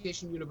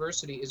Paintucation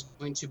University is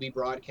going to be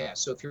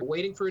broadcast. So if you're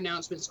waiting for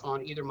announcements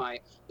on either my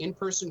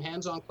in-person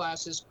hands-on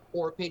classes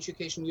or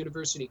Paintucation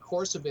University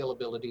course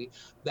availability,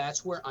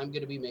 that's where I'm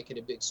going to be making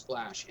a big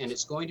splash. And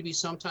it's going to be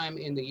sometime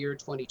in the year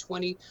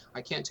 2020.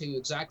 I can't tell you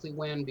exactly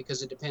when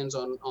because it depends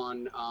on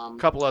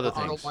Couple other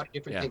on things. a lot of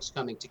different Yeah. things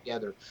coming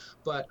together.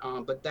 But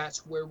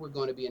that's where we're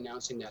going to be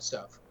announcing that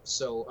stuff.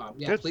 So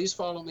Good. please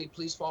follow me.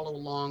 Please follow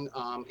along.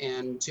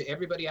 And to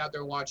everybody out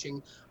there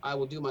watching, I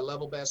will do my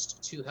level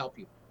best to help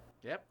you.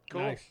 Yep.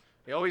 Cool. Nice.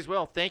 You always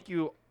will. Thank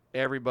you,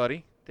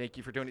 everybody. Thank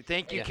you for doing it.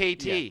 Thank you, Yeah.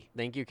 KT. Yeah.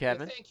 Thank you, Yeah,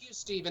 Kevin. thank you,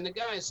 Steve. And the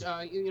guys,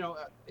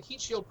 Heat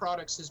Shield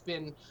Products has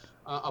been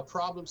a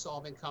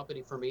problem-solving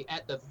company for me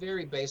at the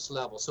very base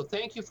level. So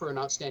thank you for an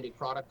outstanding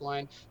product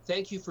line.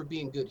 Thank you for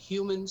being good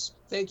humans.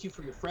 Thank you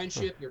for your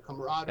friendship, your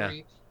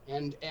camaraderie,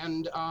 and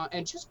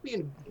just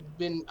been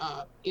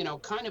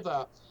kind of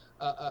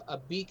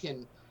a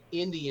beacon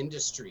in the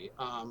industry,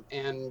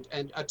 and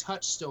a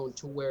touchstone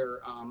to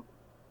where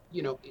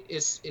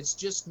it's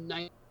just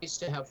nice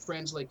to have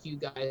friends like you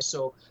guys.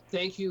 So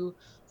thank you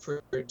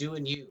for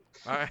doing you.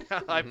 All right,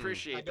 I I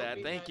appreciate don't that.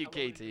 mean Thank that- you, I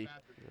won't KT. mean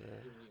bad for doing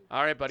you.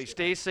 All right, buddy.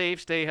 Stay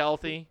safe, stay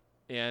healthy,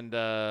 and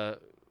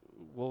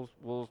we'll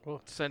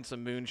Cool. send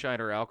some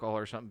moonshine or alcohol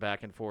or something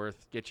back and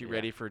forth. Get you Yeah.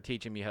 ready for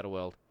teaching me how to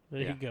weld.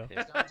 There you go.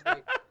 Sounds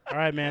great. All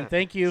right, man.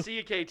 Thank you. See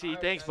you, KT. All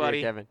right, Thanks, guys. See ya,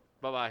 buddy. Kevin.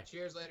 Bye bye.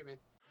 Cheers later, man.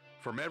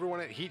 From everyone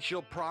at Heat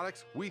Shield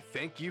Products, we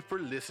thank you for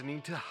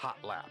listening to Hot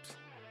Laps.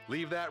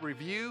 Leave that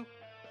review,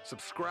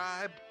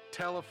 subscribe,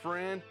 tell a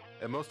friend,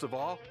 and most of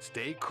all,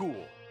 stay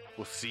cool.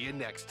 We'll see you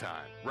next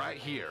time, right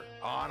here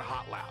on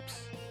Hot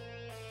Laps.